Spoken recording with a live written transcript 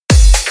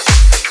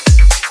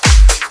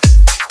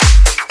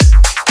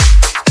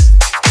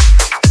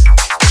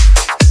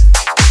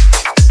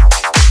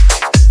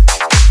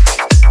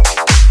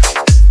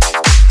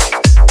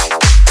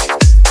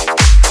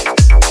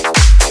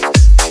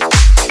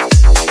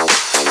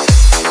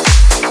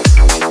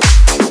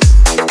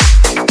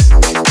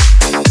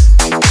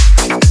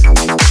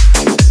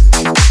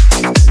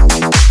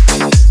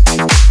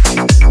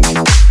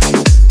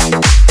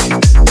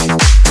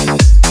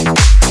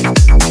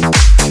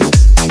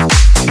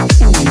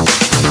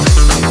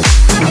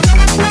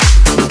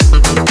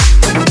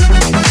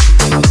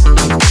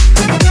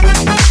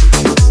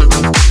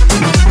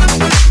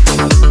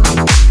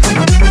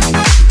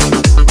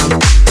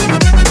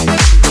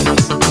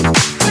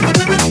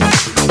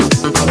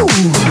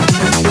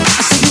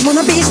I said you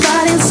wanna be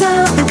starting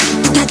something,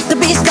 you got to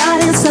be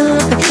starting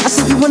something. I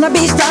said you wanna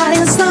be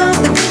starting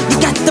something, you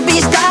got to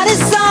be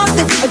starting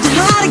something. It's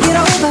hard to get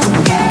over,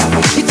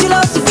 it's too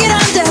low to get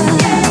under.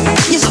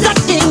 You're stuck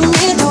in the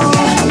middle,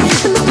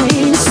 and the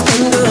pain is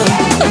thunder.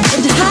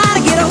 It's hard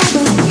to get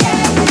over,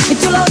 it's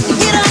too low to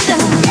get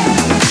under.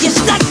 You're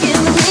stuck in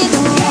the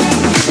middle,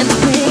 and the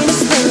pain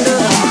is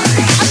thunder.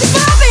 I took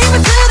my baby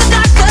to the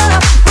doctor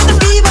with a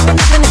fever and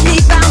nothing to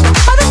keep out.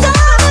 By the time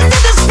I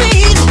did the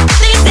speed,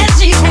 they said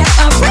she had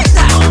a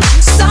breakdown.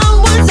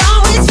 Someone's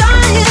always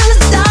trying to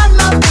start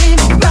my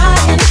baby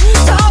crying.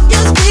 Talk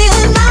is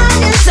feeling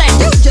lying, saying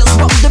you just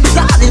want to be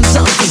starting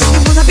something.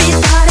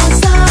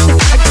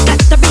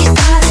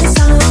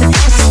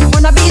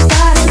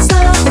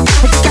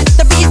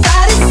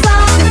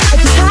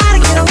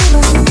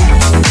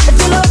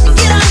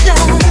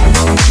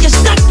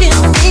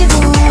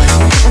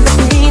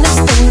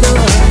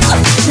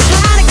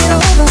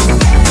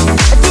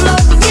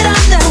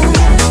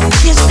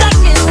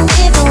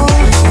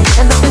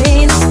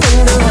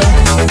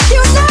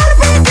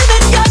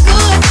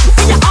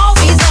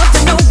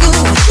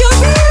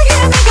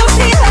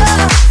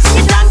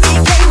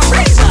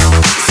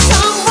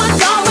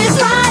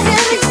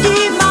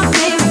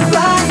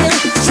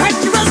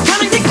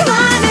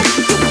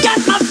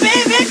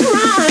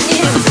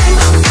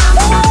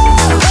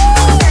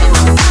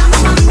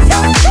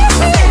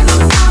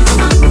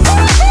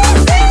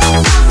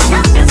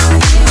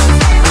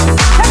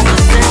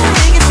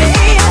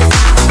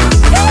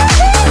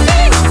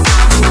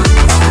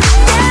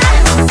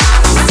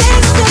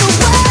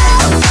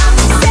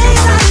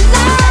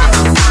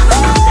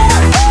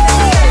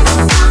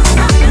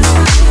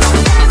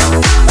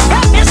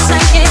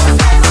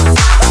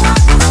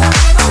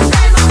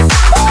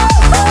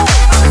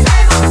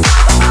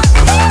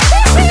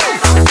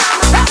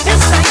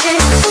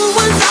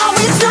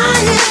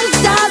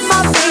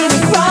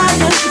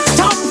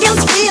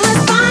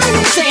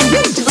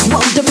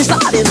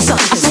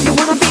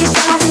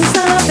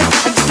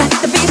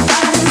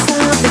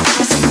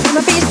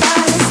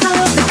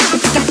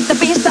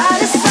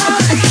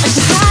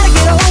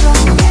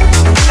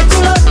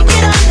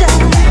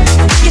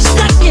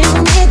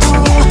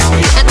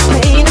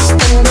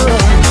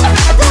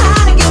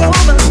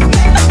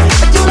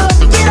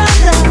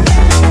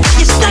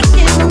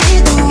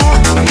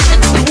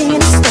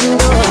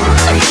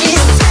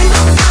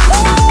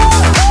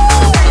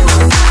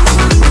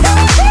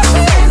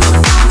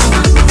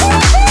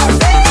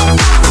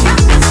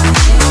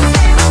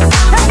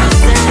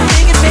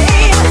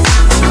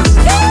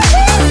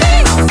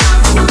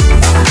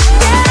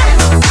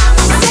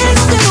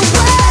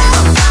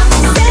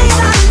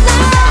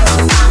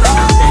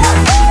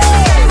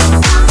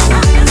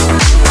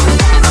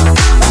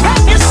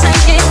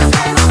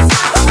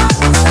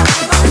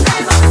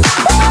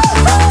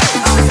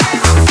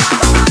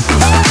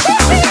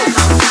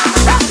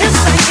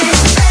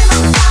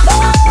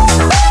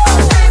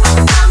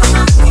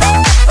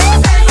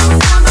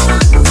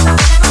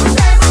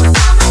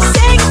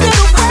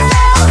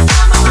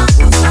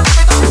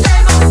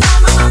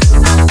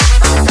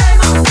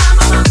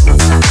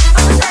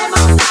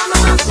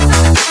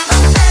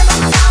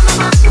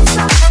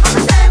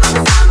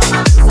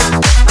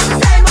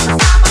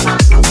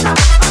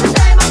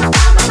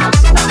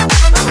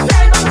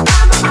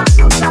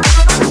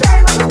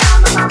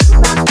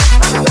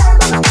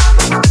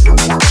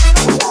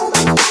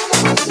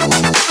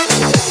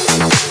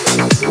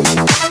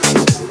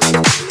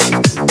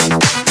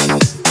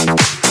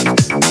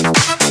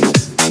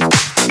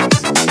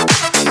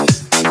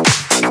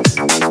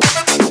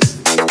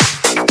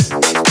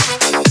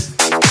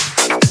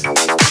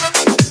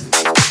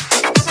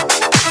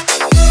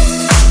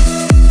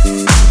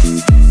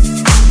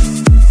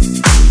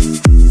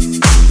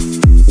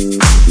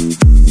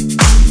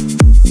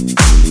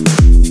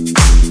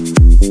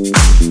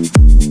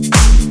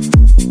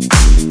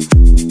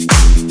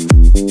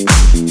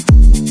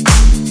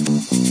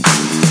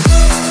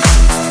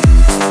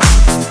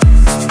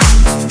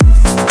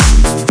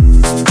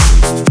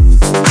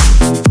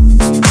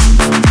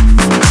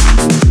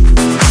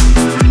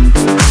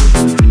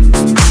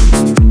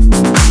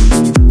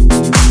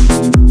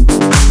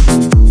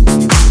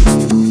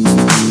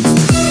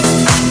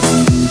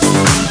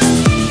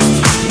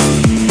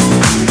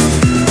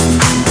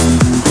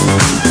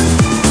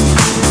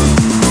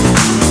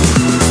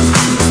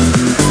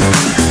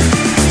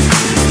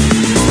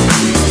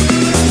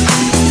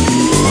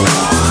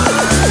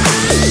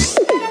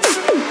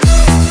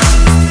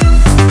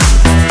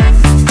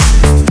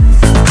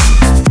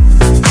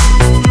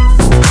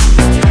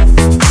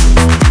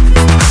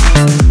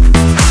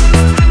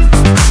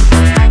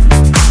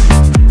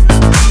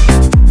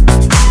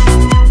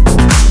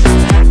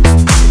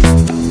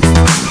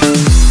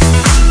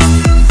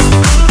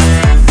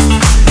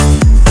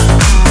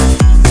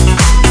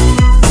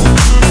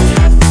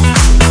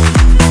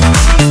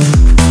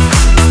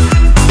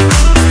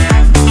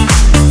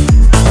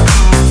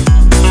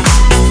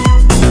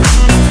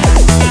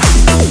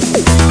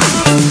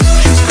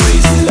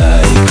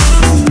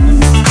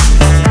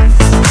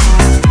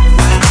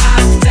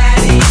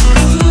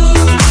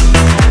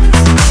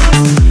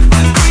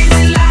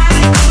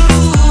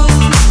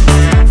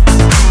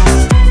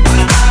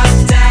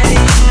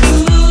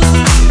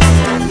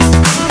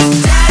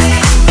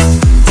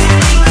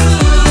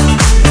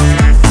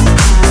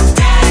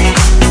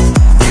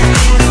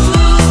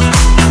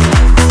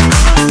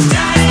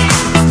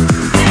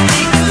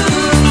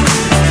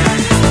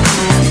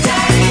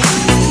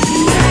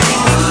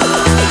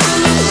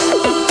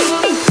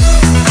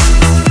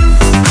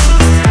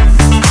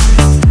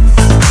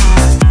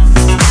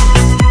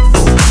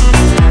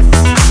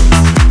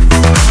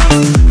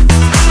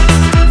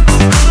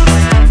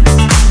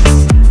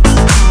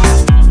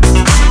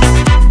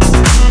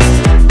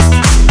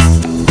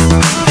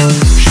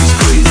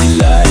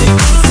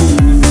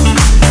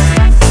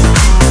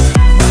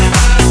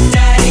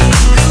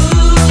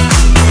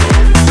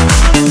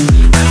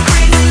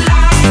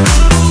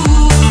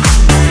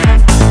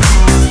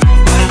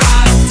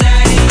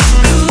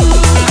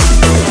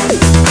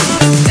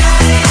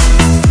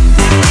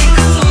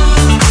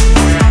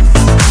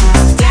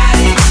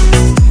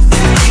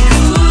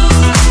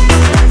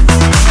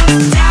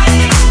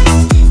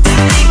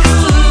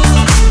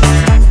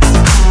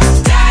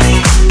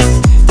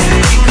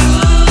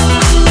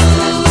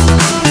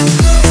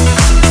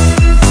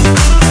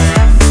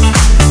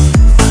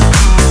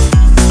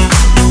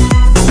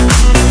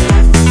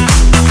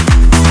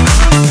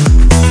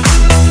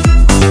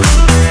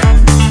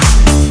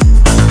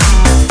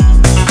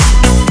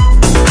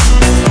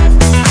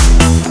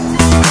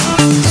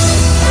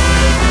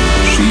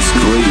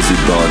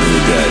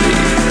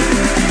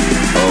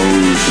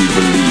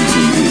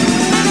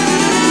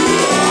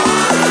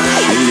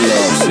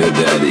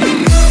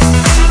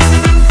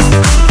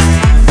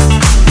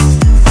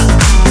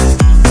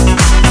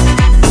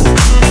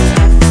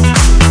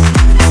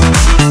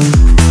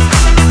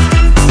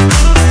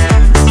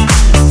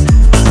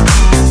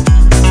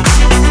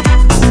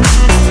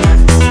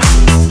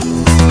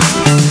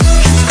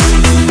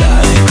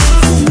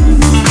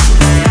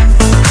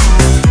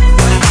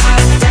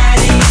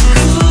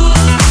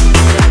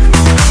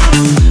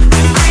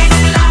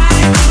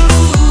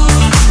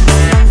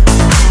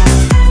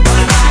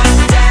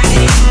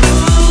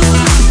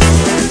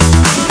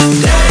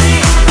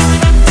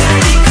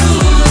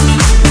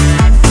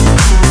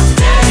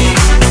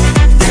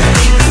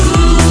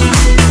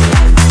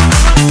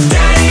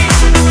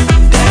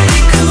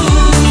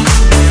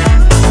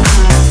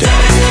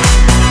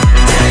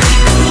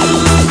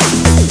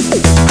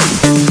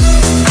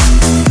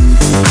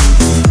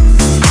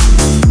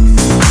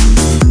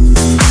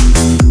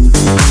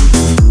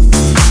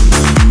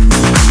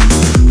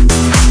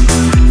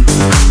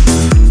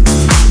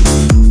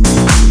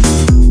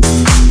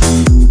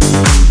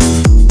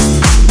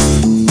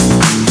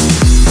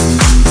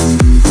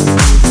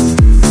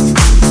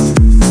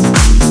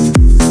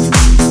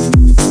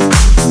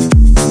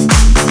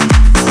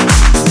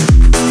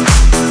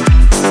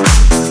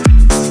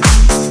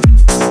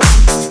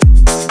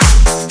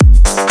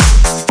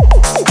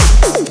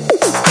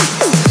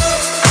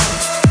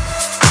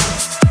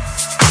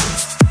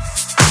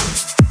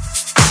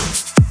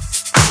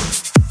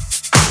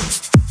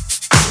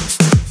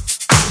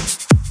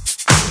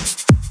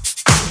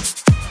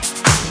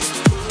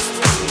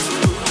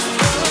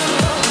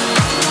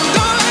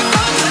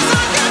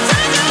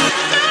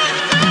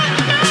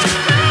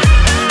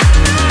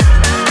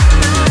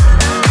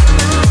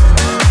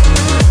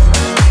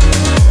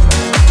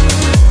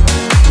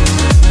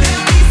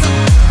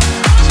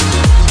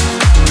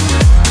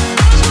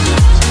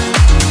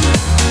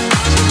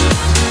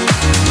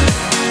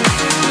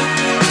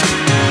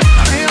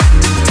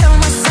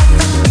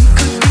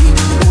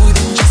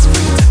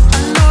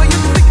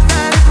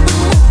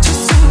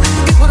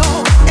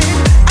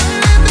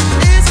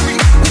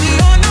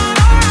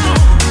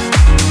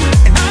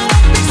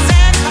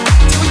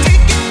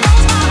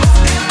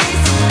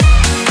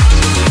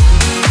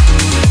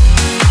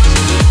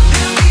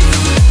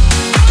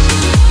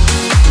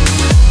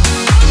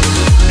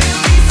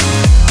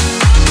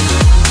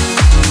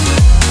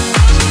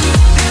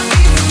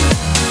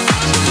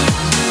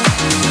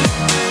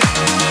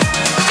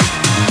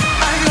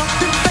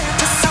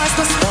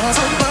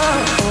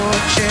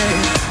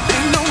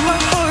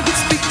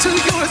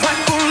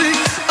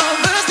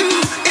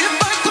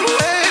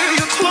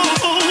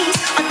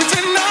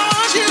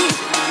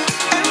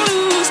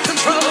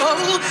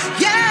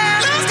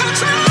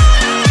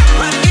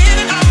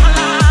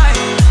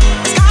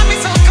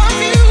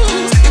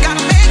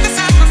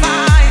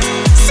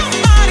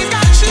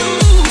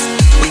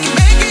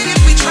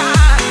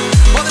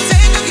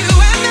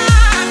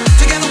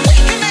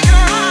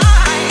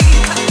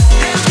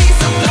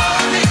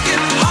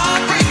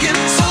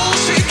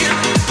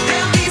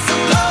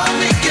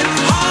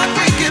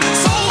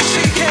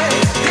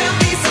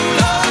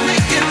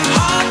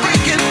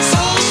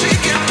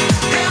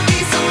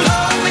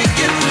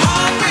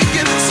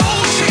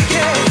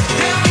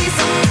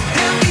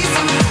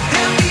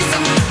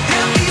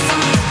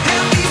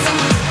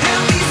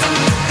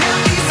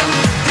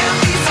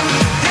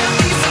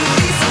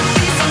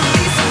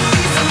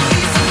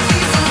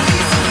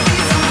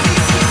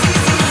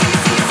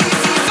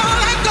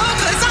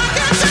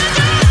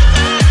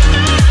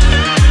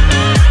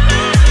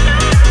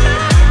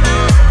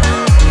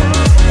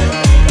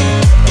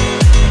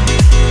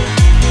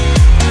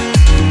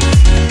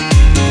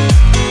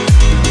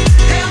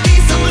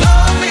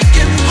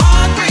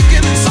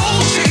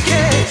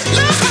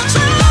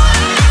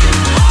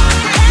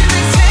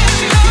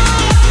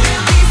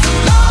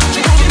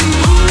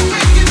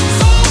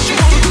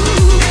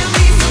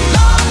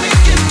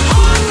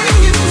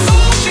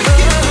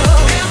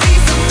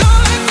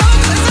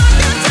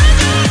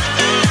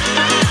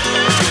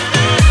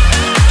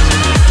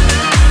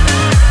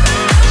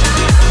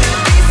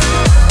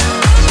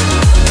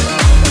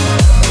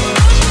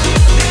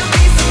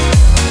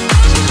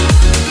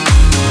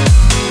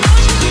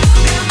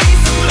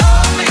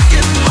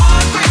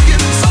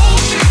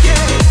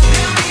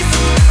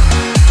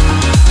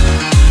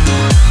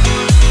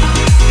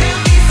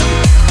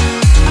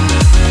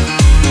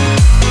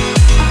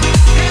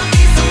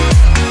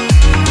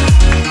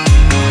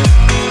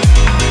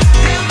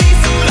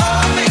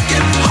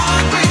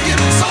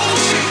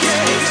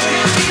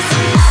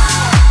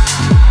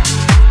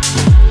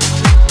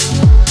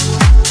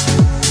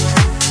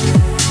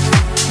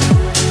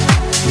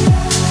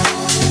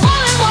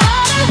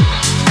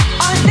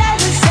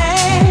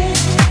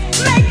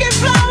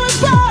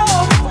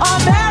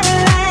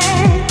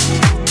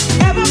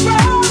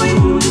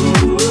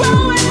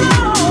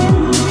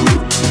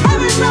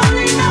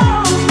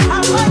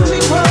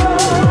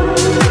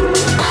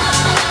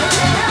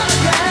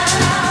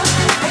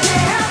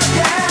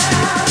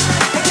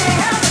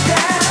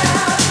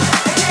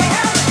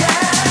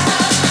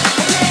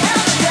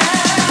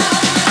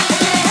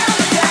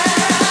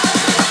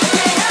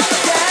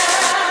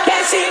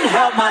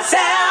 help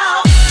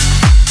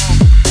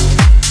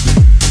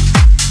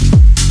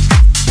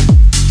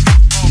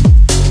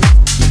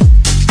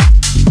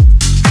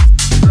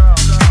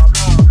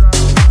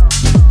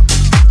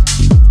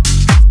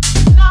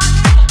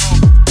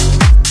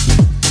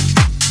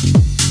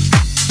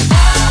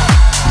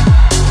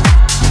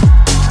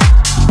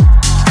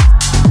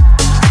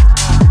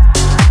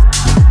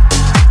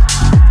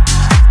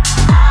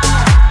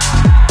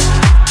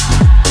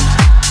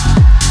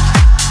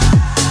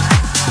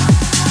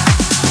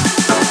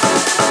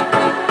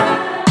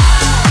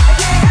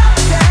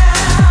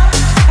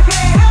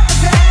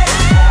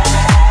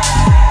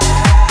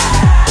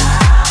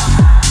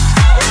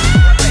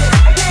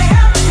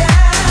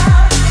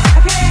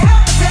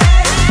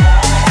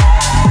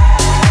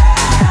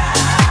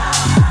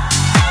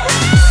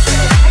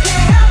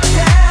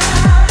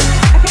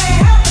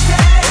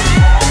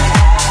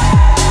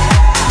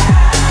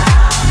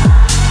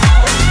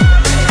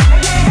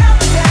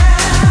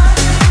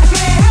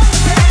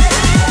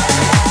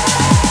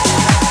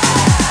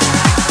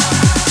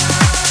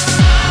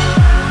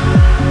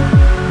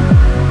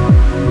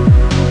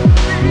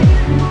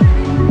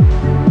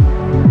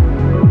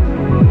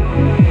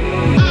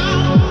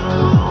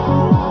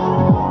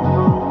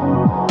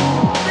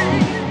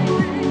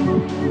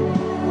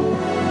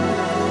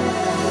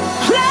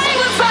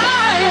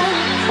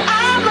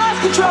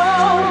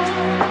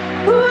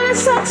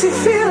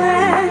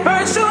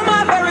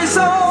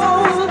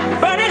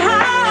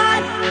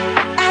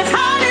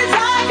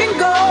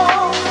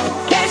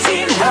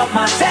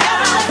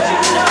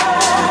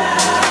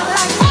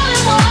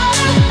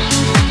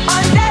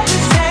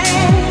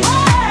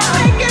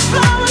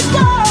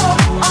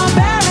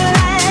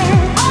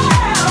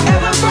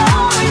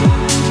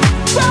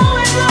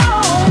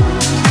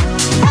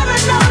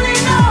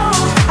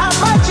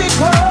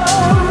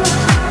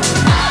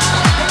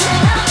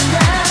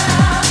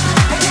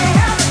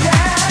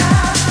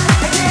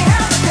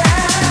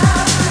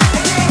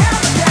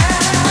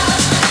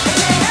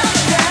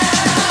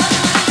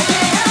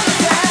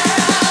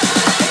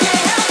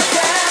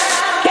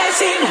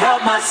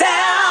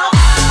myself.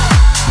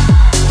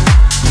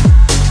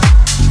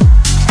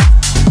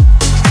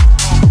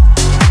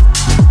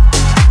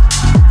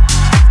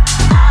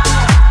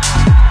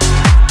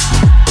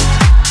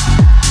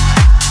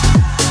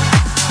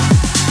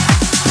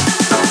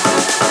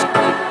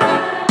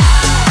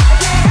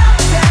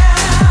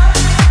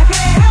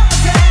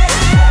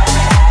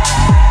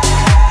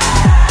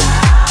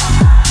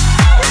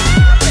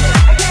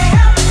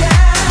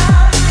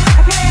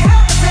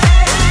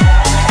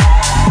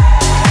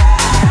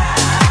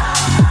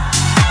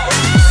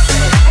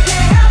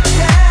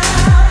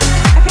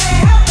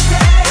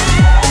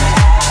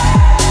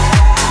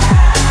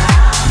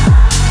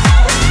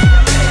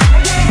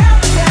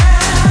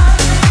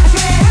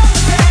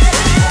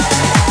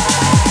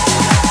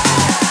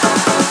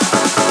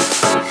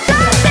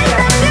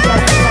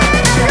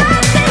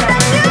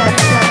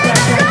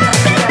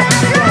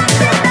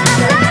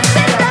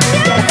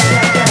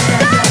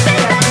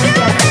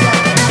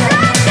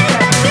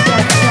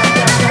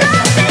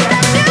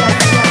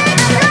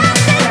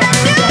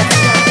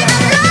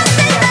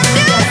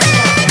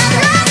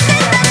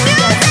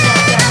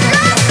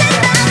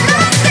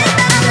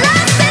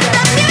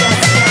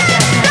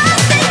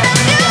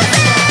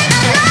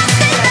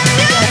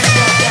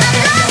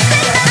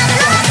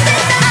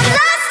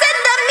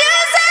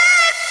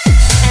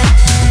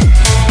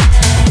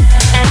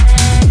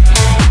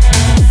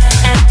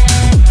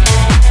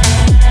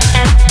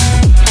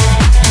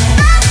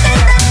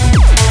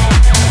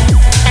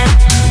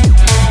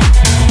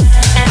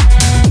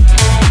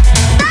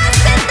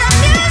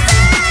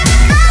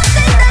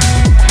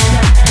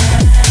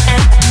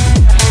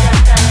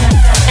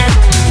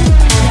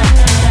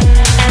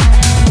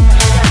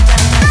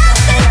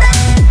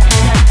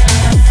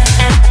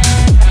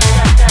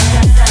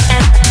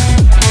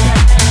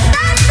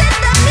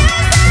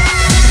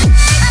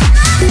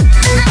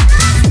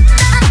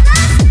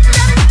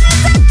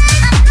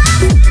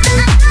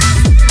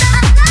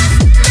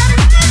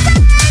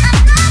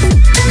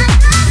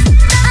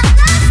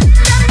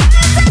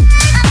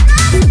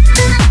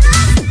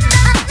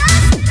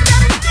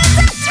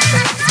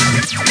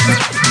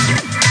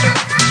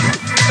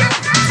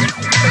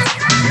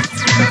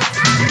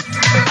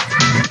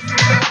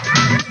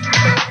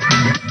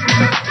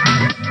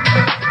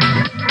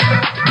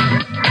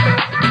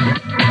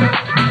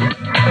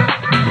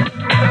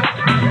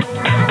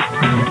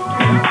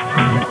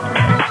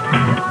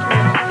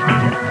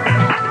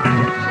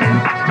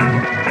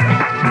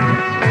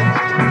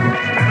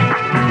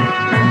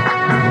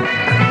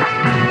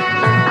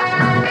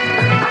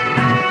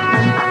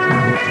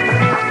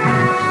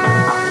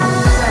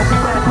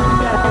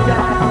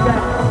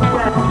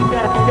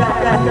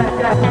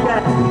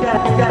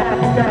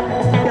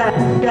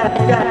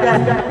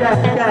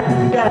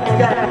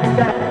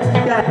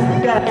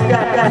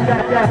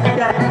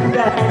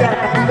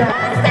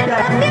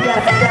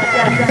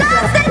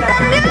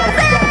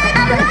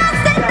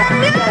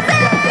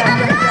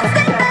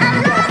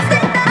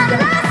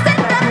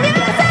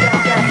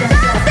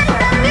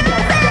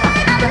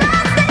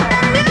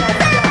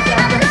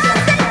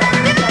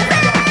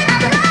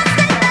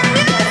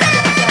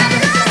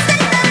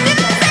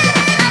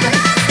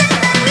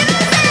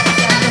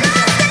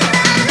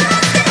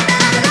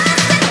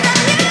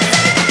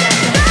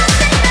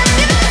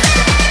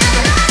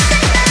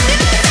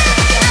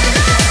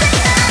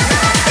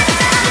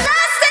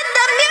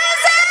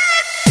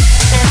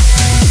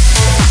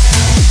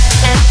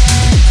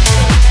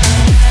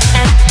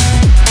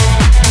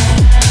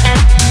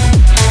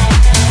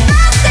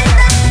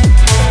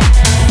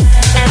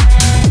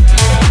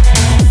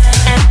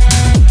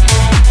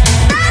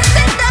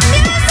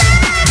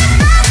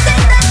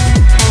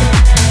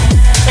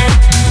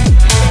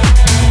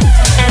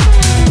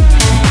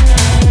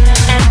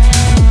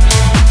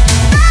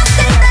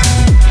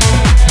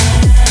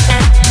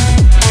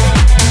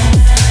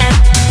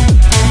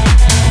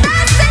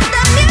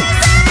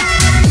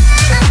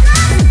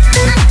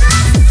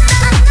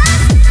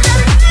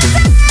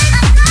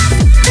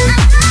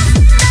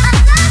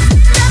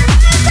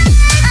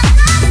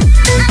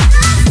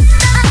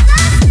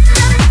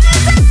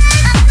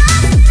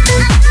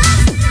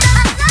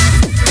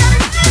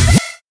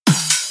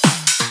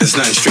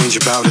 There's nothing strange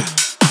about it.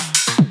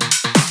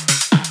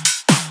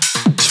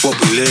 It's what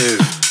we live.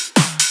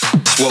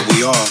 It's what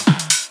we are.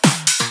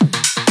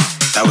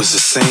 That was the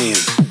saying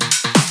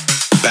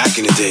back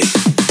in the day,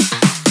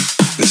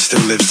 and it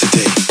still lives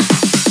today.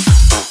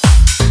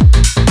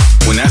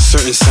 When that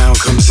certain sound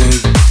comes in,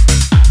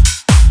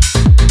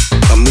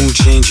 a mood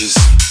changes,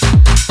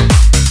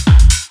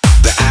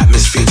 the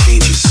atmosphere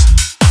changes,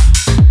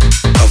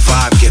 a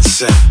vibe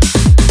gets set.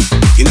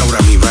 You know what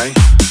I mean, right?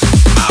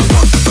 I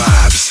want the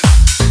vibes,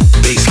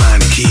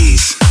 bassline and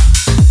keys.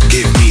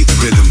 Give me the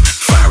rhythm,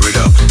 fire it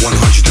up,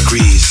 100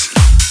 degrees.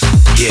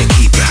 Yeah,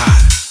 keep it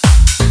hot,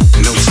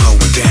 no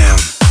slowing down.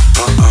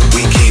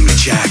 We came to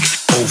jack,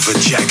 over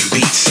jacking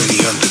beats in the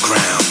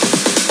underground.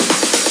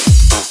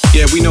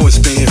 Yeah, we know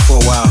it's been here for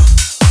a while,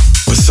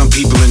 but some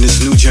people in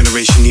this new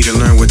generation need to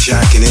learn what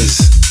jacking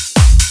is.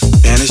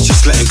 And it's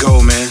just letting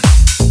go, man,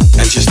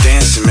 and just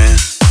dancing, man.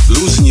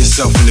 Losing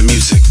yourself in the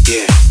music,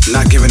 yeah.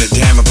 Not giving a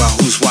damn about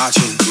who's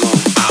watching. Come on.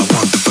 I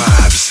want the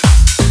vibes,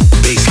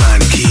 bassline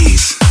and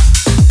keys.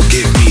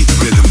 Give me the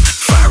rhythm,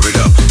 fire it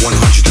up,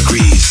 100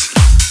 degrees.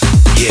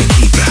 Yeah,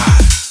 keep it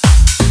hot,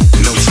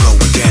 no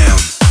slowing down.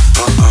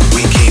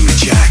 We came to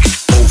jack,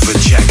 over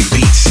jacking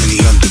beats in the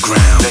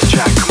underground. Let's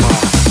jack, come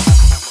on.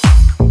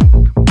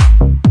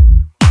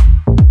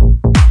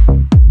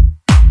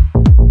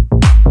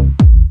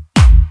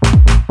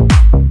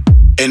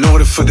 In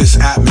order for this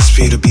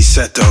atmosphere to be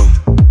set though,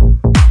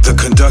 the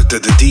conductor,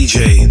 the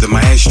DJ, the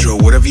maestro,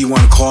 whatever you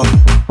want to call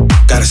him,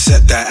 gotta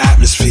set that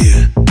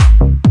atmosphere.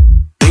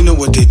 They know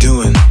what they're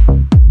doing.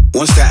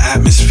 Once that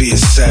atmosphere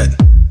is set,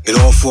 it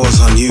all falls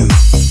on you.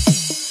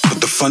 But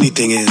the funny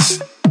thing is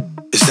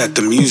that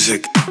the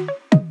music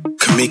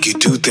can make you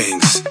do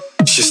things.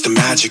 It's just the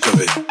magic of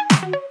it.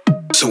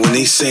 So when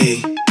they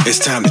say it's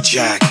time to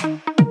jack,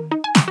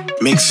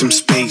 make some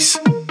space,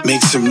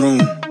 make some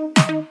room.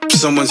 If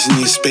someone's in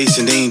your space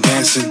and they ain't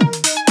dancing,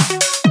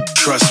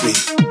 trust me,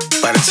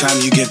 by the time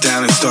you get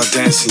down and start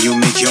dancing, you'll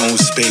make your own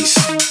space.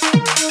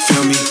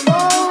 Feel me?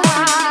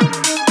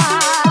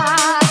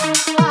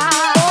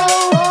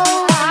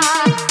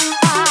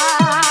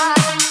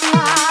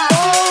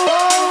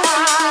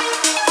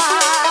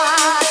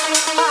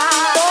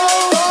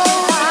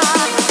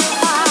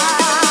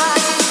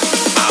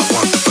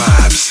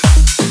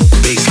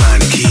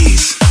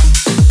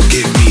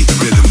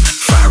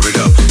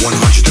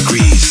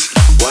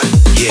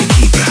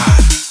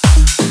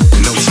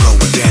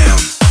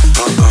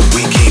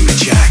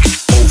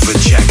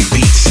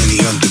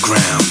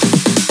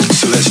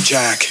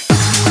 Jack.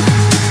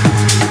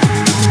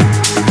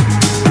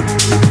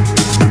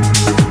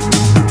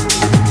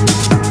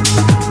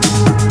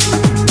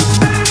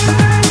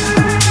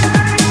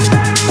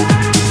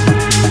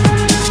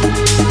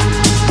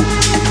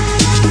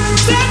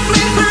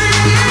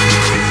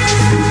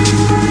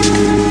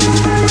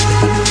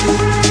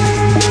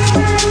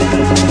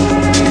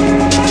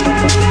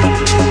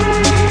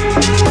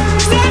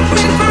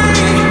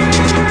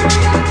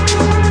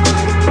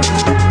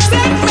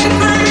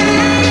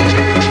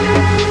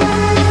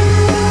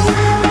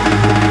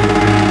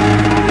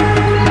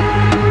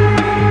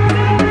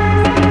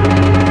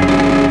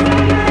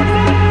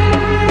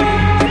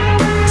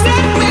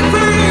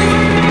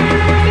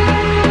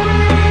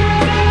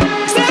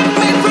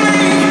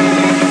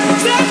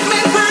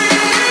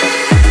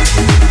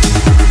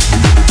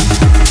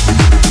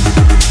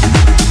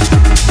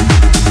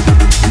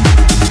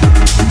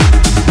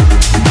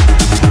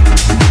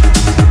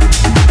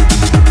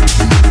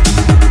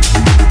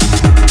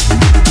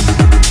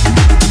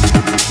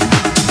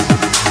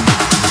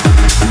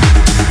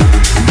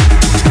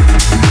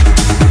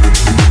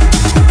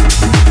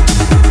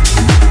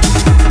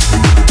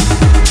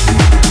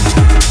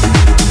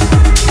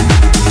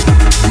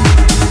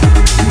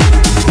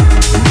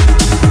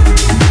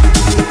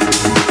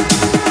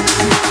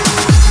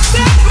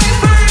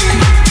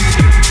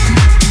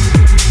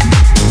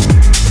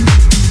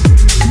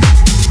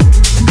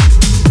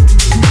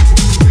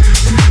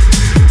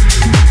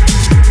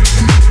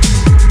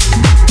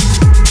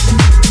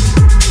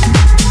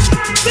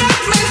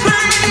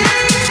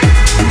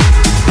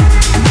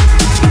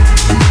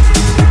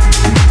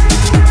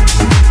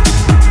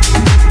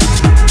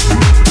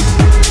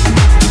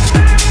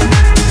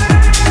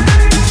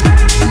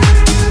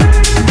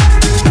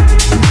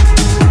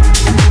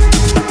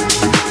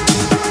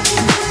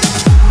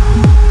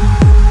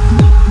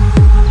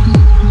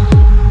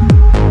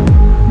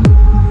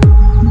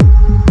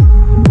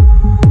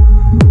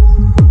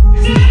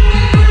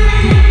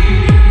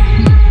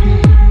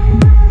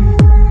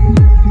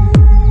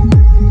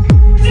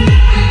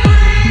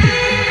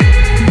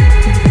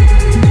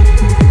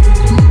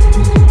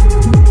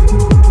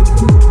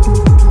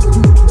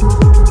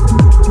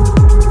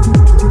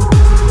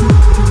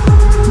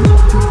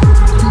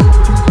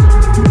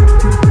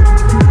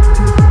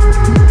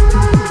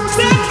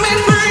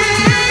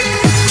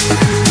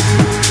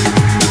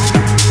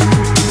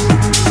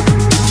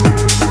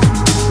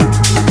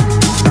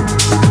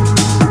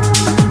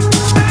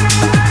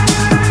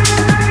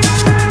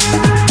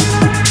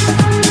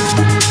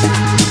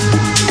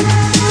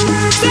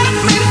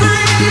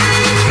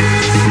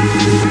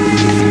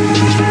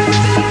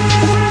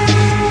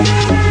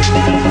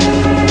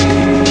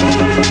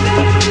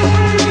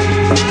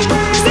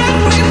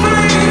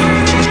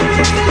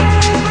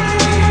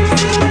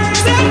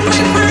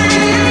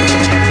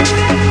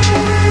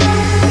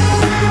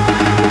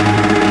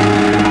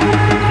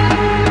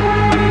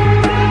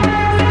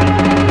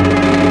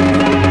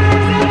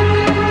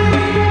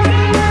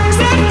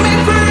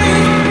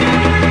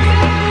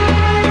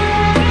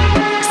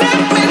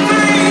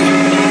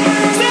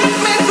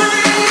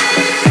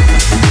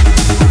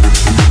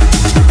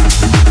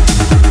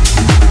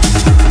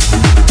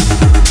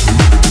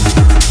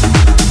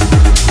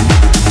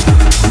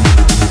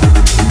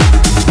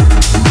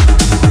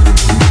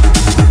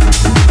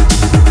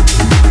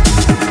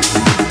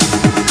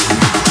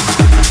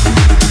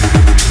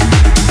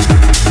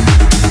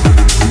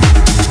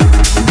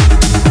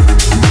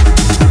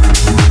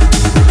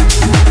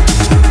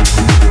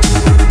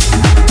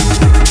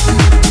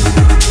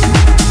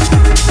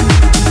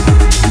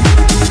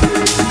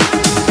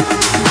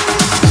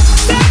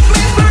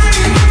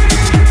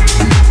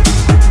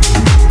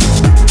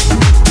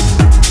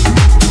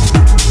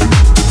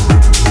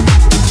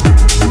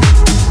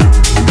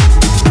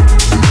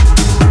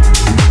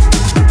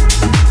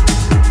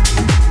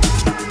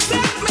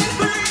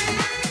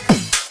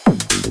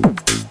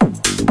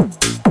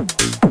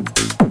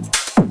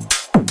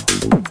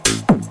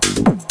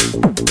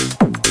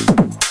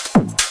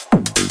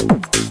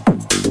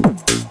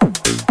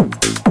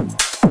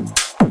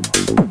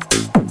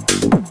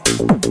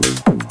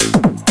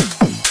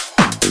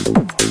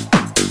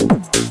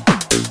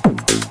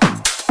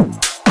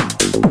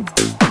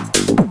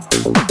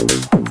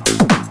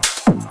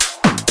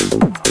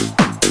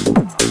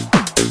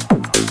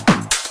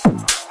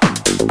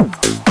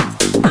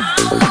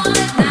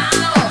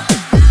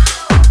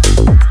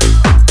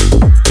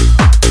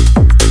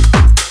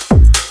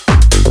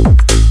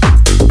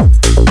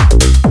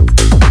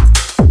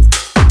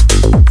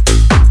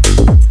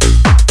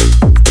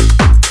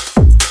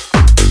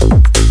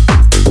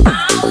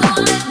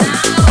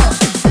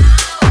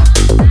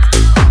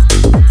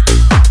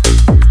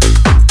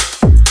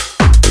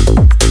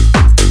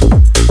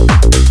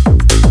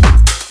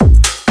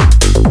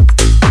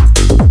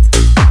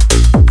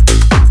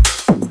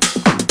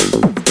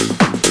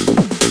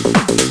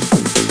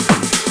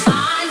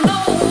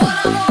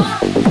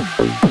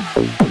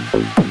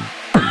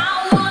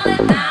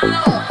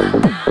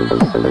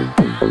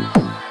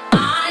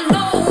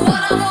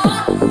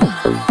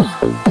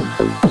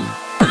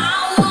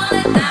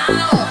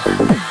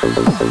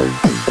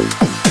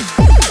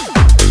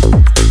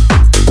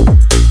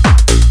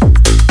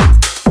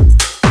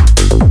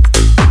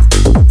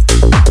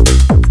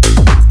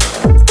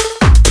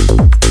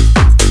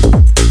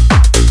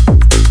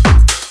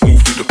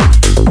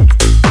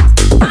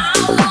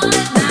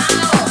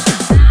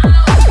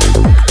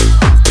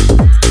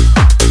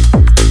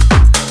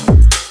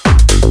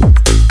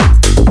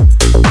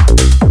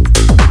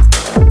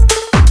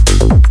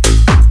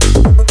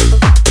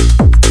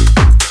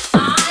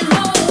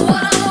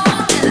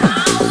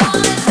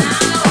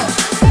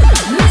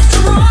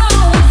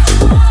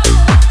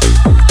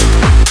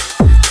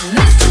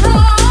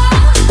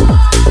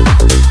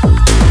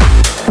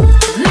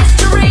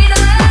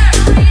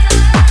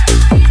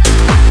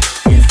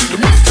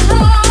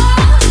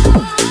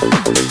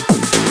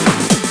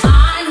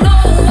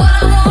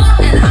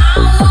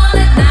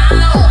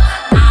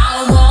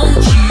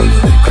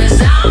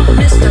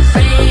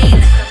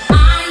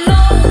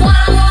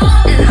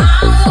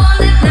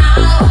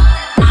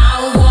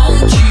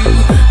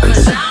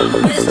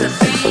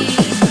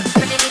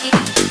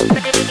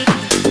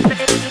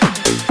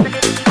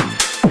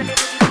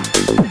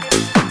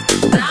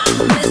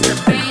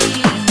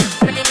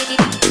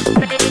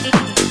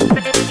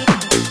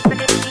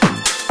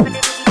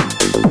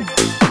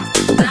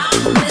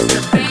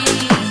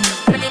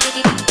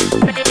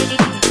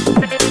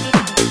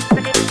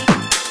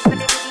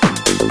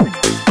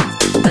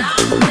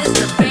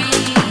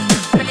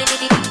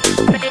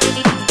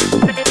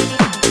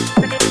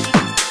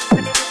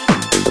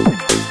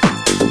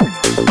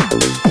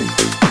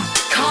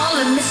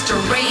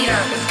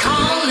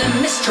 call him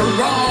Mr.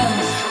 Wrong,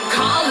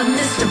 call him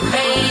Mr.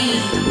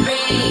 Vain,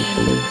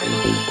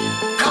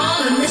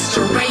 call him Mr.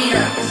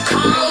 Raider,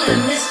 call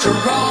him Mr.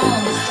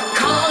 Wrong,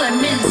 call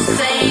him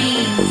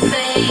insane.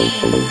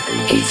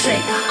 He'd say,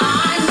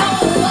 I know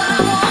what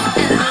I want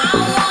and I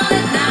want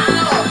it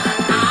now.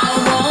 I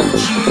want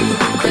you,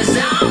 'cause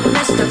I'm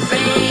Mr.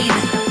 Vain.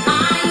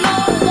 I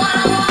know what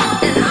I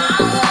want and I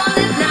want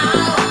it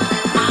now.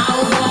 I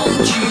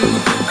want you,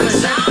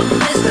 'cause I'm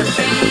Mr.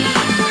 Vain.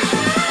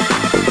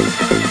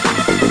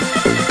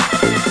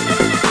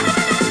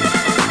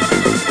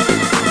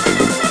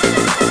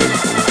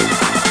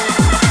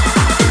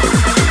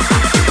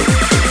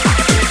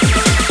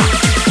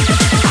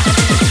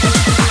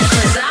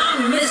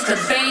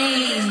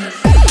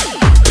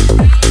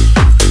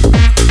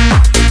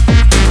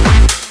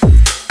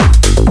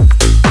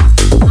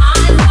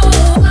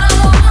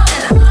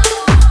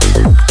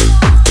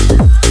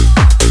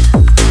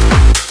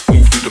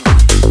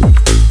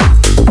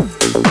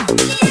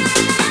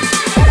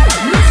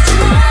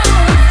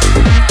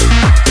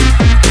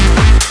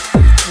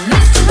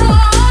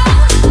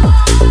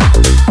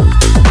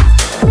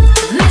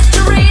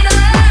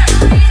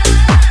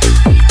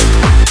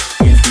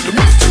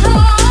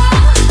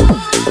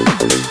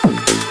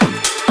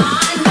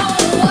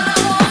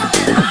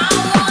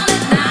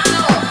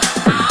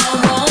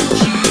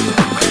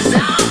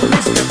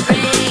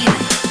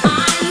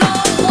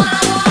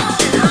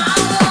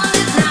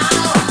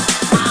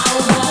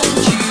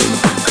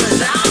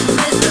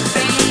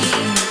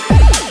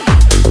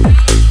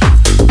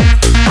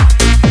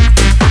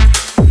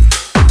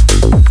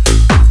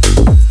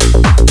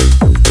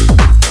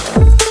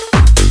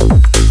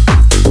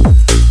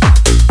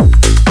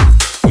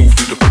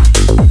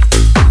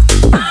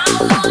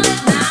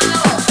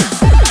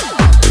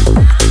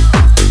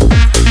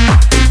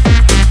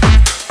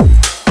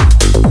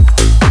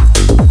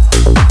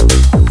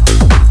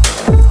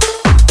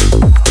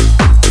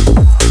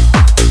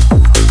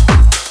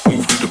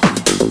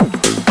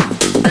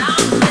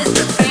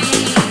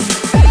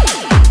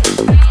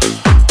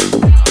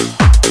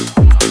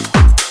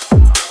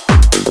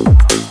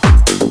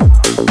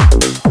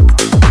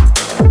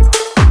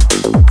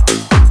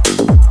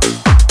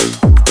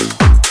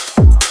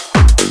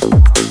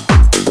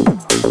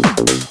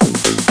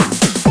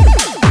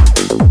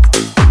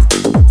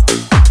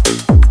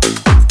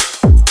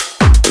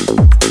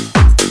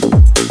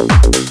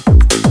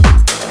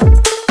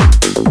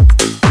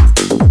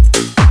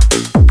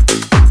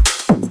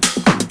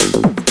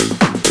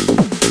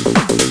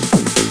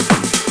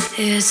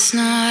 It's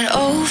not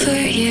over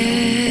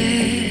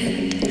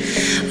yet.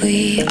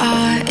 We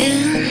are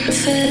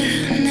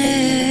infinite.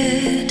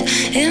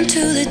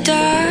 Into the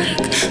dark,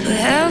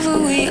 wherever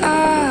we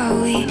are,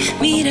 we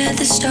meet at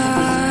the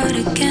start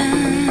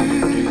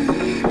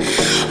again.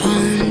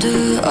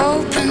 Under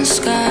open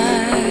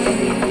sky,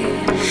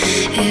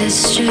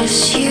 it's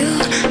just you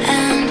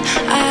and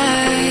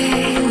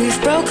I.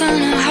 We've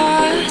broken our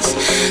hearts,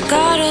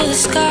 got all the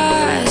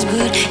scars,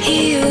 but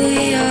here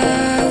we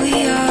are, we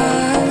are.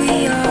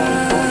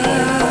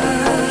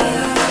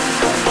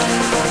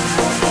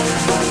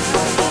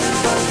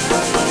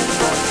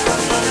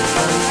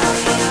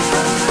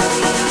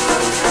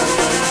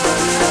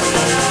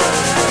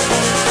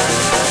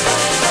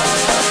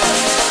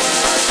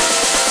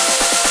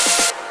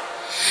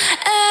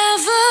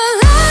 Ever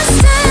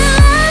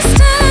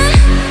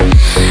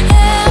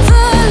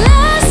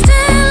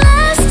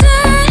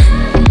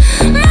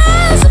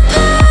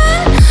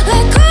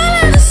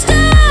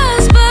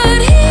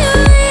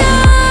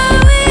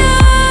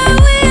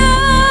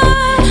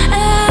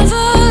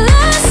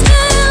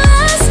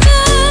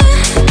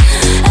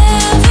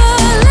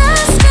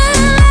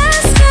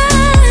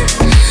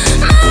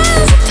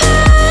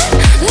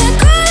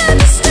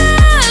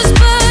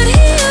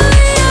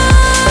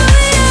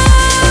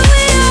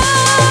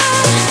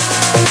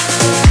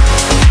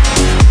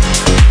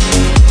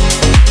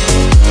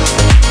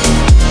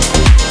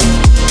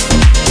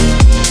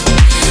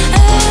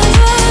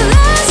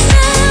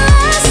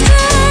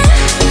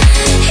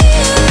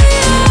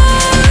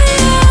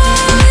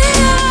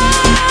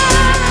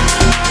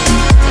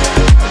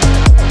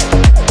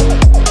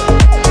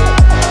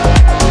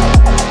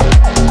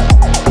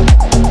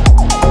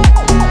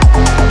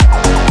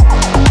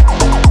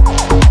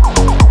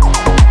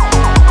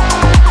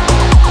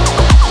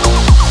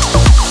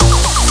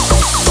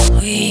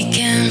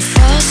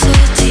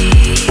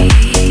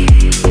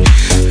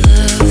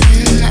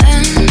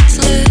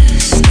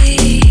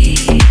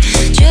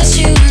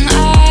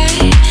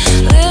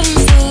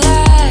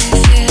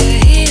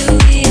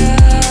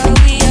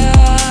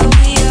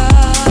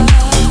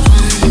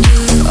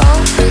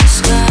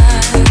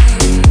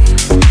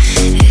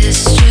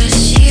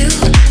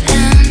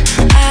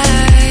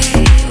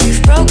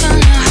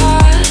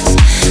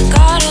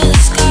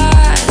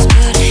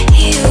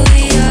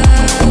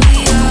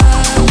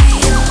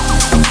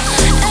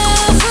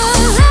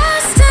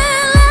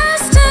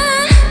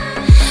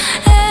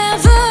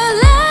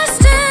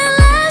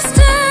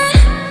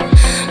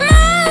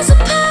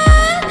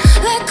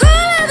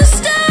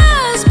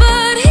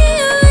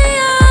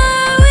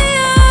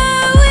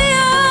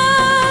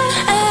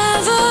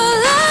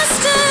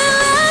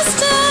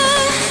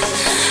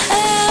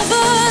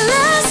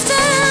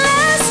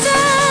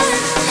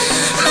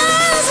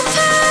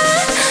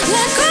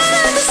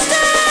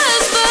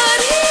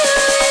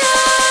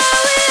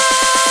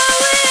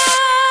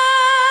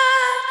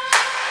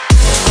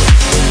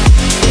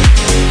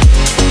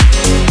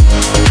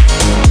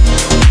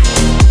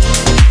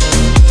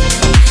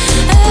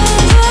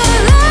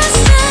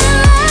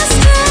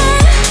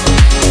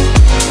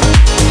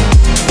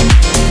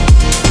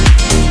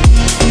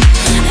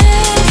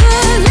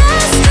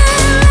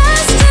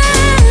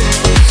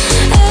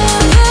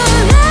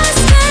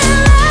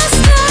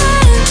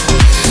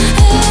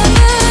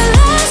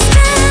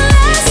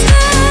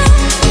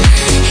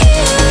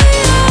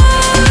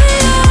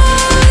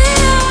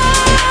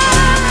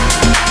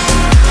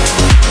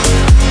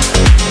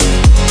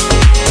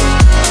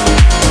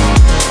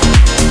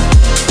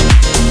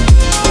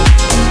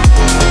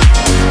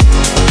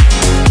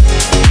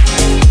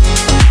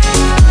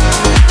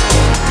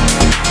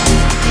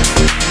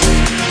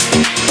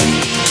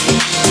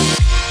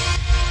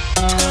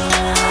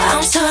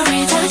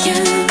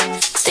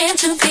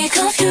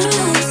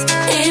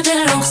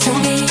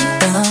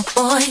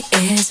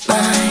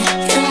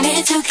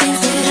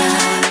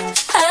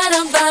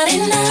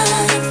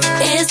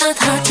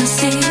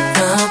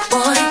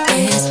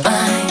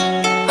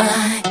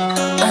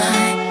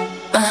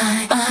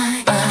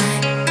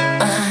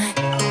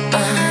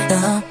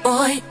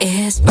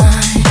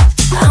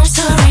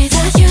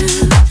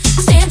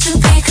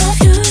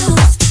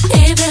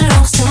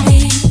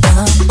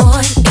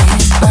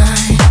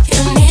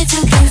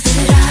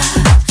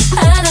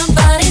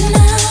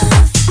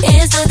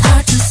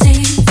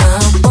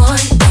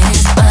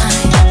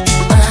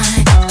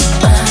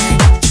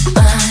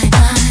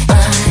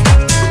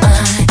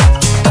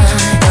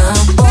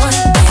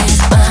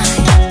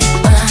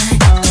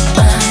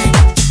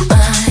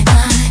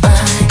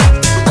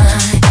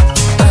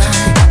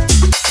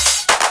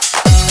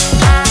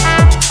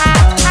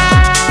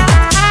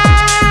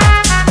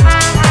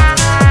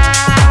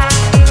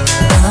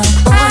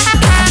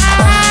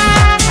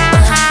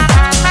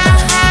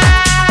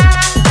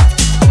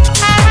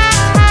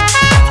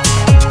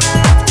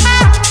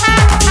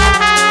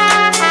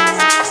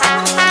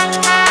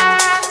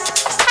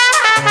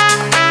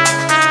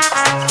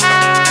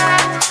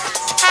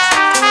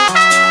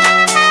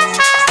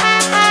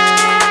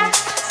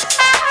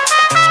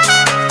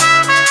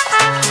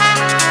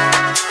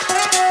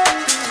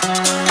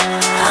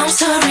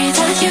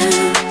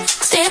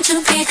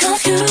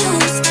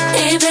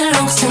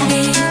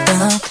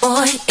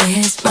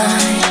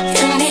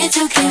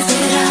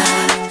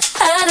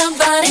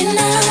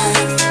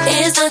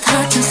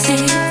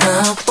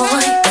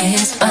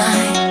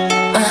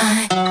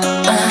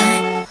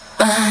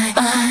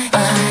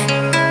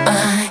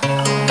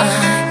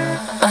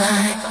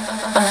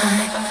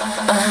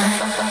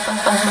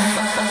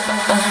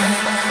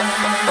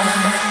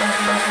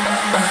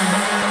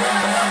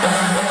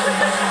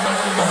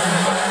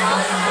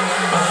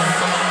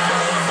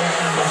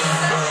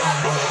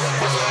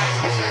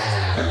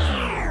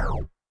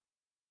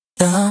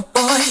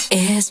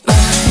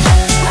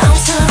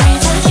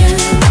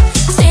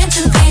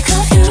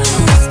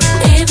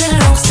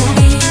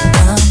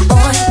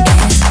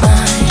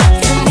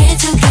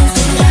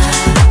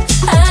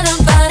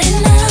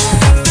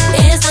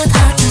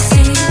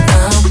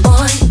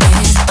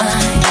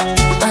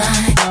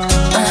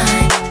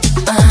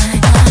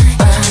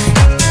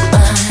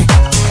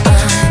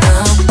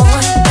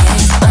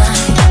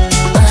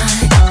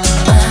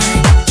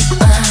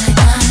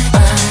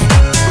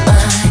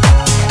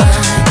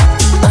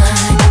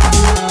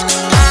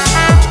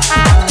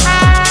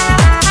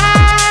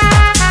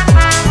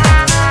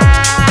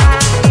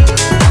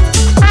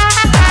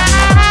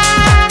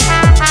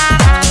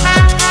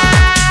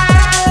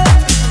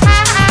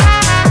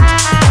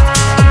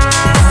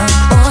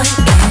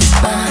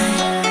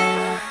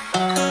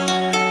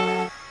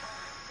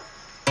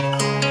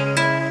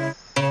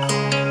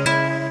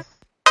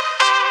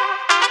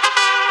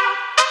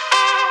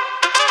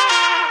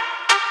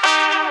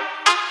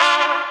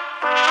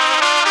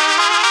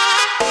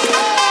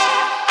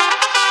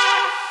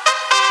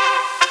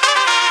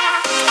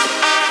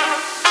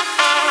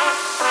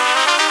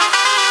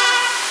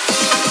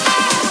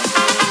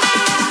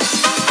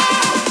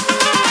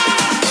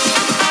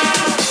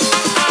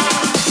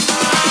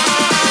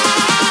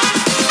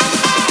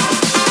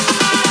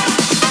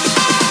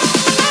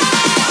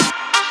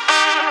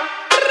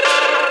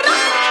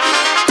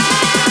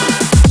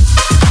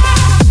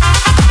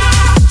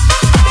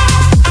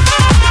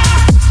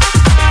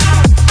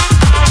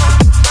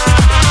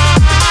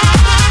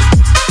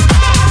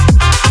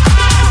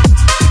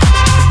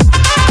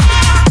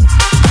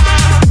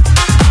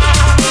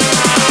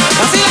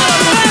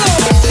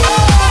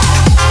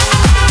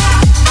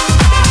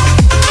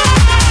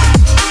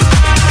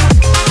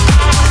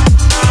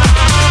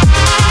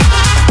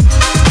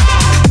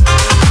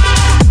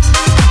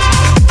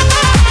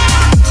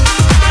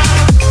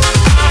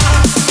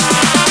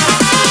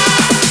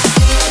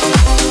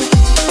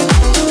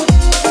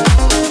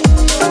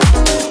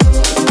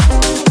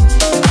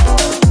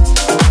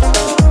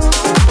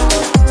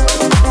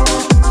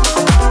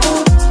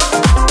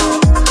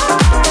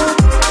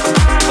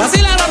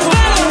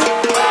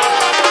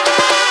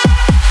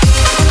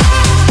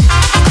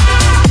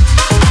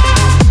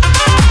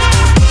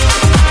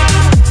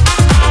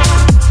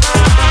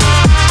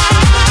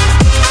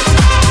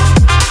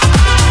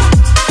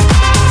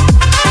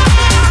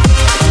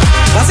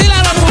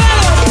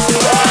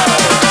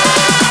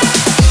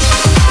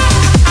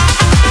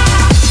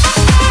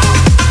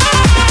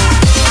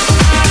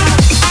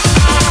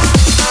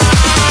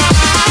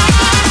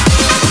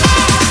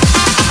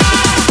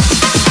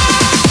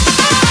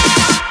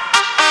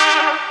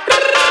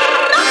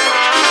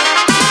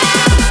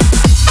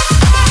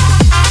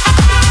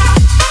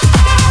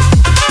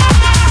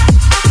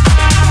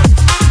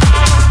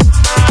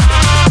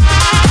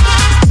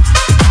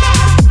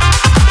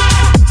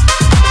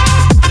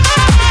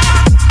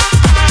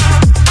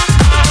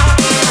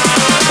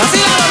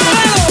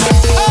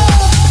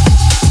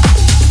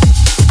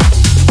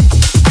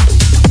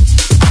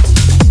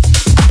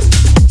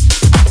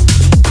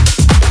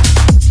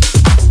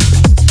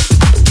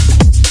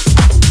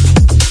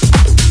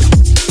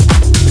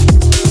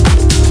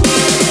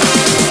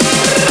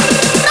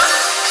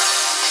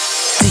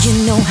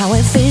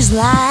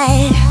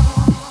like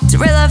to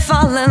really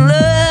fall in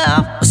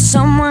love with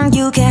someone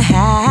you can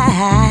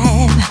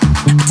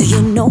have? Do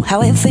you know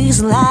how it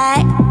feels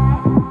like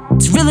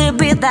to Will it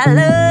be that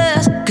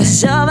lust?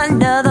 'Cause of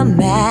another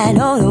man,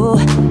 oh no.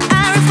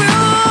 I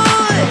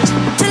refuse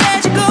to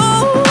let you go.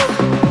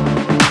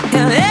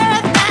 You're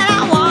everything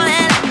I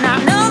wanted, and I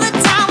know the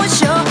time was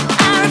sure.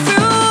 I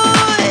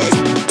refuse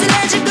to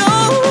let you go.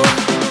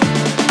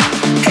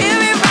 Here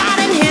we write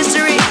in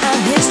history, a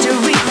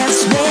history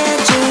that's read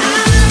you.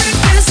 I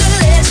refuse to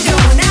let you go,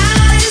 and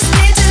I just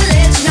need to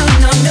let you know,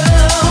 no, no.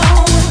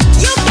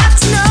 You got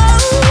to know,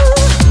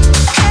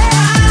 hey,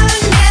 I'll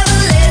never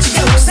let you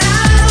go, 'cause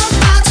I'm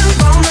about to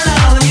grow my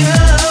love on you.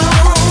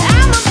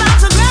 I'm about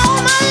to grow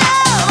my love.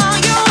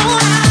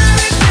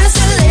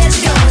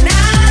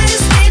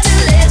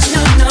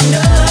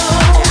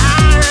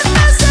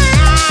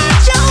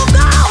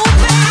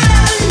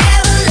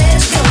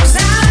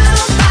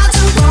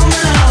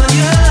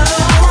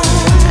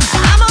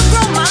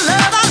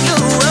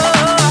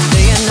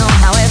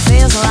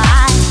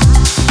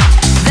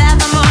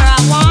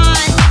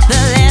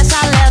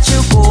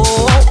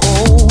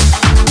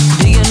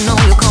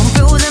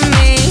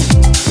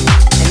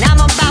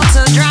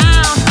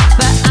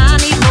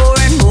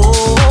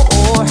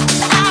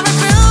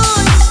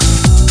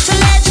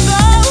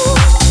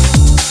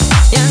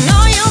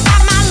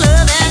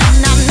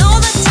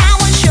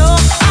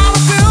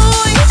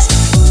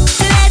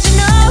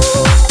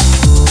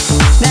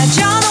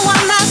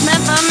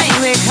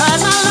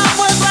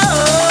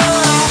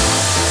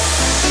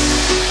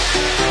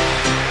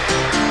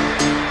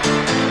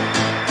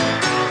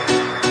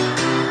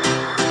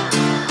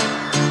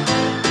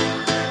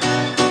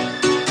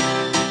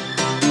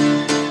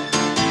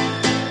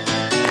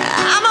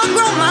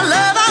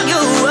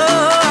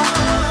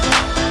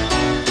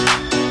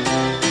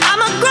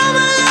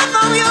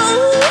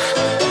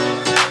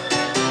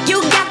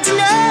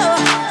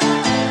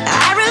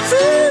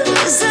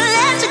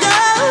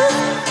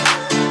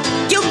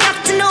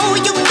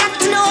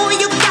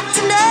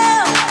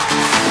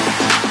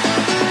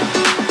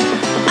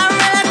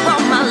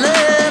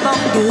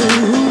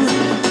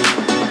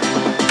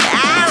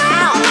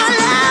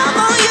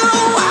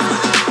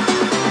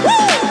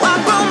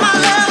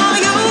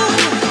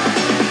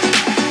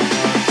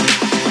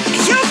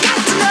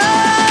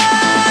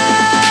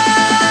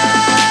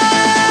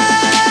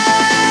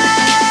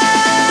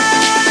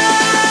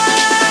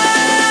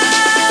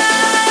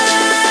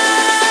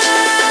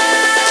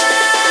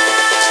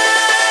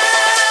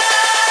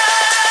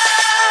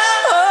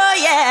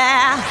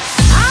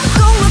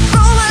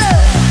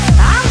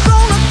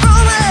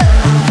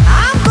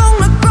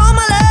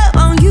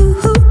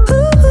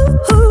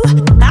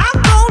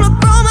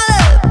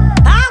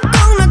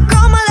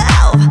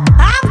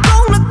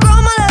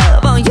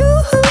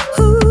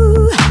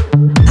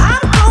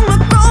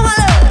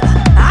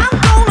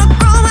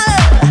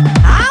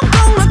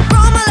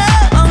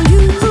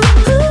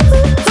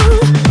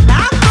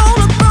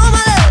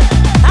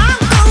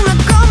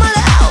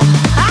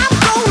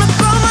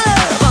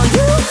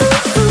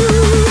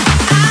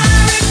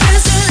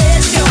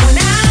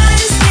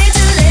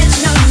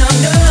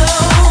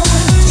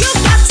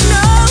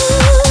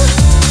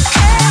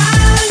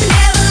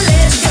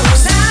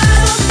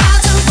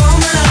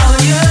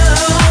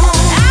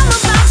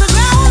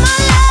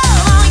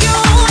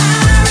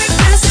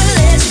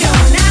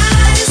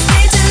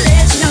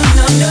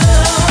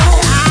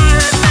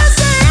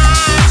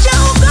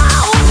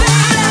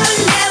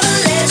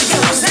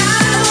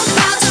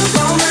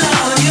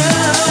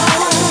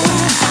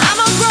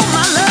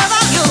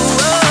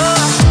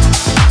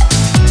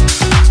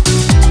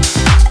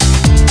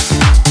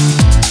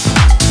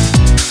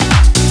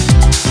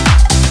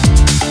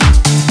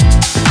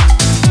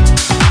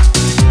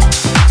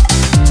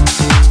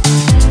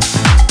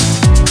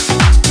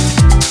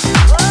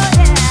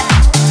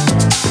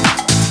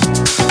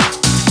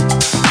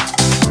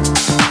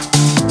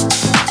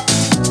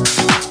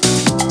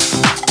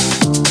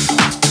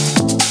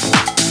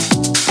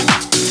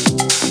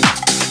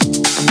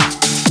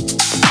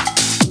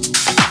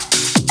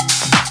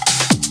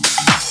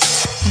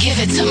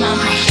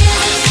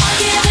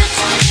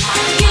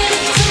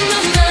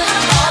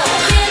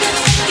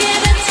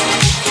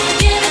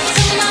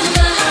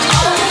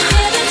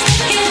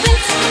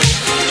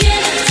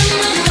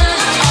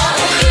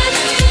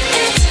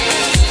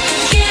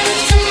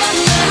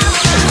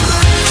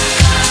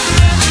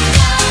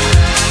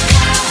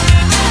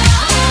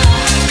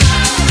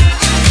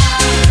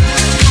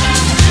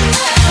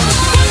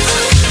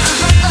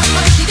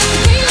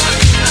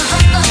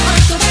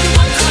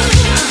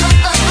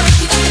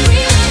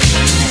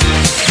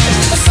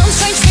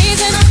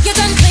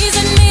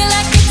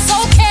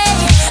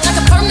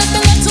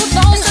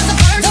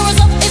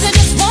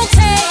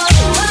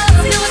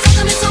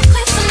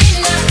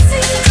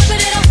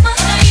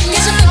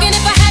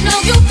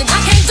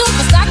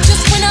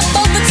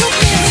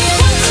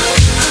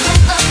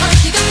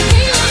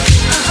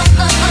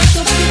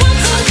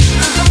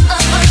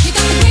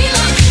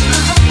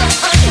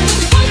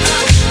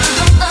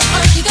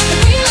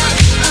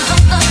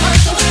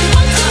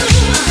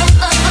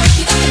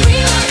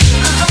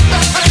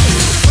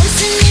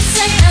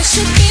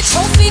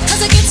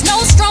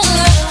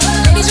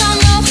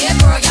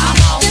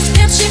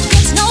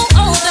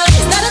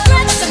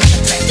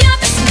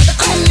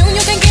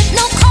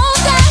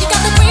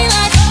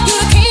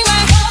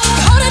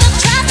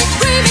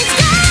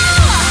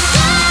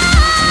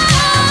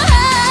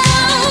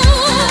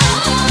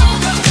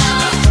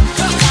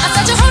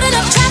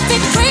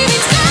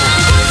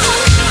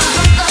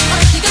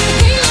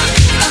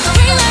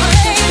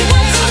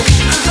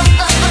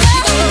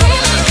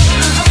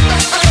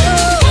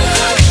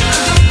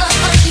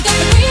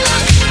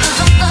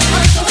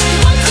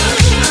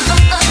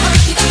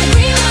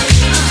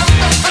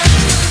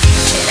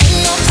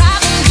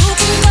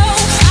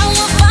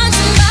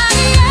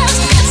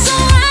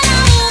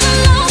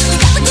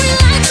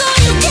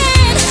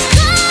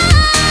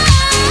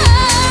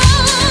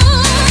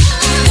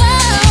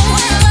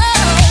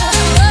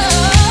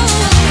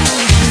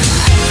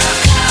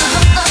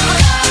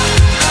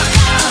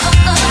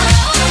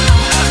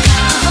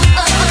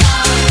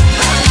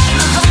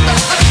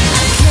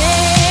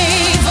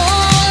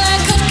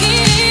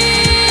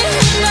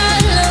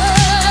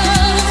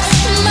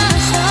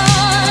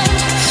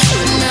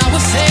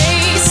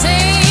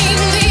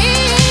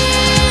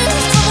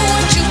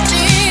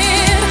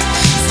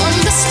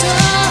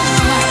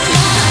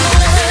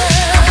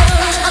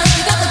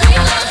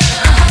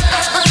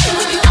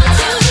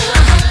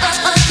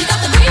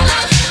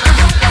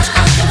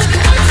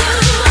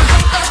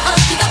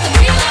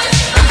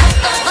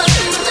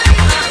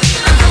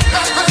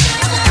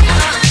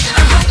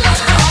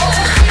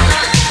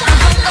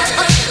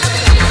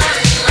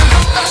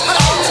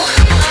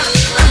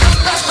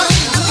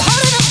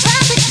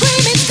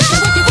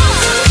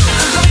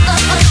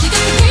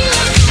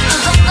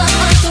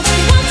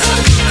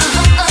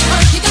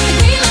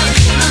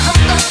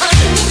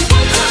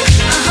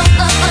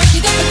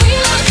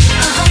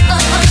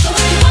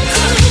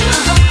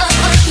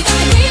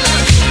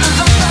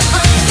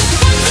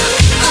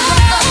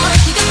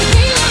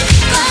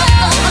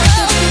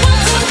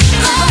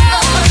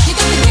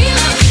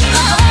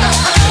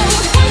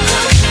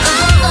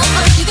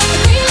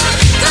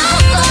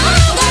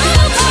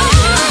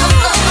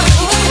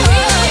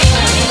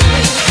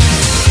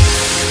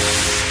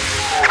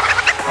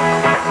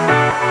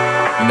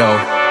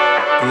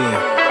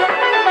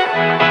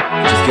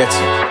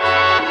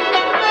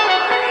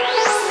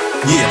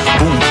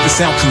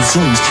 sound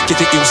consumes. Get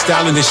the ill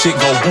style and this shit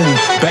go boom,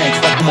 bang.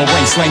 Like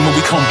boomerang slang when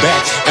we come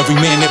back. Every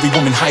man, every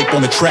woman hype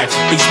on the track.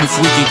 Basement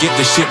freaking, get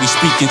the shit we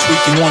speaking.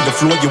 Tweaking on the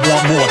floor, you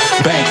want more,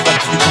 bang.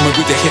 Like you coming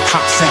with the hip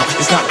hop sound.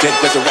 It's not dead,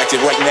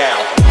 resurrected right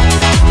now.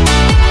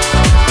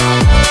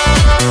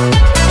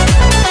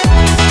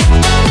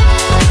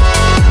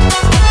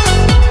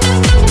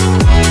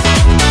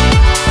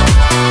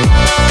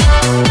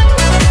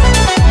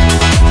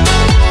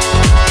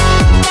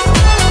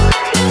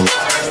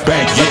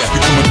 Bang, yeah, you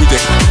coming with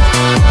it. You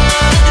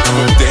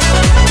coming with it.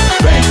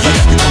 Bang, yeah,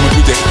 you coming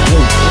with it.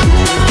 Boom.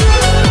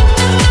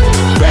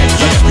 Bang,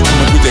 yeah, you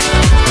coming with it.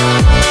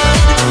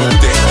 You coming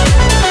with it.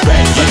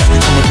 Bang, yeah, you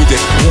coming with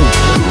it. Boom.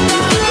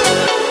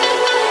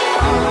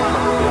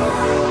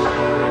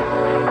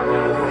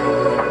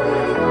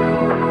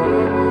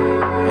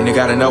 And you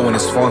gotta know when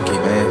it's funky,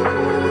 man.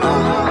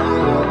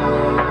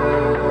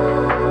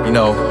 You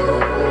know,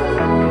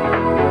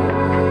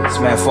 it's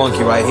mad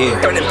funky right here.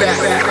 Turn it back.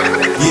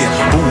 Yeah,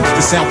 boom,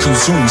 the sound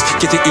consumes.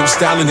 Get the ill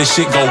style and this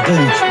shit go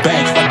boom,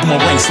 bang. Like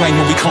boomerang slang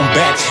when we come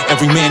back.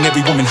 Every man,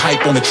 every woman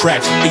hype on the track.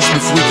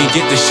 Basement freaking,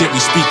 get the shit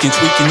we speaking.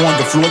 Tweaking on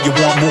the floor, you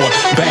want more,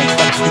 bang.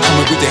 Like you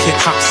coming with the hip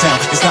hop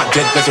sound. It's not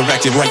dead,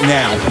 resurrected right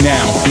now.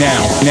 Now, now,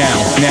 now,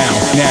 now,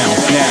 now,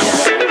 now.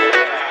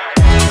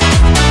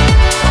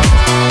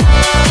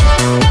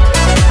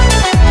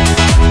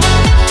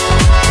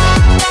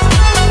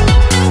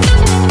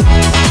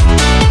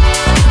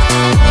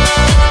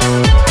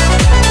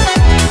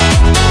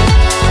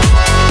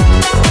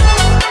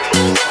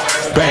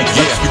 Bang,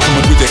 yeah, you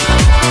coming with it.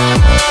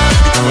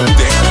 You coming with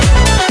it.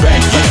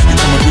 Bang, yeah, you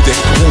coming with it.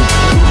 Boom.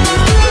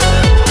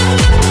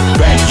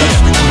 Bang, yeah,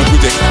 you coming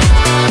with it. You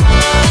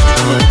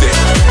coming with it.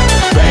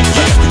 Bang,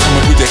 yeah, you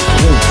coming with it.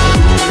 Boom.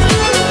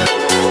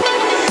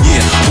 Yeah,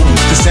 boom,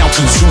 the sound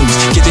consumes.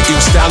 Get the ill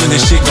style and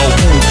this shit go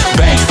boom,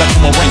 bang. Like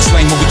boomerang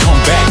slang when we come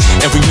back.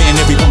 Every man,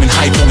 every woman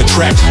hype on the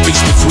track.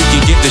 Basement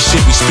freaking, get the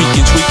shit we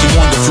speaking. Tweaking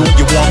on the floor,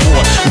 you want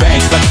more,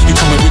 bang. Like you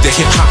coming with the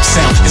hip hop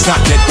sound. It's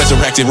not dead,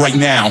 resurrected right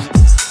now.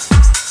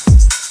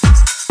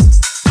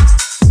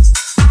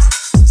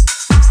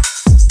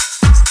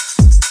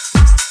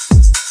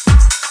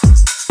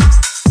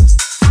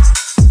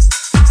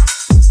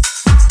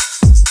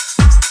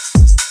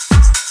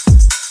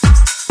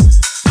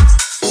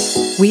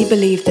 We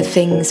believe the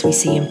things we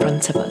see in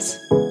front of us.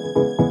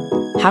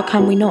 How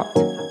can we not?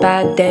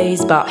 Bad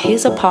days, but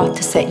here's a path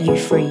to set you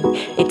free.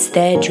 It's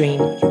their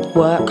dream.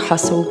 Work,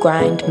 hustle,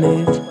 grind,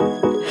 move.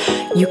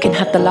 You can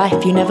have the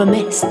life you never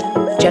missed.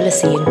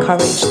 Jealousy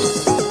encouraged.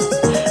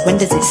 When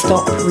does it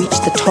stop? Reach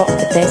the top,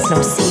 but there's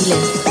no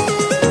ceiling.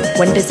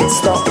 When does it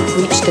stop?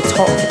 Reach the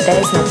top, but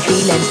there's no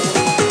feeling.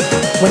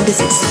 When does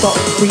it stop?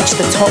 Reach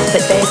the top,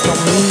 but there's no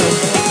meaning.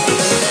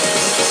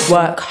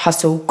 Work,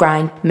 hustle,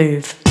 grind,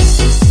 move.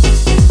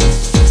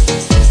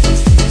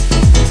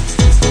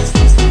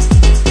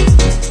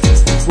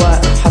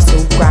 Work,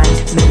 hustle,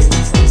 grind, move.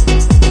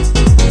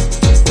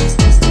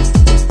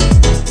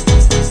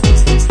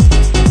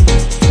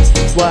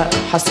 Work,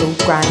 hustle,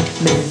 grind,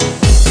 move.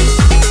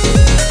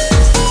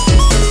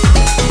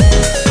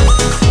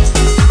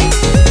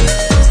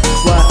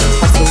 Work,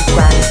 hustle,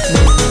 grind,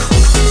 move.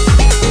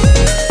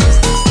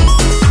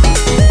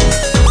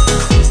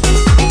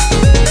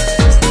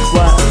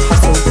 Work,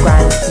 hustle,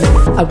 grind,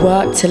 move. I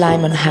work till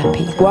I'm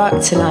unhappy,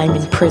 work till I'm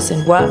in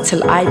prison, work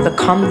till I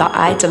become the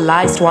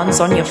idolized ones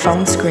on your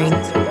phone screen.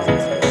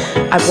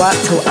 I work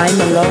till I'm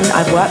alone,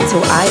 I work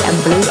till I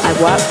am blue, I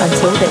work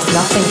until there's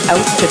nothing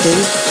else to do.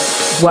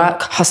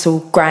 Work, hustle,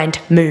 grind,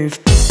 move.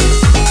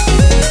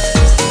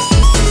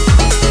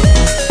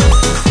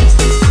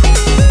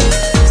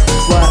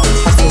 Work,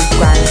 hustle,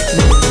 grind,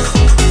 move.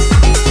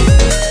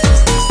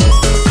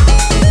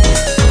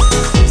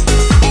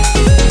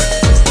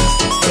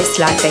 This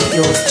life ain't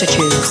yours to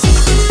choose.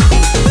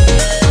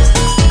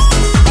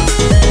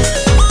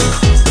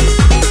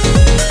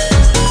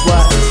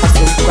 Work,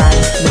 hustle,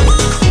 grind, move.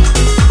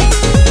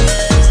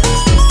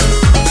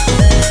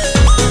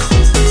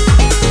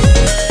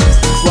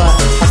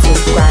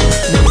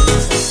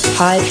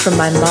 Hide from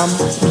my mum,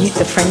 mute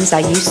the friends I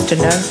used to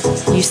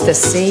know. Used to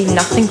see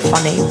nothing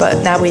funny,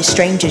 but now we're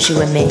strangers,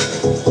 you and me.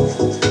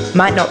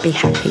 Might not be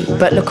happy,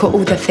 but look at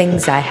all the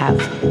things I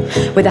have.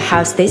 With a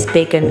house this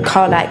big and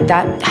car like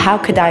that, how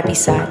could I be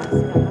sad?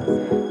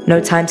 No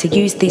time to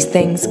use these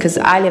things, cause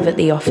I live at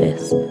the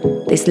office.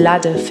 This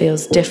ladder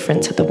feels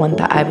different to the one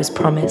that I was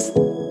promised.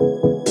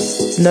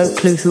 No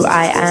clue who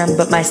I am,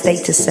 but my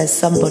status says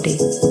somebody.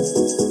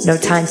 No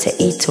time to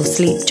eat or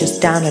sleep,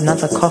 just down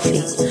another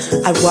coffee.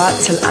 I work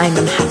till I'm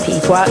unhappy,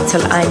 work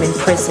till I'm in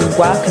prison,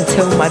 work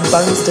until my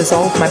bones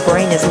dissolve, my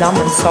brain is numb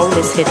and soul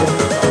is hidden.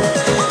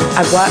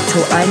 I work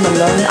till I'm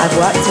alone, I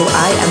work till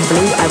I am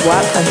blue, I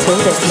work until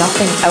there's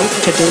nothing else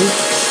to do.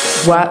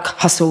 Work,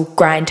 hustle,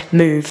 grind,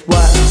 move.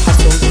 Work,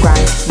 hustle,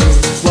 grind, move.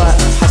 Work,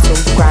 hustle,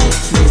 grind,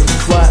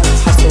 move. Work,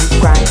 hustle,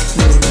 grind,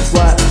 move.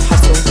 Work,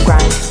 hustle,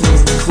 grind,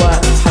 move.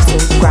 Work,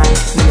 hustle, grind,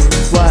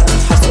 move. Work,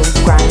 hustle,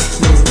 grind,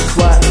 move.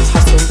 Work,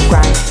 hustle,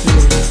 grind,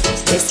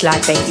 move. This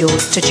life ain't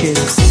yours to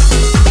choose.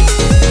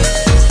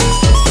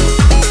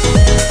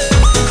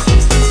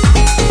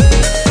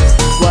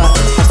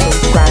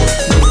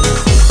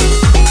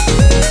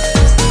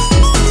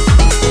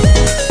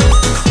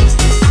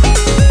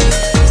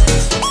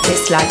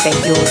 life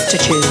ain't yours to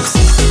choose.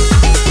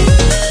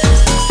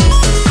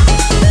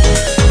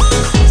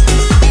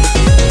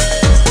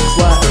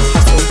 Work,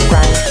 hustle,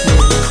 grind,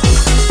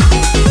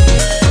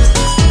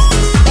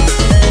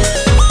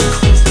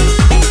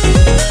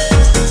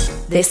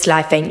 move. This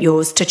life ain't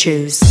yours to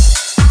choose.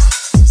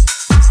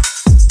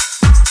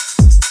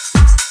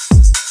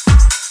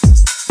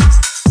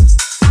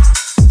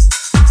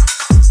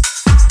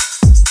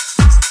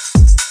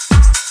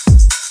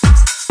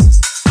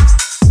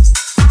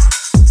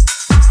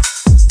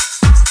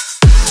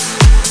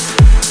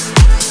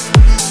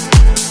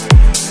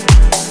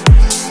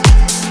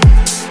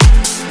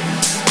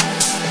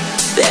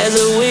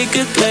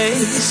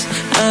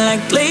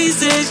 Unlike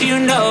places you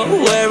know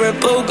where a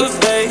poker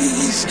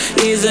face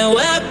isn't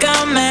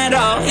welcome at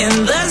all.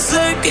 In the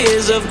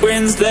circus of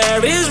grins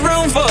there is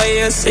room for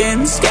your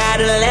sins.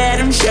 Gotta let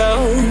them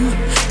show.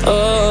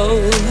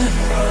 Oh,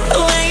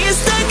 when you're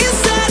stuck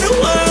inside a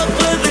world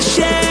where the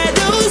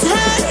shadows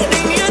hide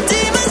and your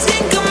demons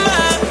can come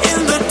out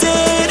in the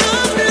dead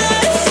of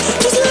night,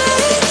 just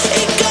let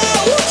it go,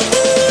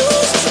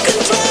 lose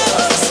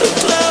control. So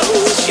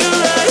close your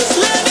eyes,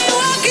 let me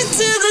walk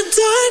into the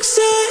dark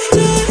side.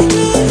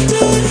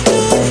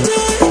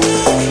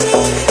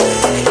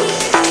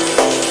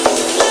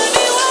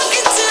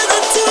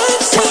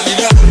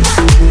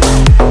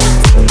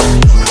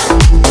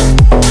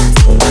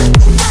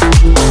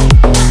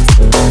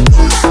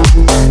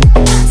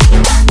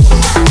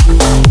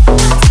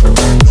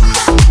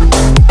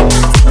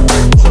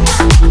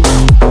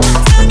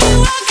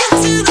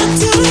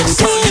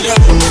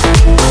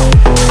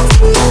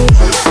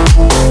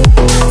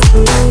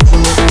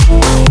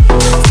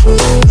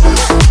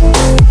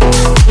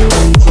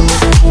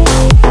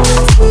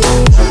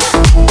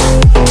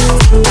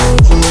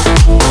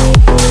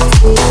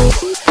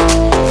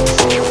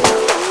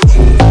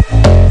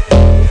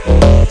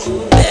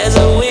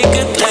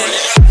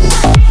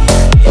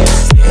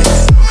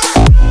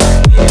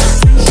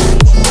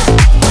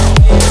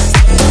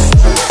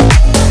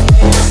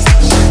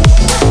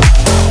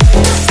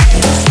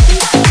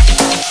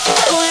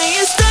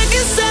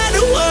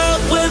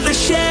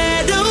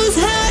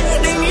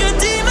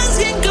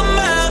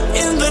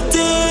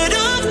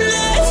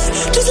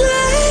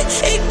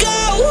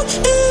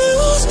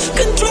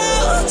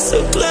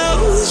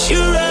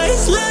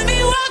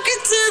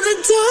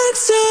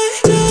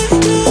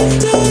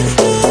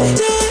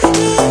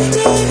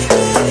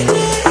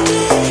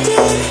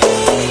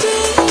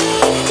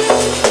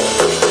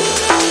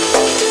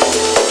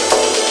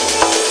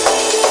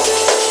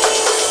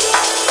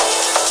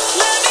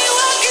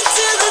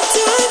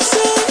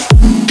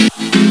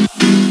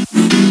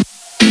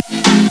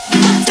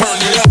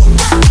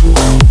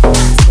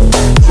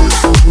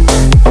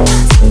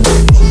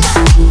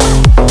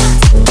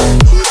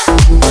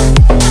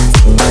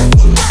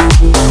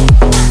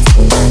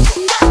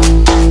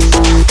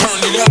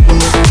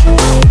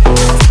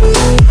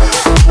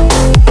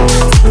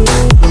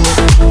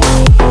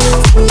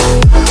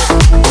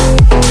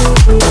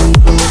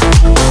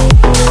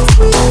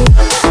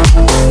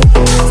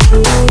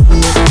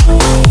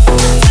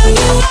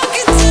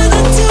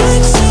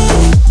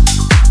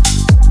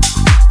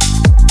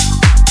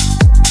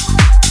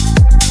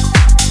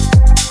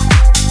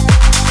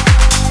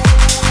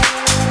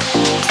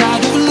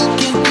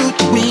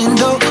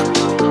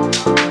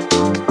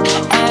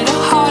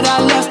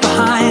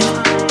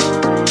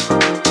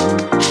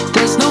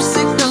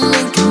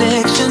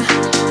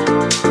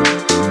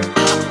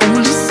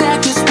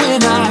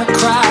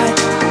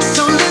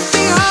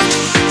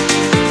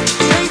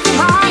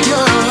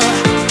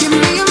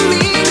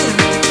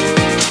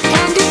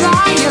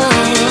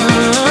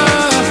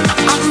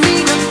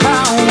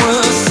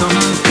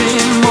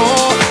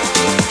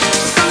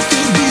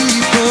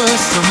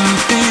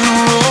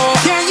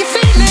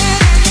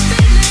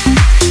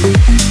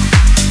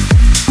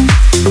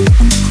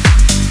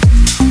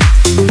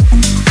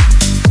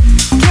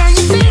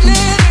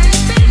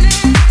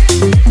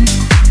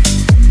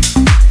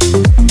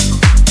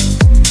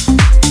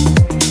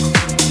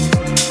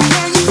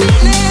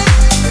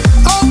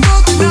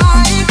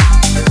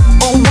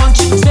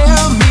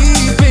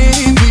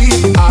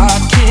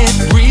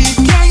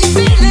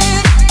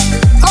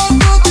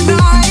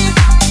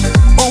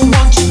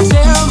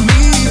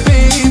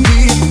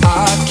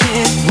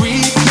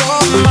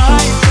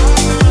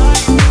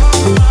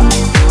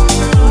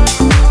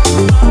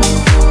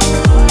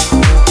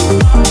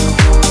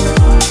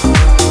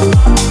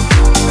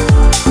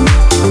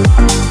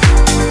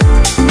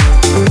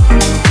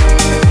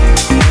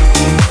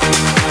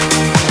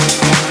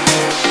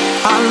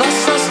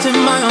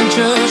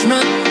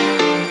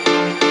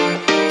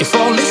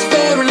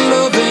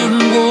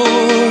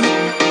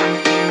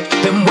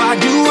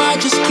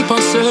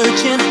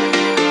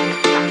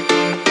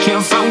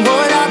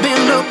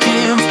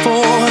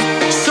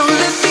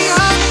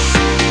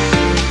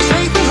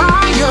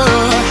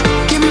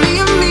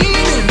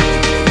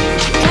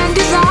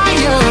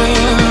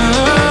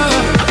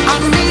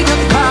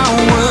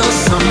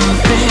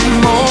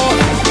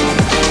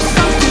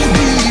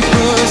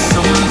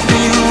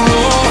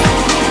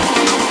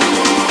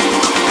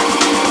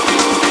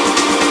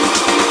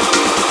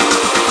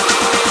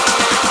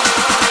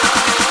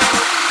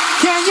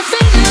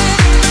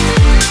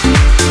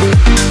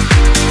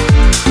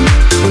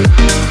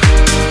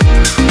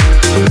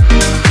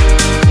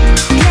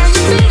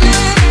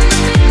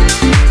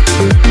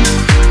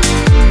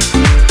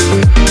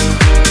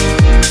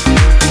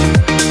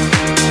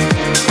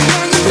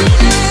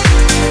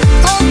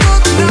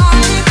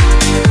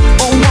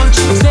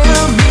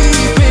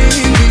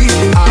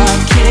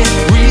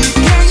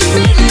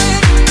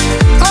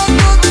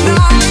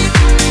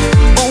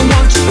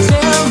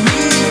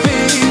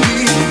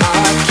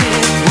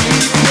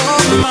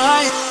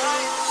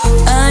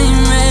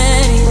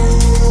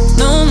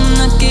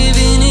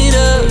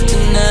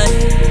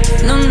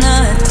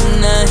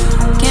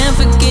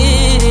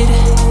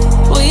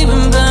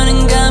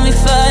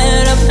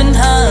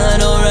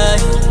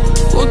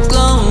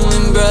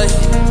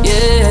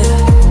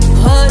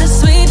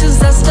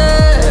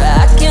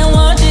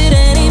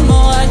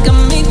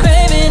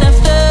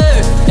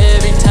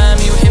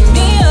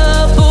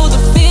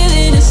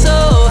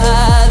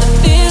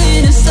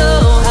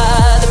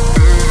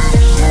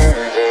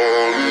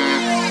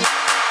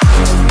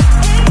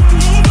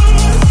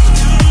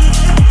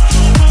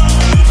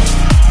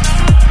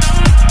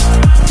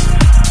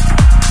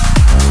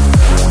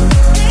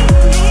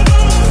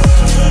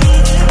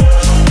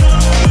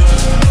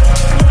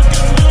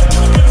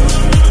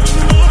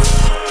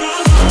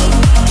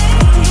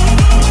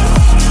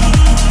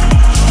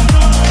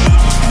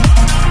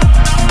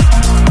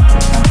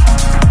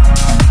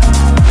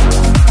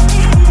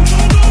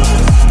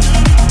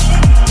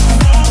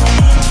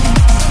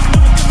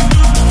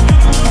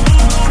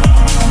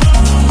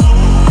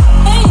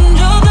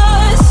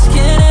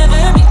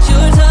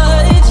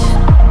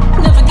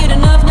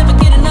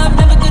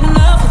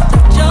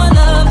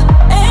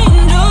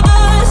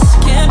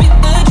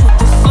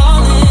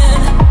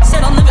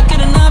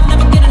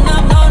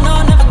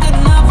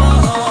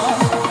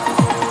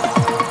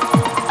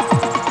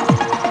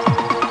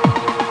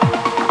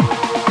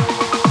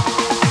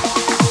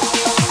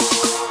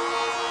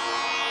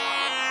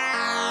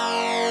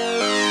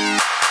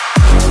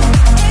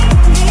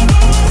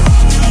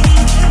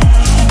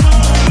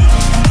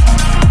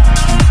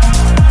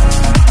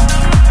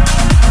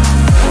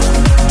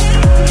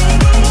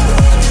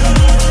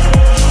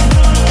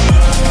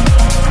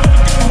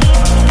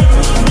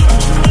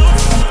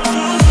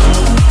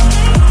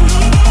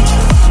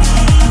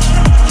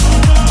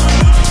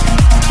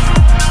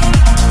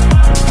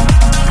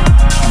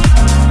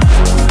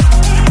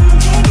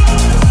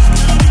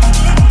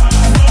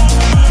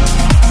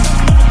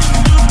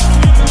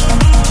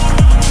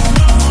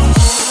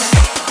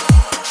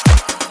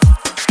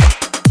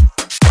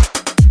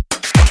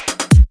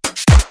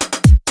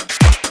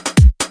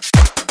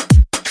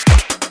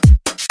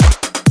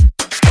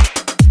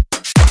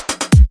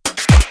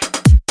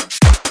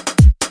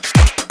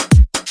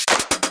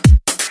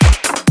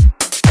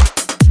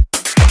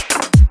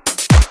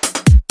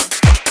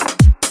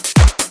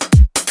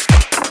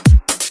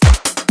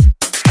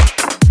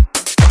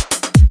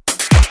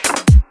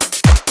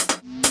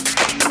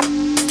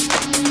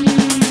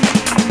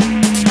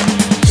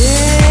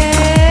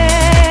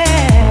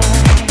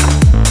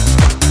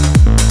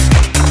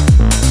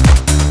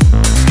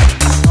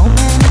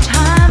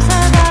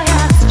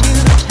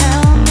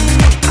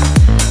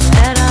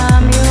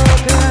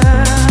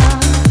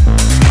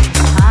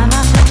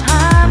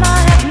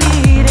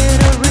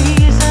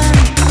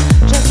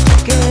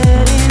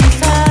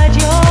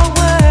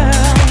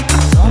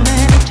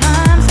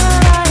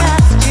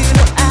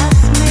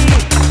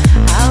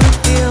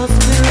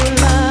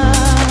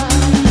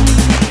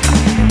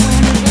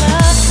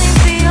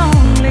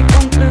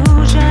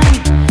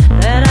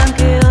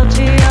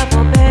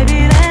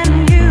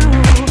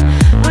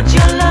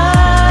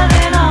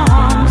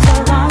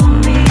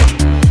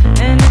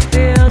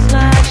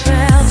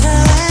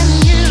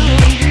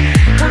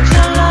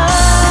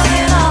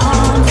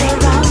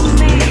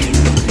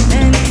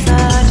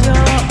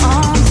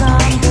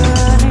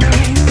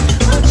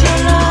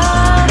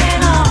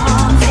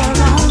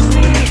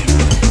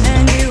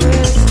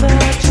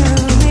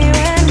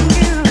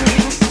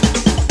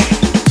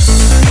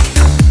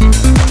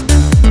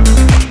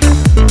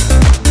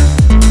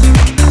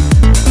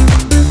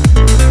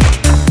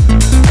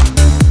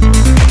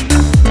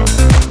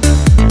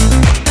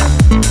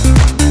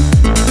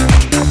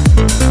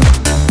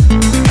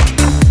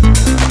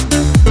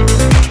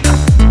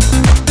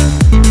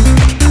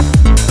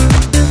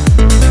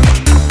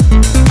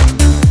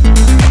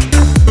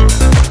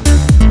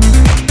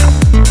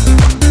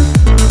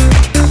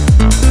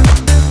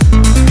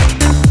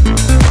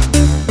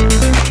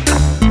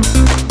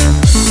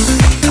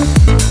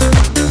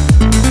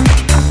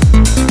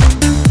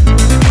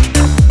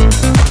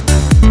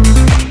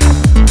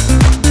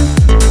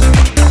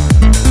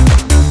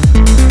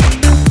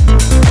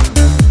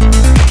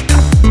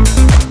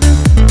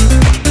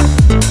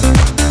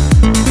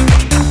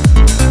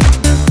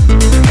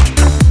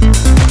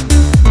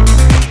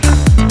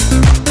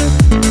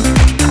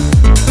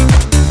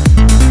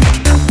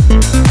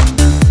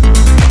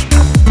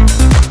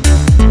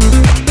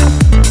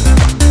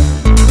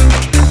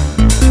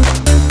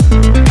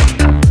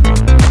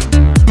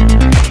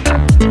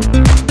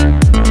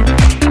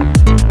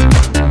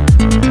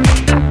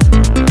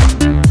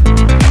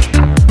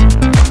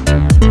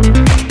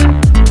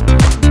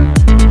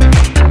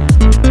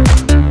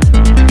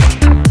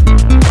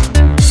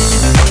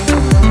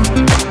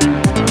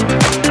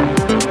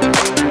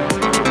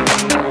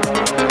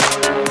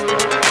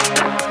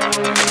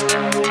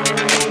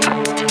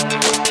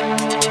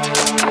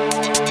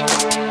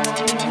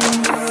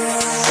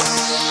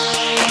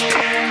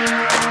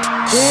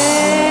 So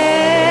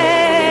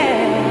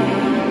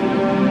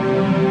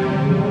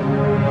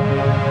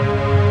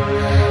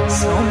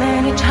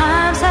many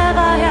times have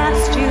I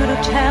asked you to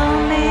tell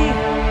me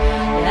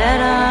that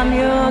I'm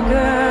your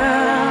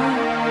girl.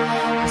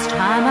 'Cause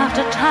time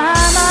after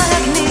time I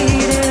have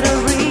needed a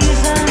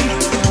reason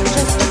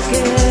just to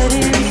get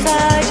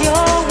inside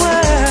your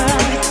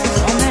world.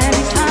 So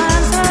many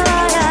times have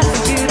I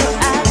asked you to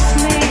ask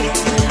me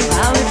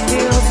how it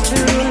feels to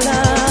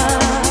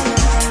love.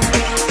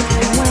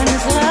 And when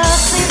it's love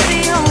seems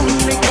the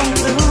only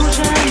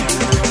conclusion,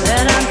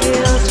 that I'm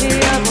guilty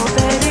of, oh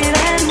baby,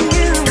 then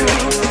you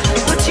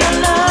put your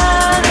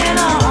loving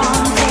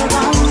arms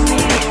around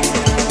me,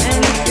 and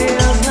it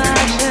feels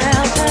like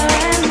shelter.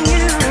 And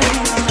you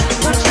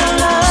put your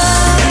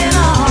loving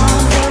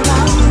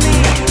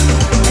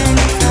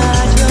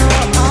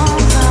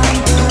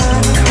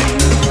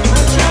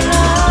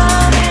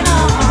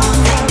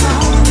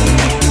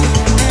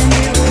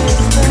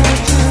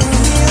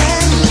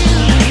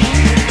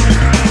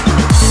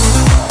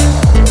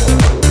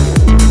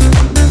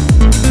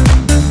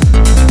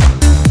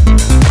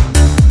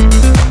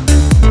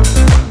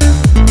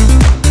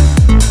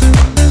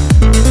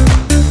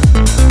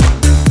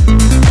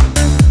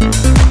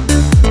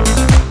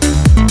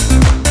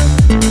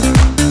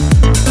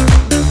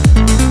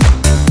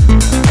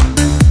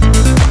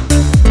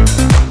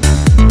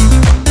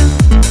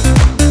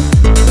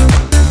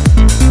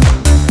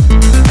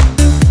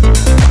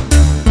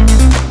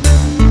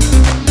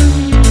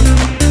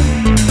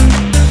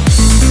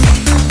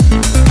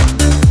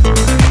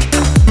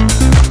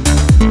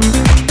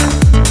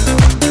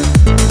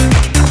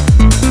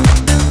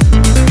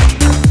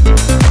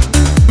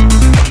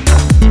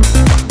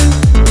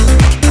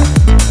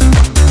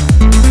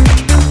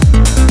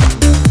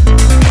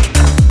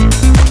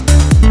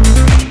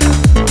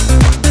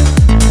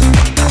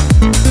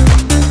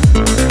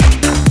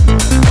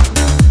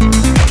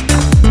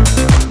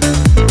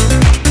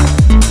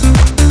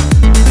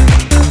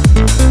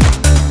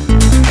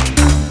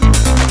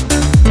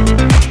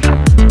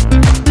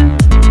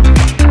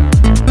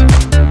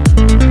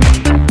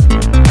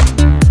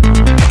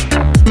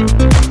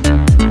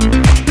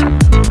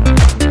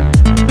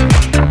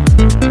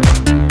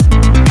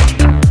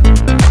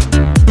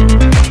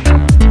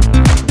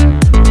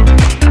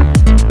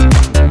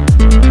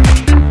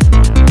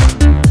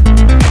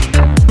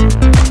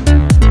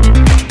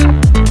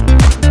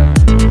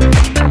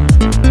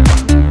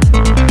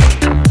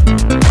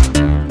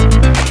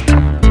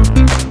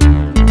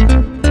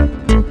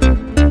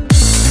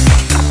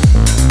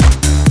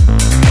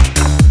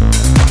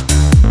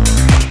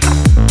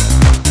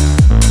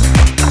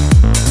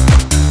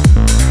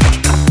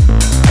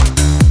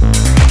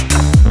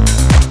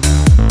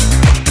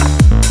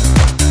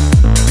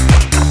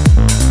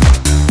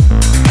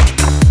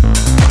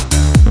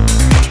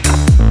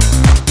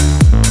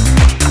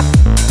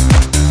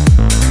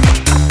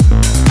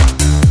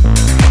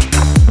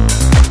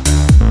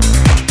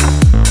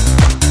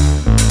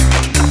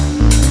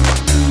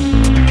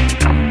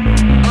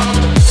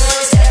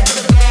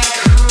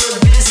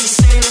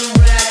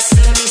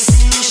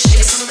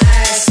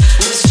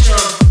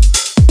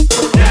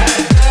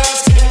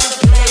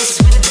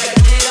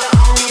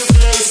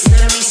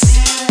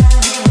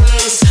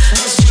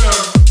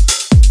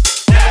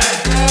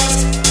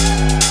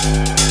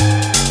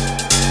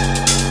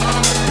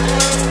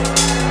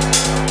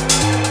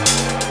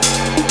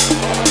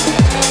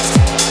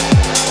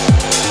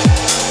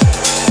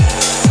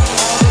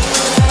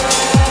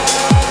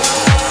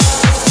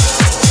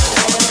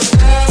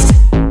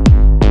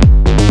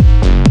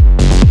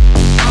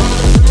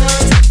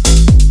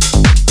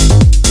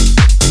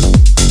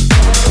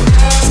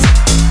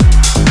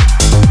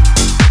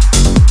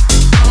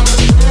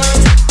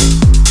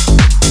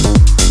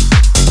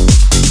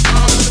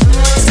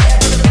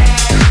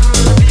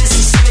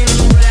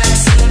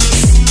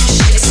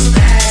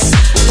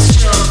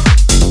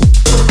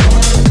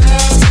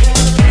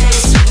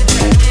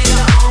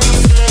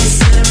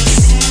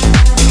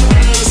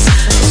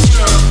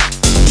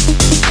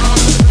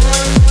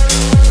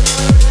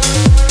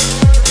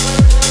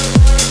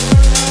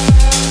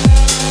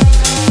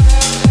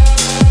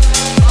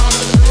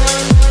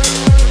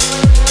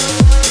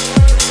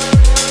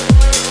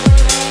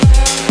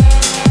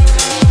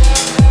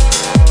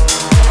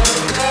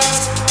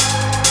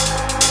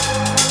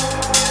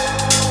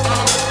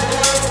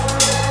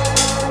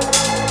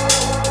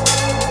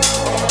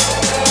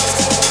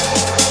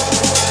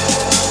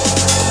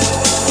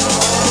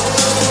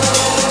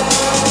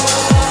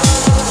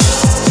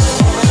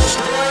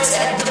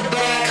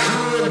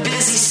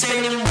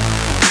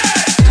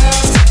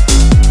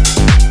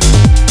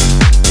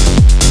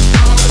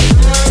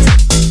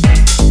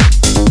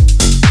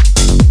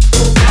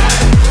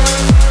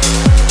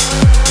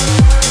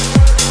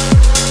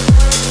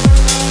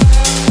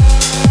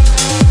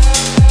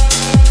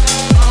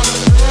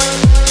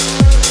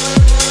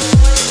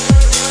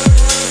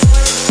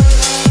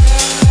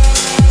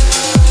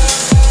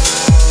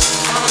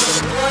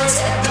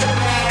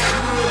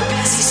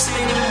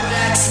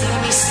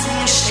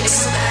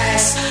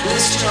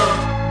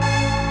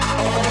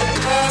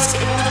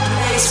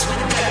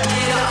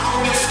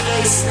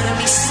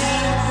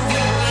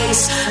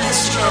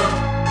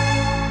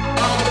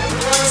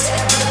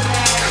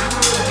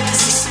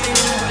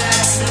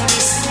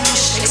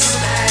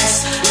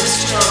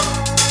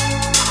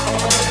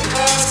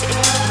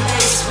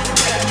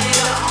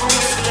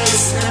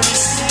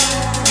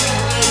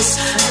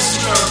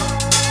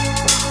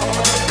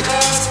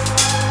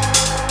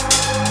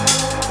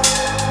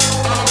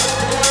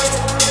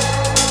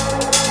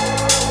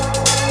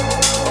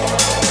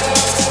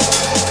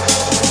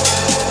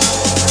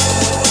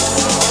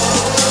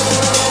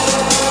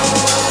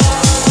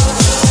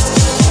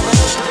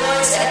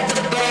At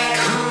the back.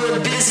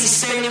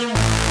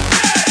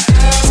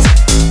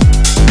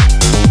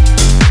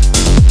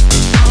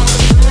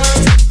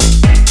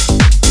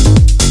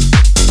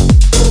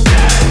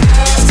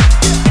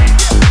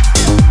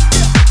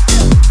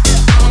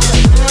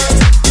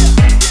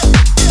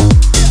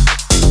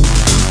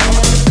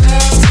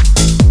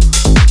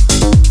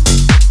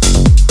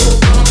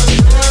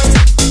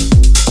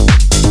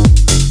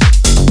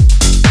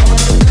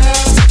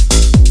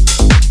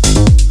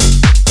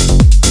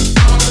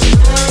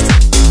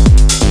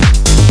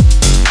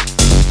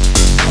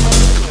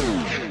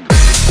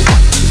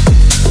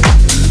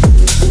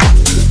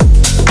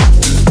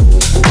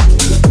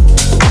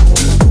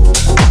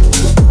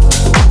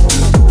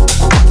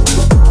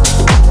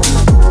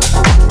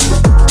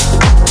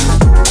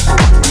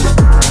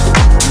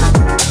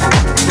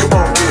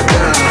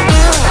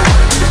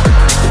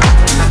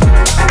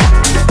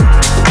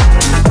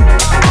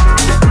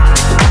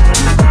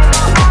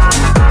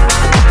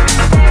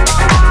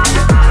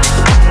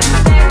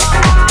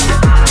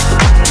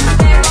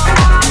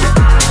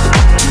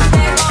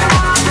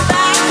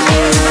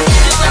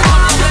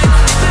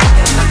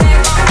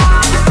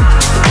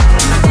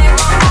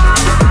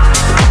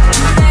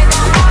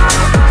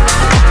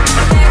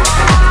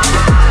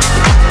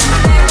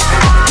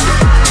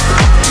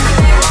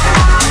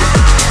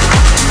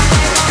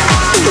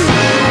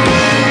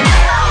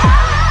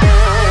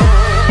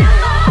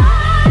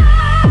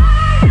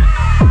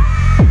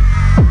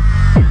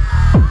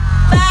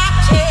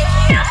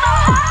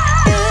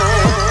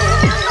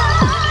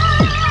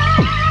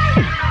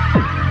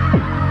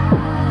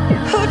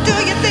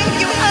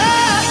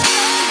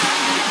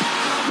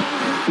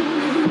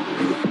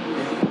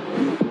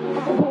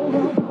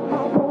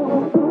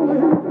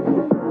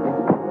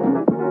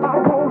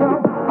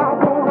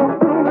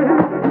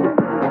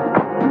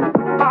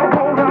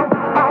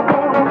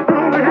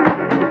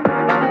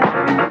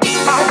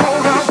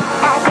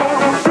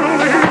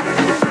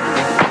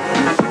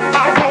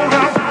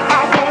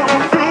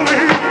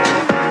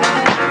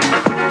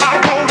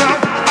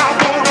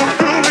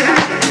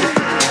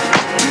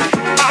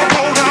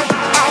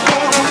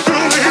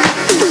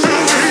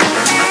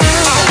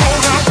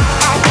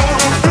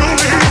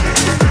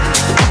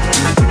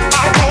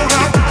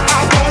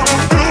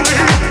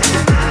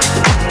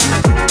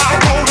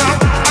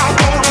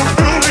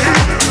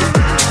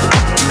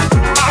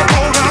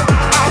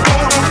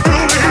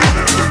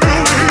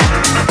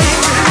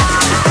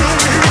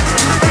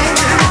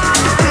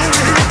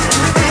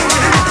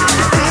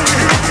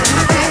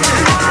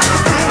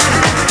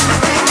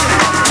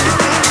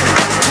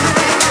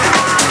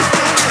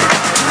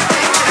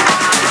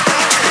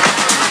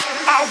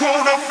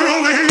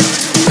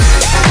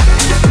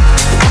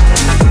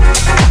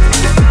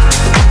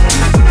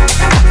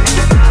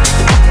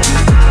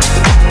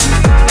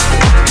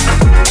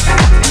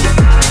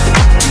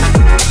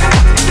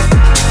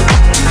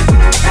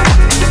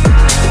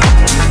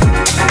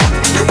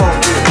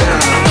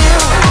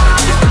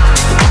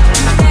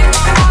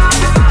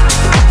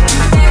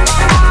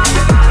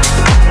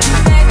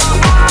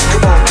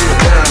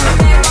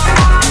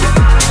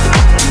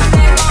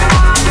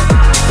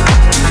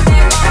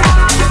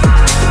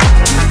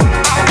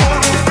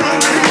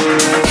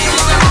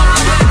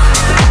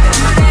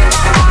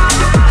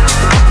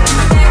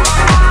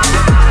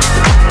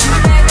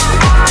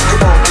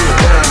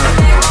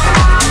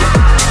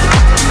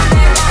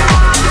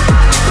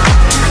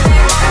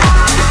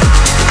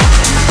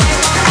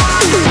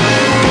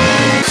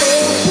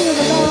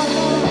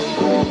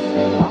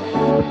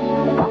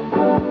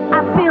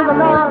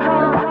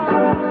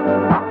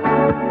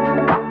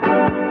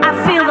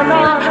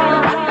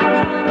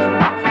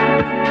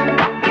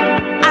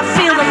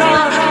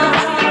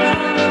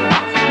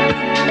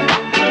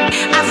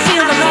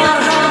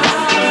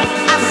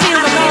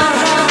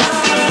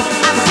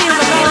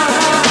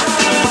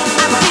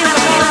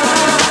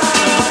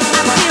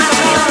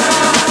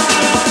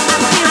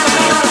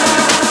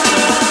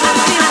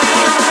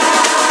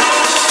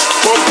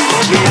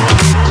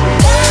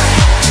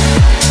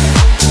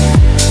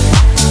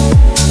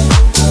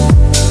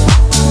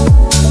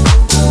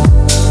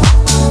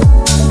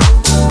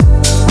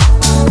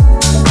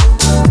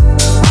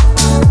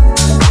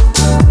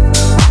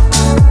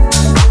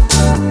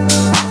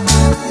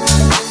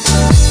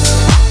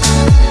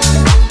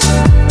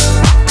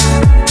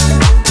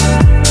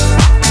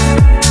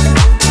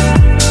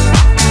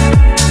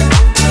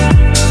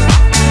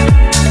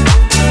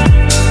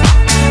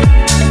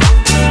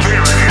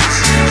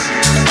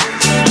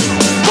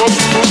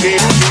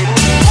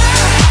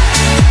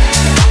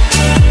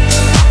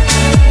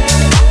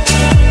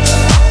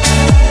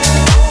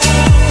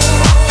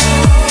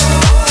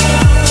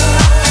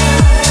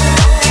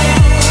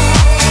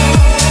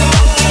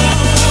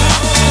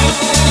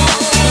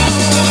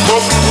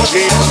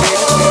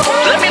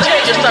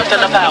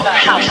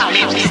 house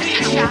music.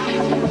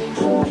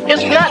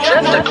 It's not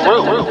just a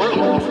groove.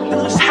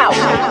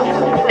 House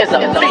is a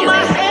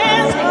feeling.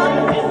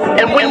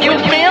 And when you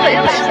feel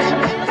it,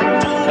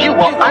 you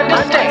will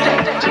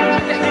understand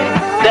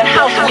that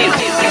house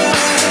music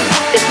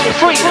is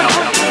freedom.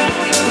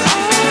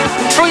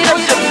 Freedom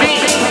to be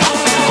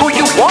who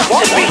you want to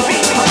be.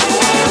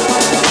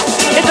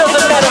 It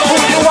doesn't matter who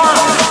you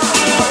are.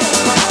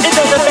 It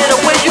doesn't matter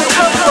where you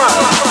come from.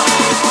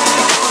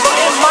 But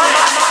in my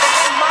house,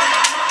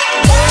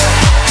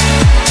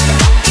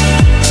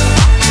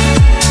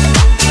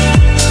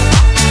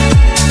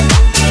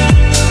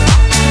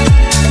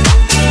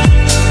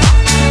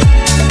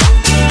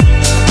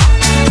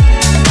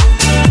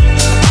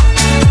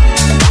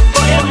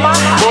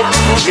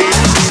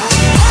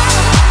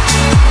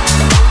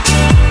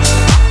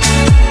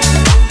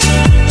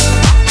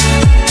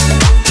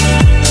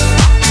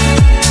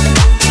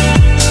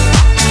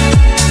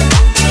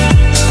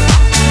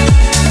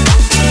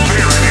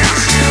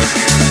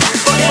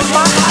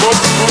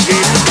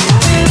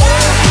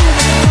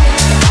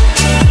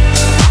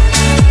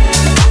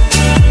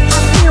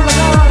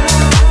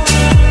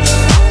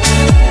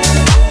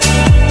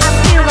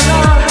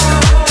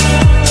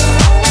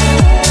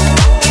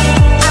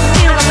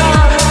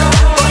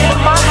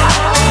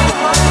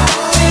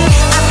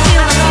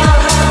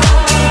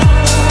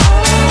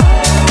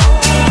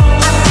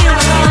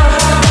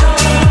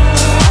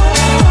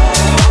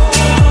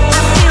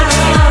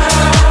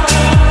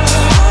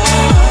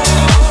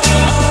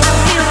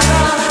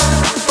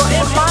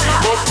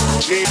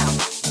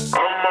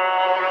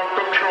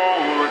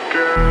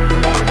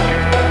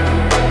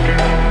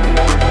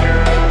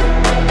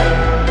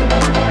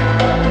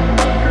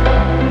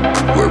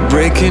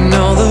 breaking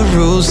all the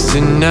rules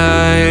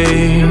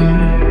tonight.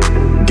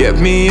 Get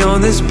me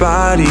on this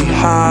body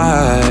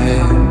high.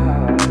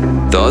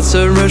 Thoughts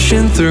are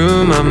rushing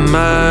through my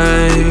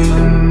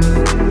mind.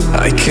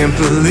 I can't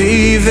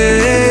believe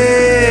it.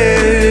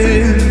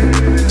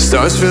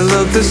 Stars fill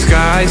up the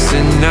skies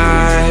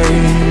tonight.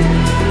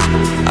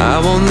 I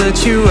won't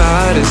let you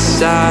out of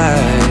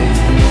sight.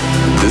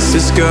 This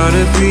is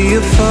gonna be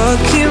a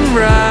fucking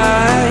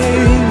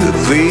ride. But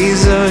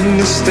please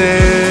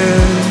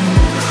understand,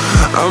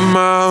 I'm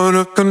out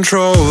of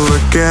control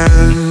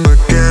again,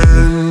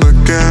 again,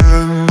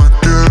 again.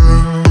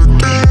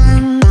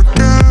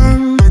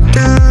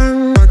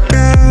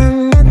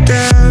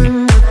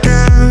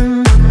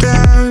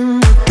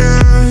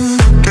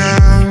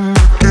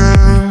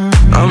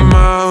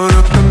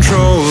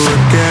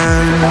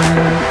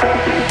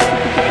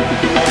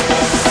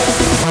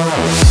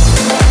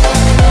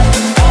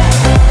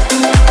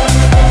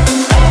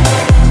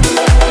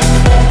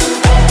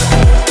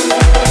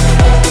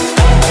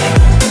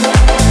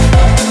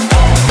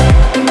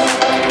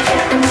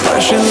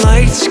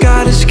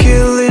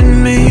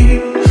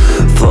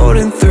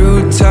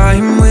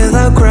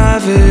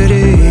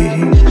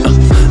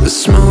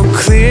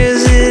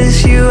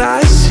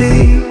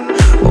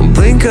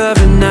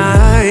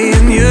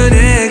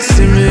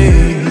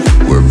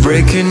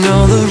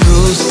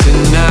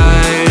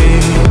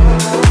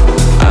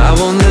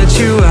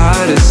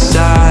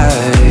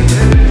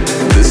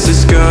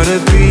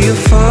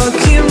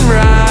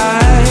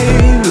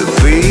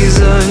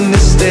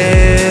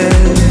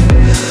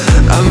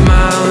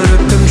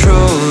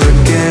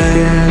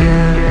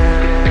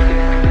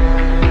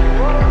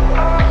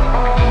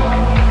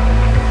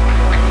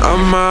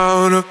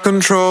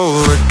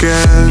 Control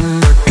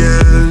again,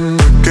 again,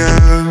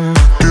 again.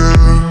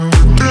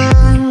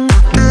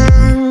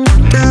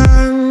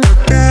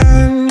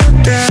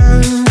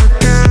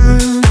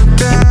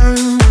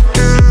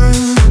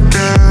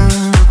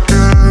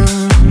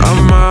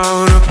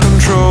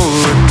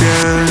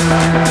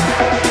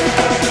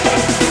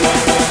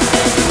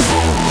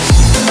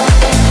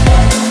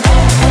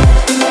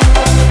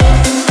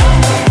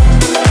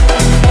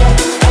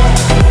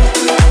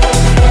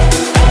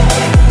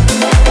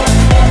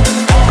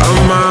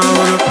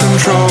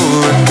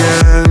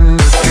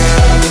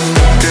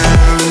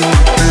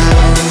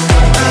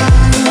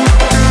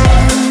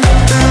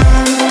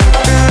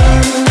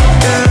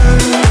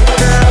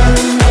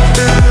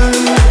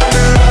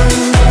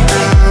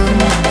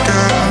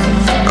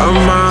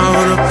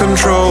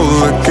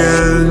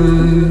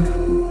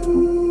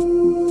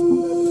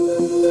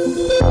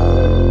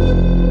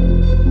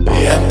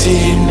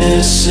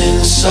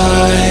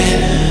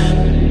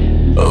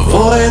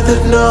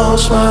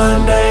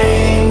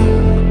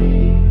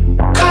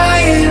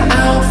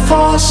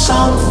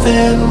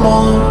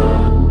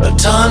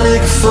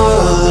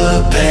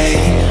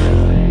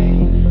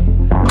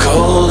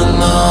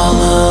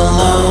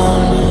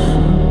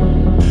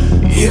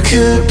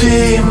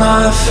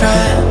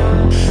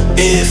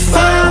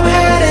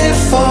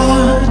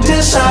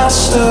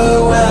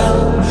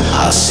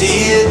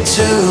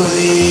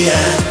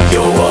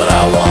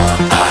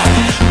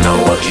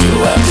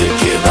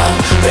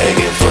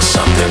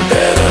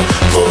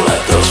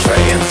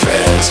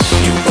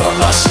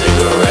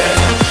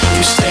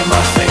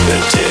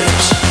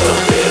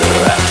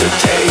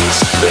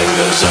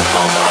 Fingers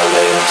upon my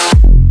lips.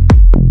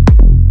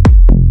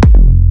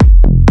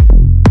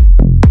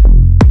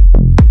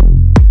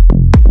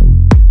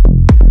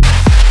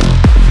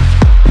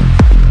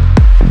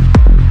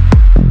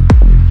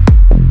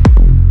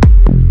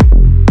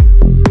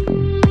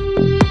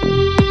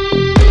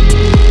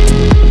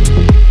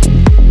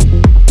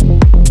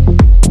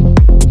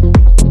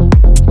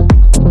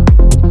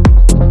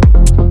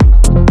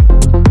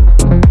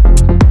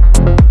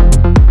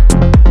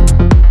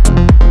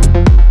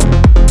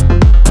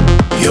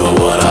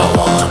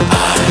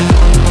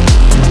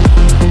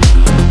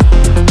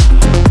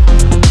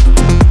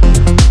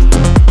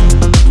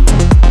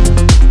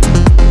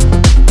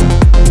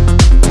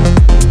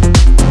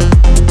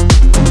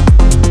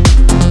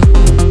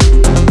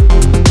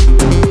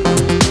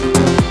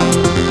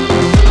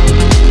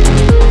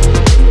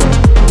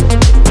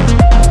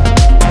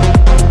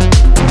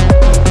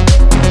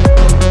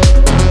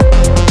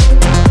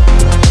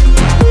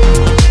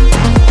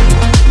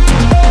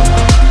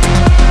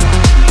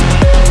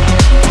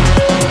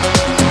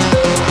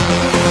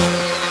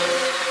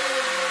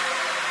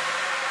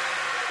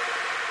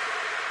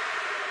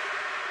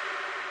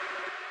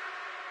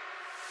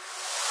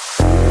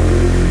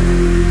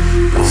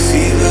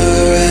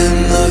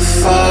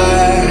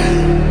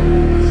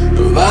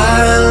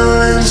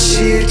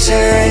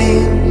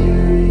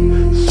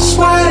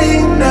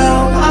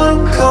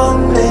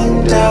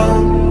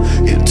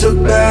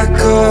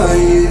 back all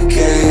you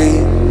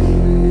gave.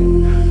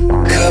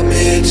 Cut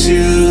me to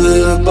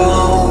the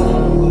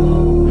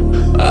bone.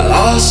 I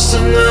lost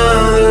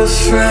another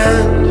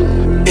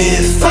friend.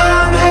 If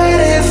I'm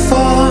headed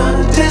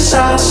for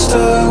disaster,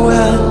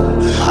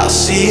 well, I'll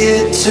see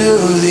it to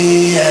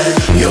the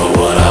end. You're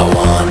what I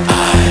want,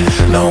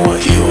 I know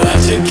what you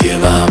have to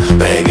give. I'm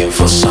begging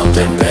for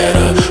something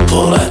better.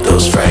 Pull at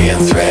those fraying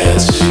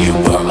threads. You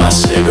burn my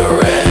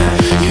cigarette.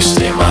 You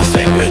sting my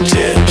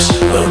fingertips.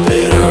 The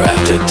bitter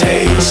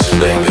aftertaste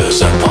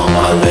lingers upon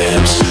my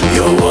lips.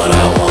 You're what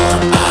I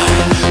want, I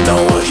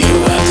know what you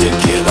have to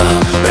give.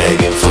 I'm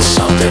begging for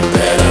something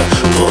better.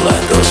 Pull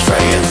at those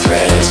fraying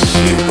threads.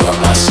 You burn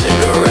my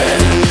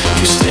cigarette.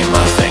 You sting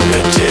my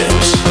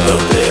fingertips. The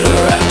bitter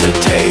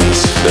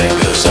aftertaste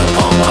lingers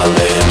upon my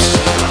lips.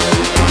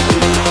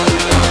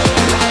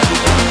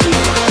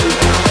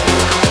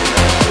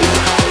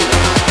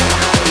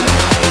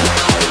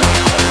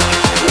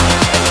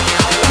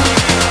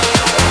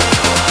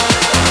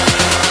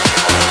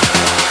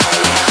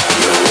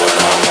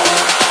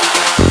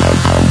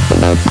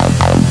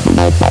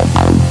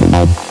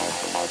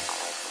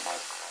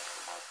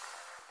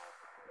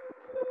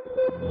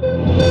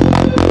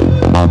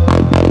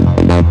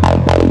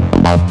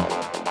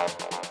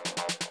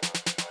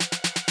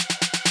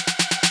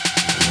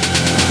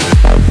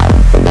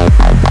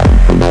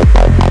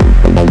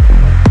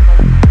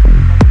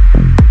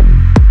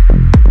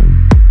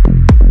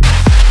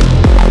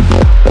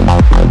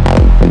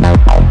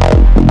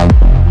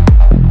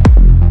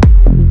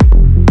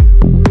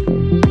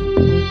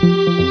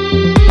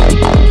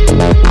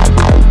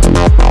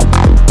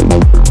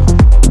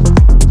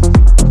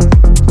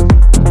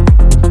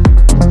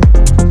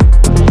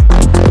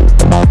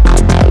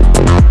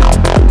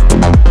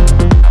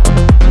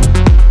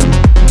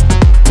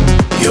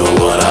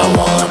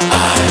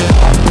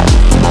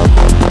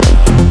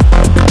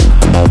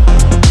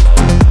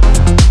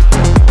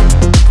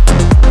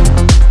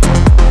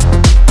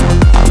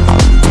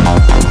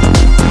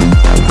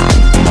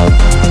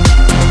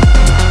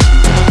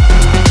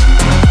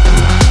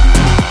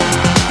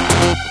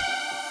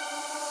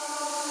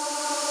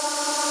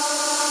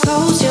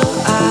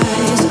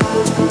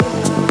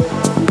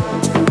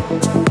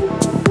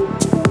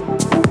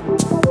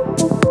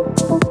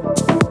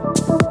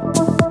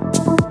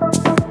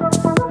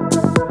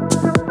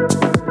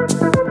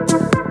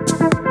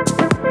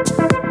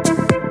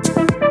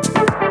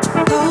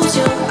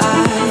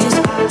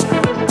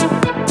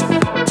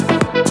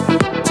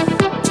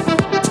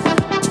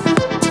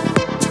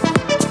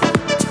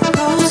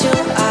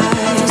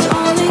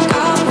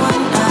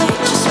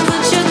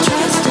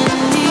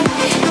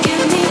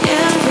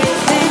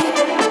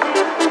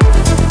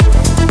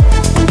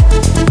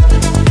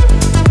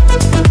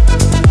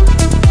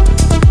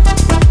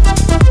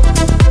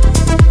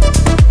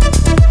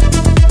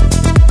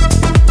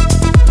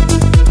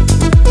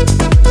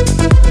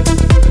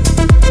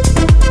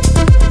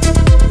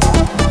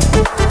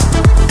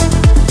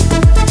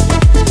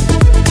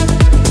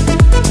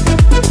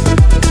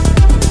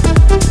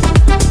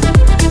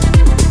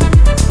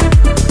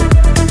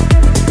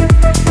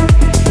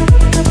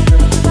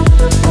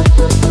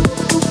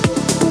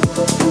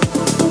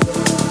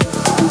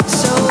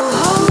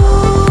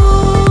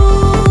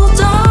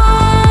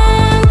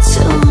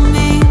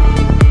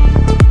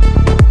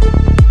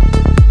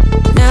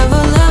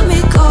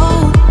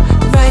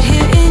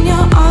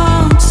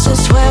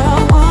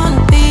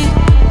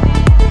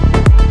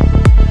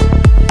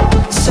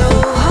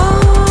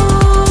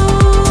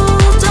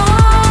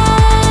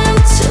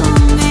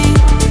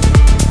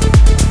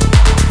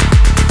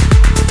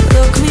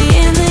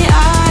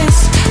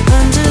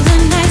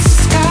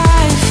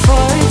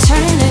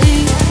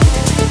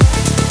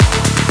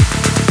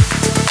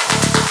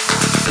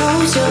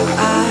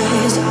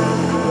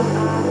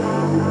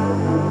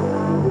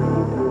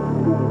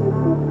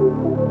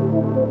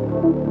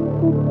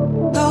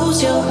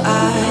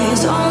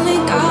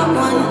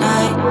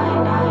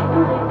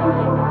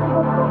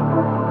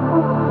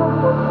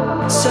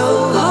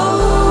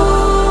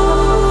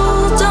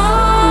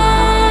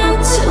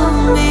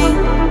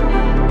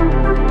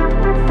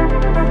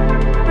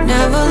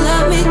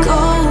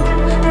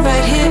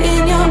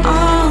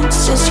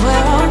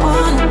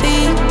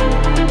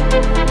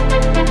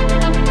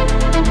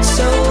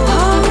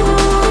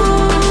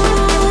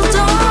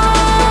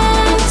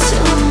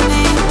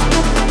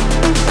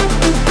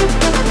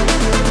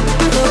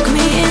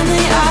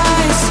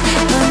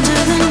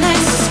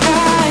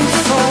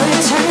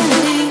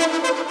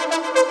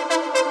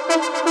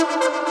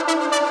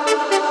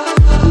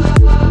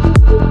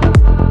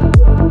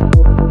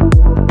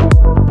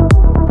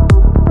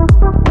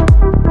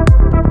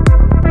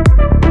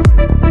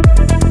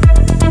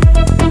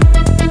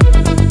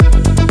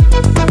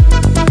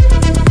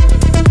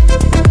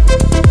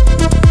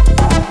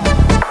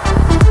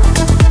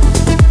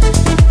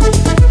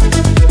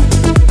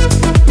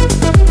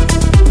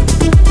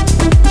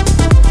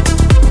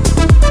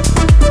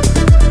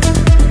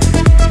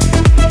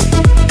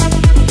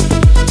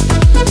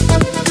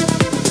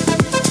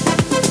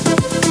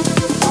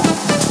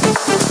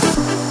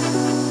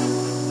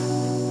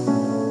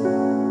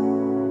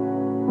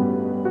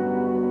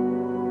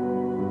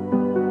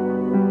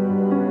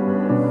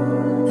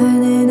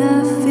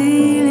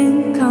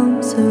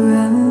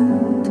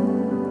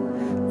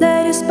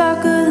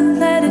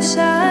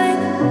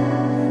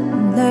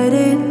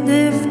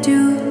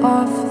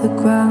 the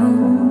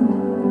ground.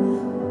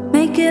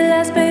 Make it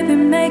last, baby,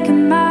 make it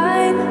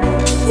mine.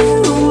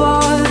 You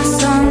are the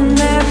sun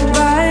that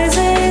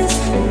rises.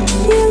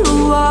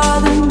 You are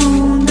the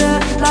moon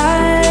that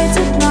lights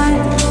at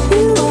night.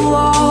 You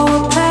are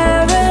what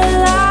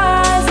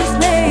paralyzes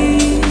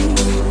me.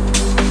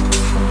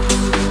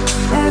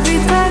 Every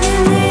time you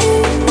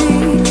need me,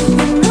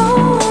 you know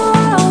I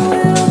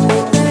will be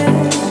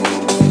there.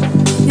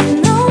 You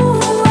know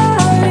I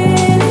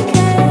really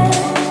care.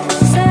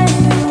 Say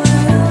you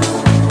will,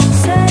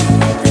 say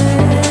you're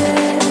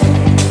there.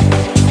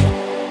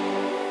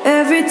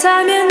 Every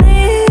time you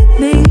need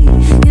me,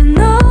 you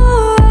know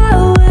I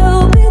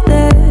will be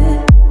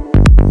there.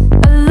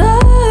 A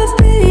love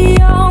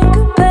beyond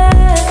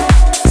compare.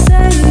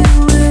 Say you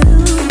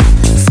will,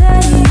 say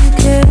you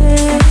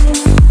care.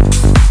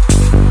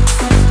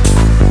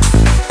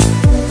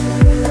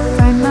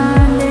 Write my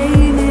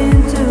name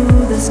into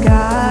the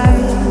sky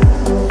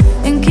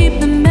and keep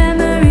the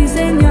memories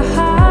in your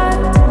heart.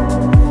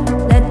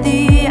 Let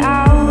the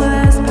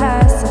hours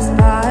pass us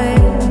by.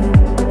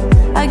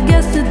 I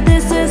guess that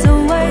this is a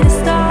way to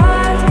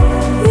start.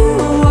 You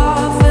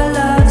are full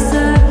of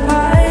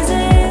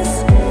surprises.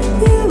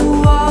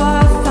 You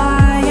are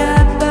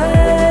fire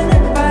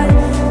burning bright.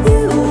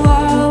 You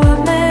are what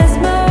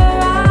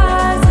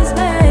mesmerizes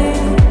me.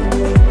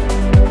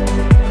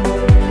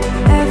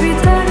 Every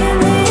time you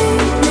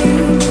need me,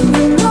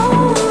 you know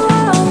I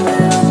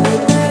will be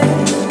there.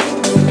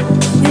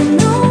 You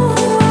know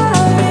I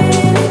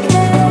really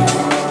care.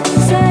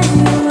 Say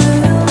you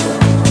will,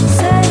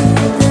 say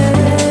you're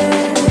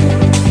there.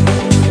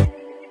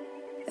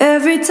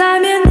 Every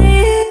time you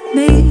need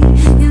me,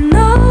 you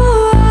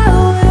know I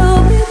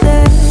will be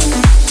there.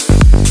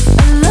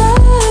 A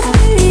love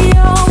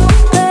beyond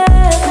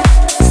compare.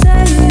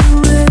 Say you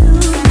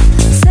will,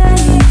 say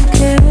you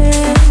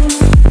care.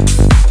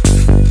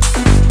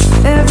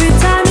 Every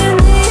time you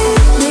need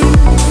me,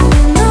 you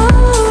know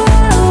I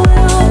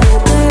will be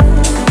there.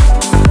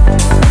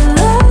 A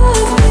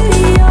love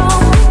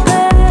beyond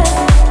compare.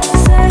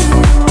 Say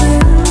you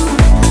will,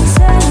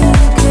 say you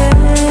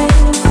care.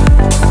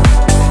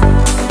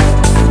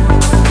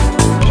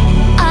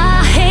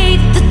 I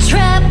hate the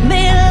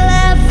treadmill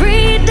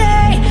every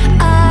day.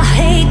 I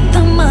hate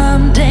the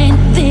mundane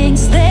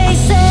things they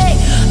say.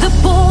 The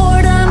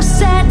boredom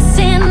sets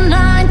in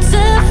 9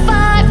 to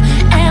 5.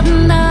 At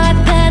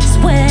night, that's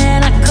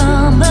when I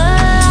come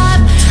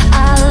alive. I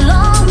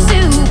long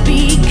to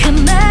be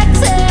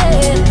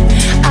connected.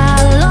 I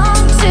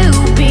long to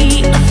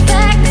be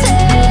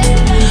affected.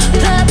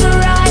 The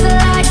bright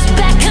lights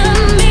beckon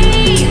me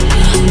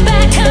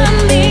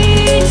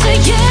to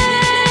you.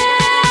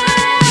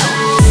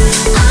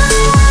 I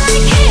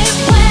like it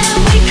when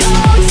we go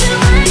to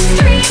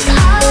extremes. I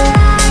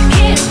like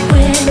it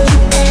when you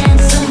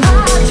answer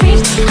my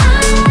dreams. I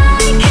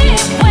like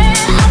it when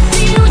I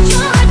feel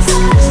your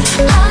touch.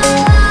 I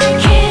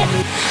like it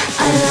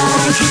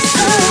so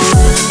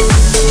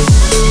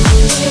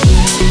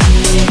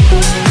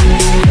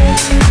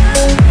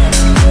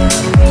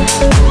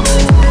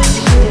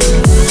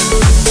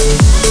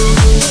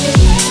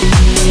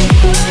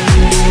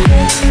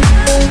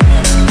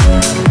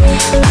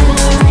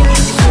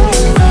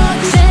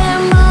There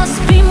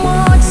must be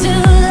more to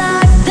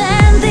life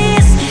than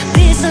this.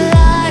 This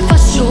life I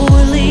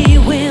surely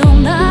will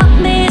not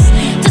miss.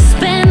 To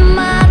spend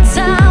my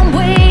time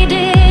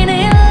waiting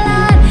in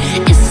line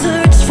in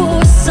search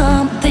for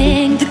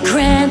something the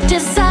grand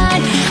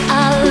design.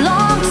 I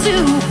long to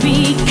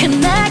be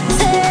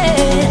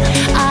connected.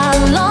 I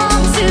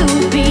long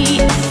to be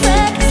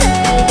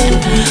affected.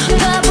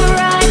 The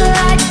bright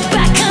lights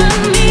beckon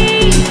me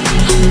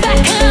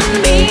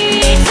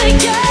to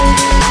you.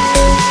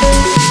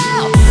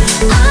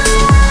 I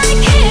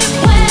like it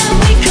when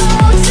we go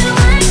to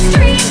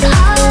extremes. I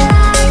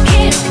like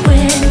it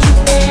when you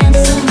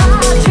answer my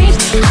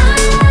dreams. I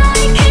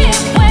like it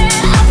when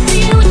I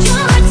feel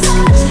your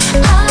touch. I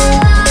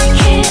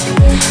like it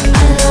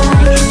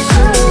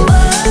so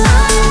much. I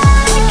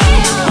like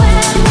it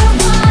when we're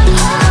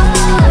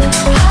one-on-one.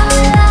 I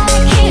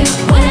like it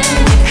when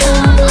you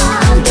come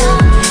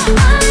undone. I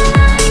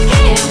like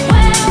it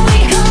when we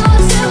go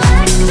to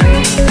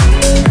extremes.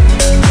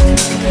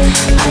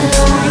 I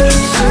like it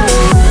so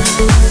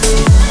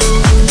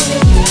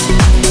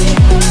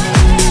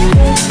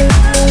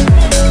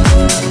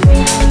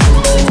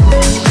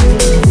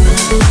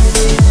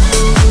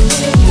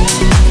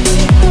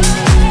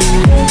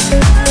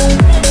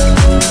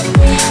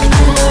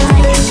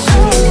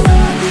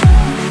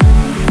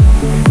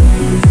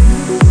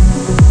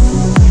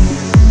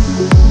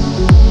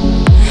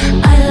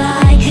I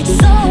like it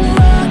so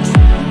much.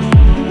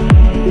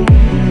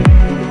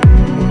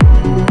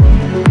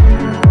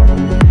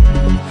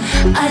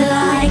 I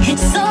like it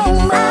so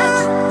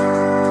much.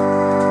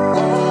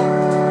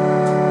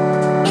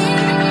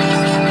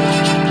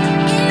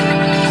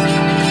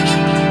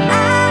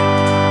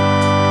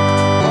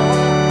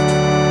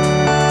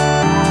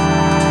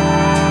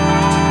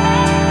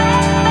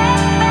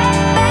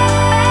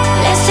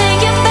 Let's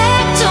take it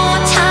back to a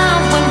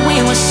time when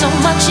we were so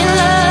much in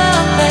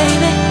love,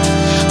 baby.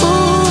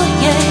 Ooh.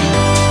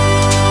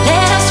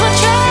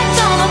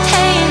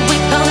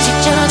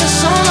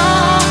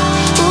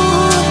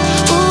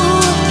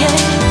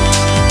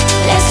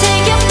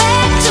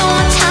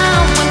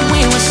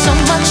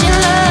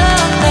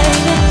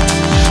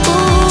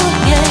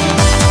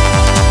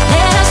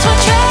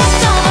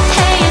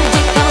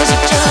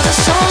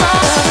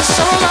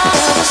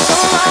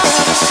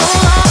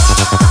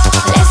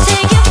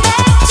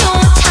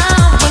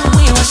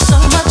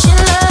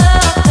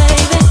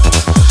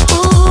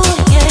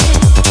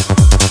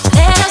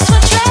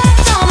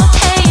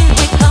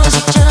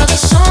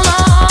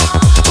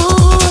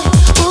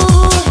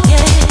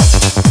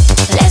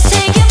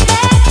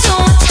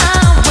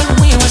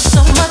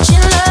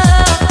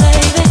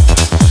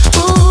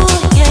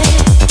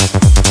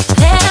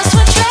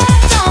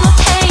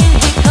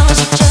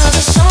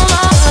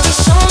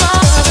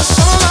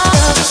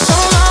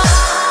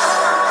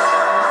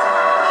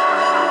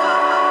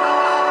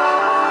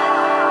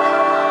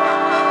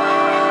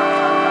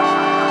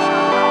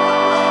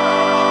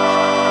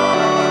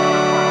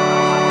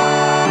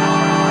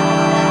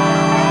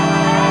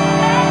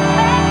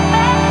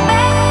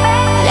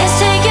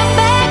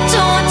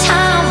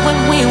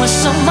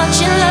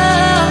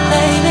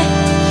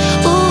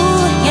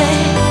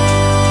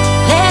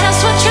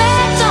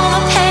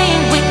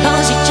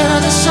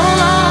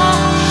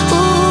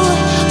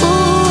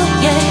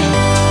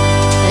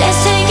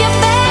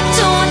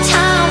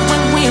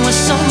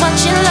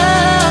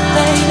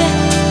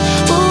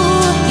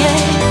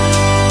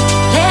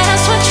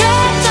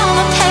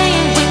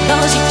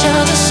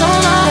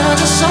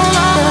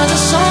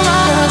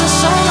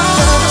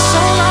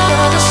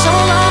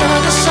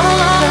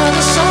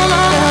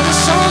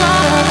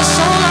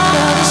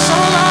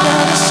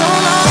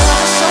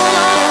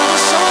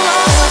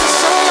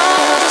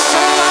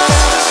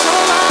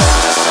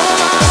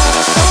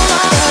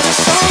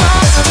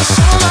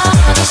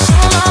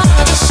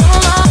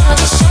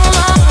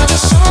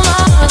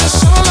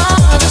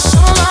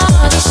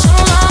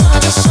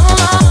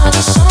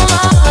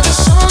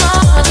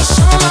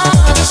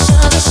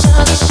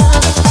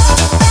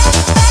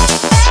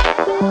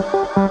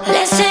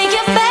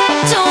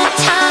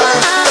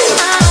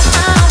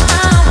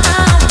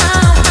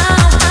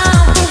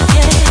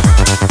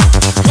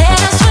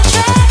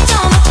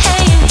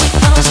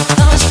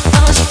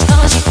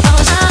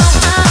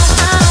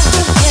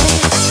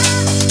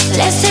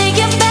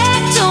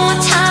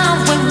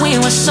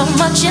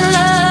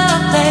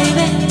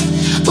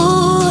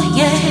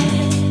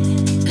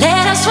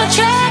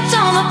 project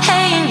all the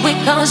pain. We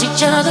caused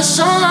each other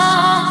so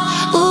long.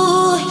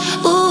 Ooh,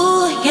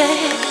 ooh,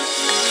 yeah.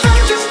 I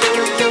just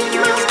need to get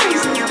my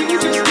space. You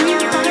just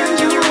need to find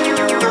your way.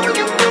 Oh,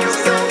 you feel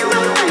so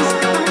nice.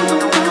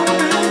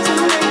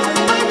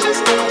 I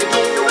just need to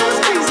get my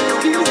space.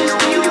 You just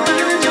need to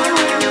find your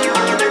way.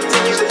 All the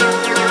tension on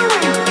your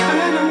way.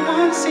 I don't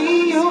wanna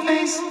see your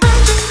face. I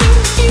just need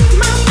to keep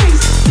my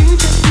space. You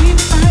just need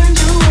to find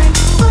your way.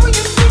 Oh,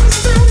 you feel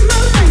so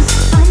nice.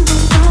 I'm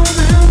gonna go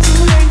around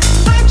too late.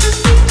 I just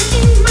need to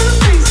keep my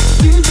space.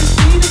 You just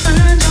need to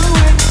find your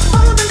way.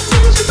 All the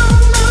tension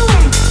on your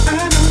way.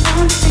 I don't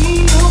wanna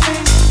see your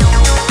face.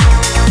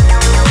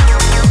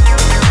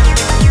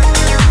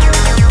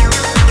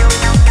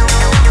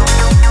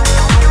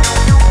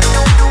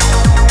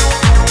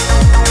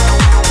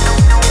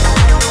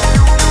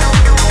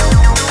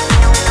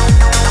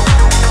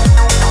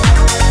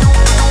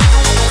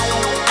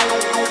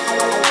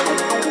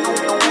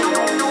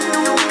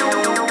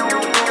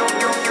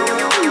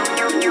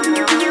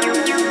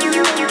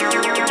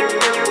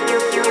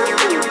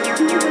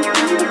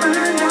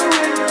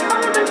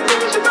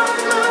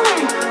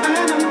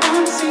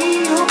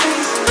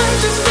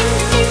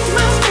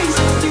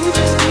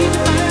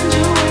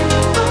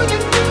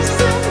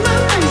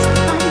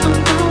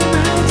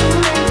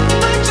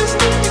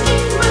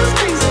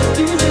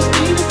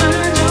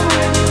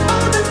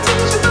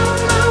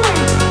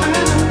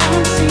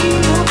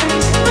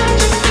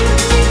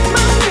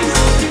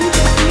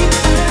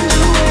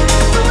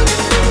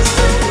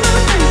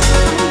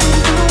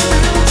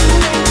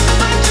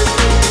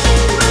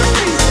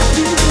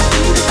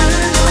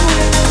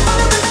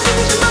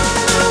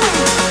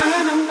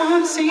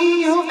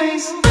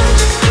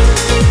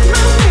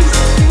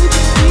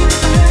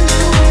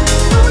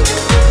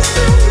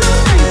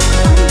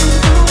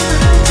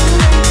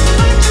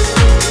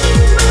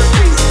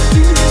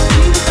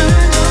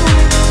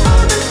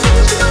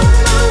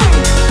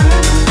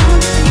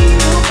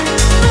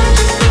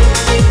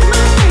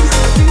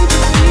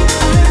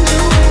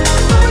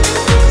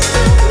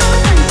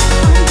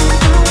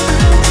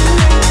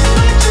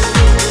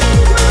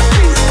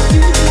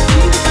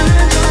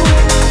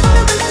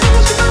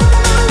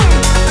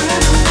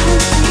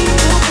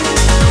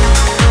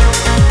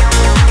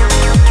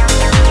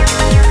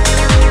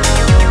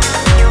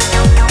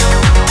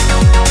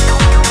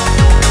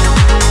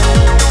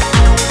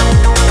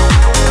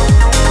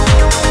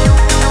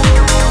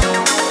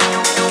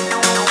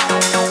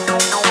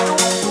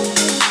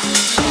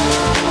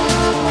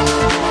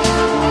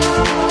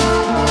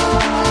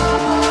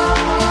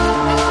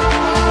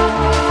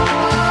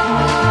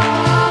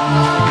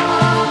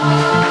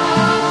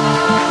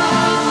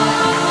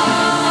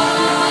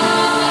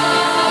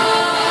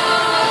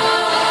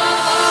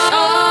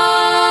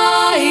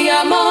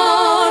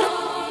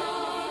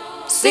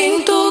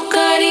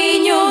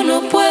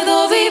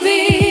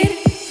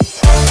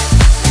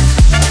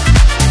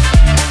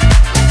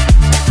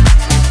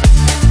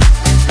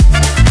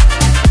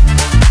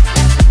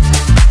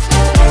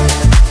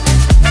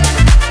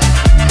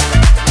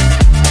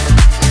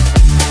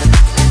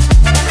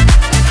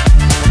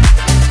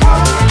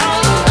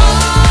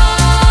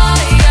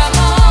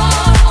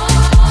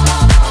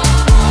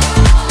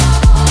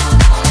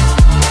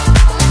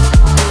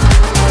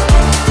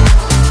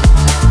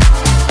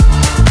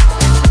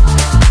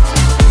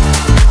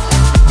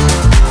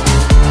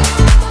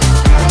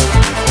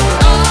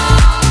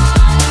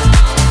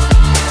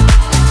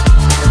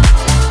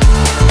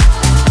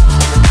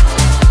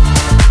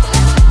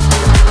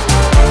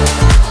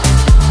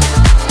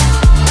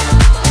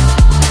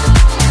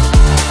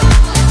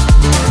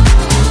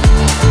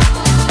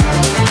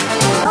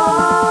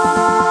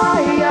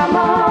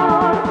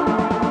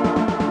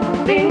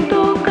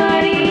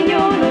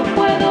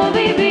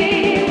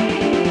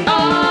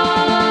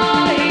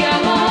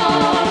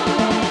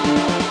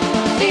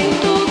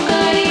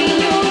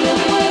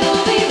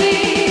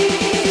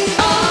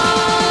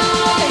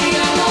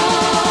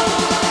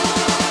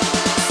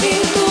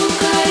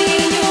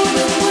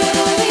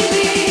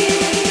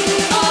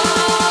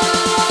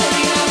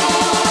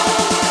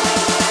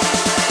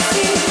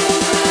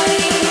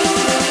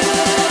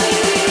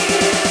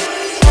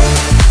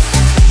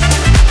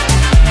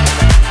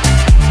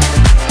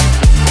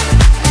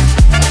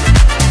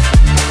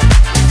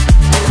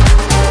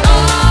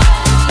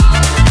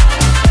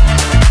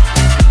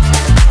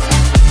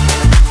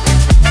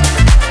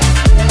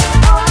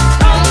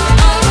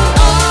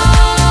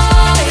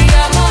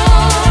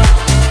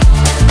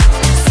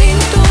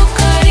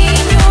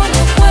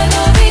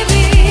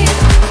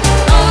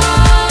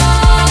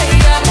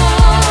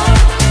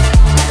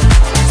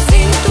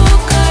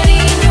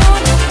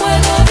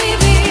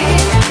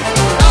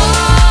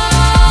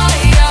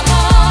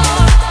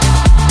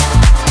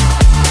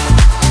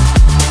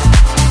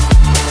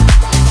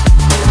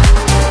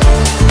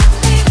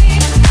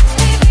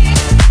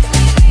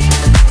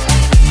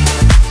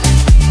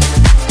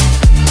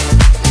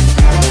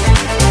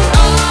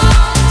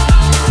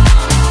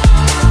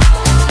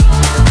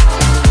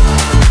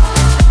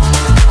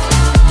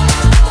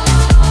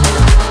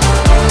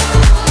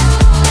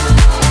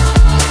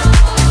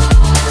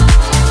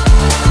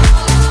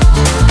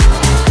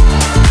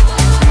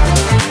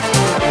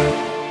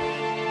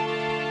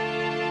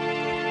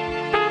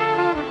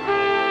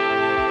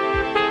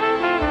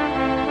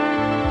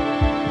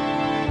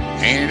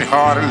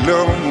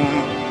 love a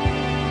woman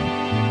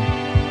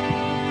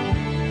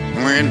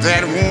when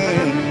that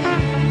woman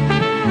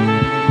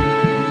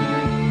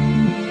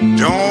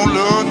don't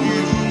love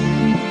you?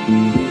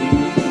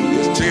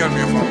 Just tell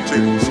me if I'm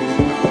telling you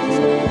something.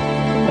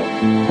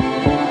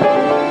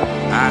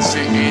 I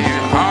say, ain't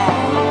it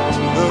hard to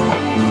love?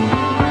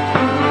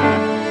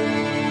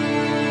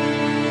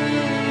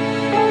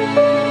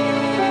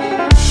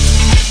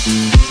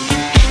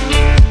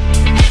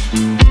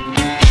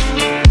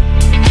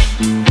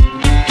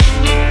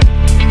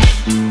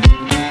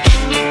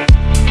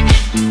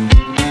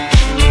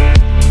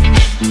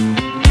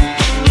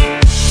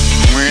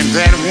 When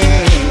that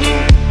woman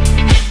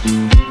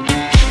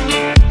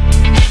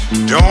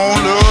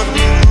don't love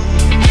you,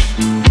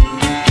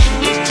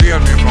 just tell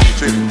me if I'm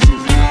telling the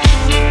truth.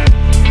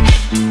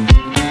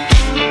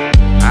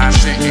 I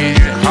say, ain't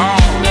it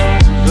hard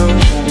to love a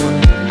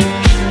woman?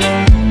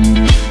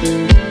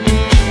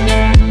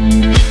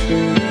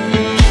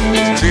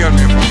 Just tell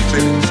me if I'm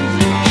telling the truth.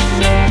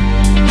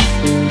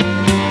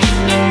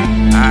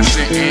 I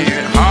say, ain't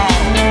it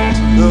hard to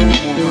love a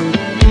woman?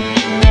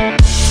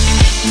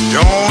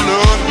 Don't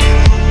love you.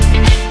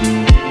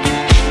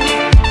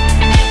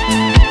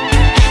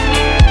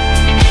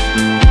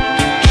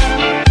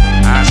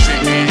 I say,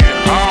 ain't it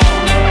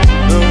hard to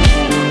love a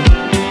woman?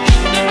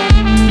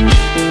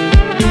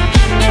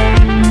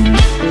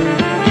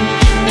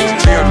 Just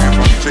tell me if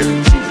I'm telling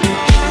the truth.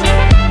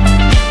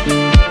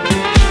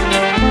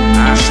 I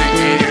say,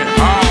 ain't it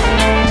hard to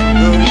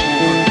love a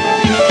woman?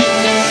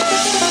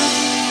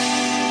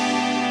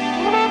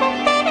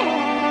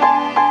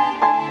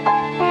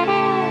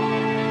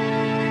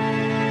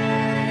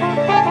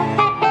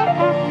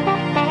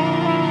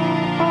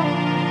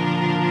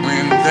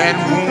 When that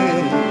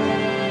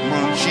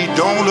woman, she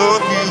don't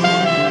love you,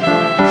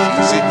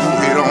 she said, go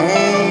ahead on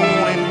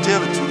and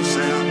tell it to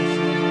yourself.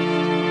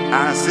 I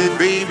said,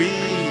 baby,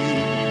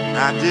 I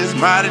just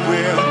might as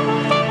well.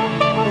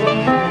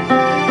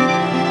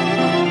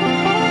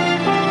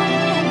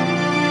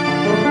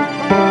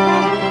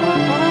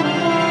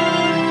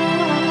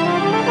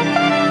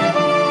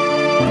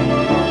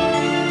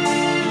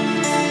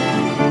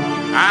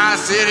 I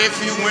said,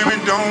 if you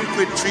women don't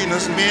quit treating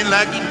us men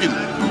like you do,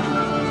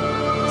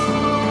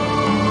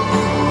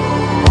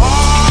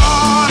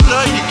 all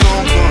of you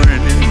gon'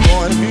 burn and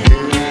burn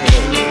here.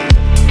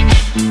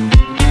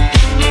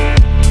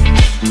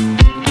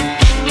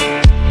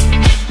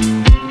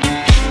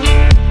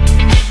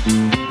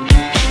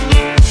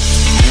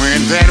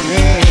 When that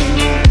woman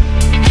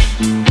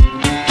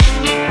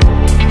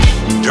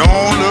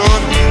don't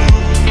love you,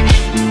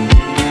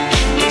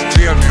 just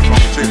tell me if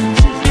I'm telling the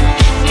truth.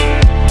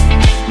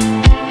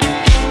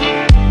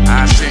 I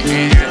say,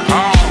 ain't it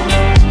hard to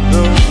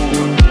love a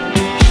woman?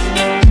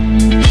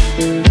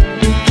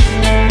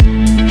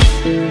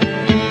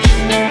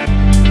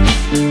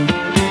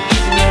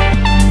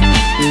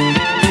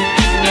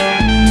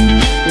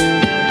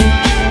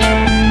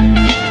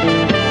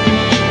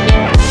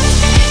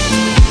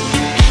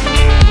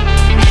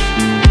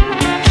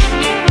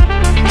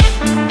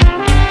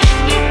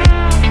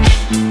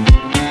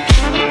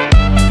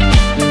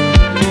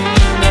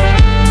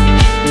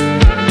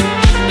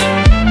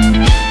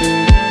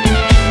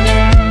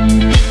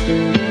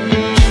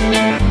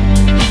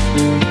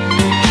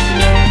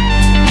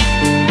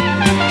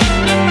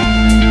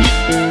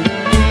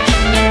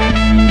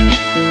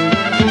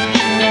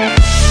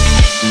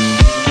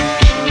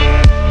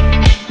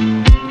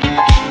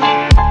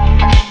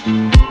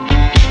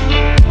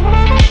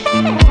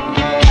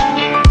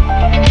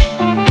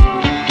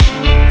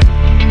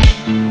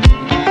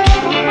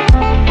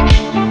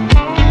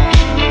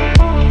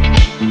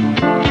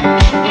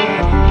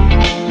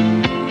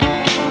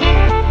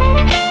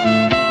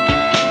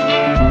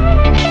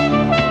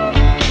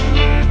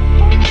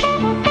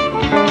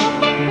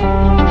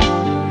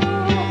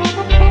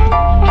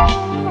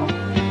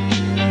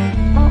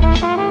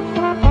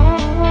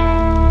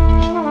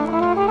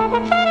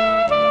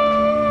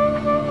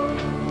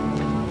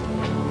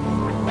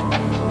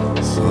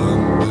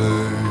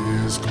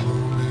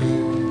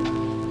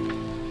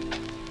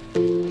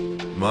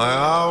 My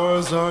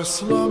hours are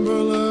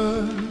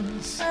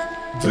slumberless,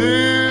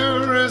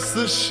 dearest,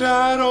 the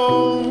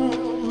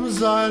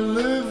shadows I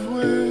live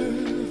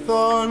with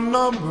are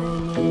numberless.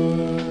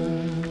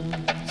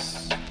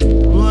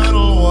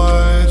 Little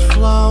white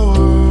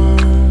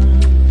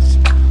flowers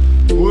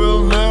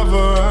will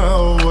never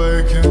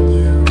awaken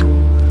you,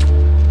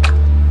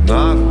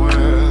 not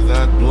where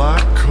that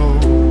black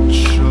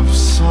coach of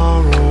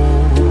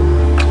sorrow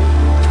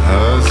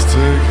has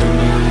taken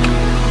you.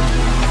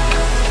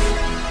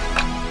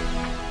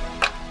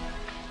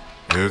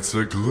 It's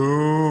a gloomy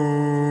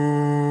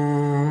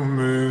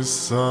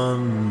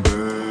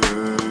Sunday.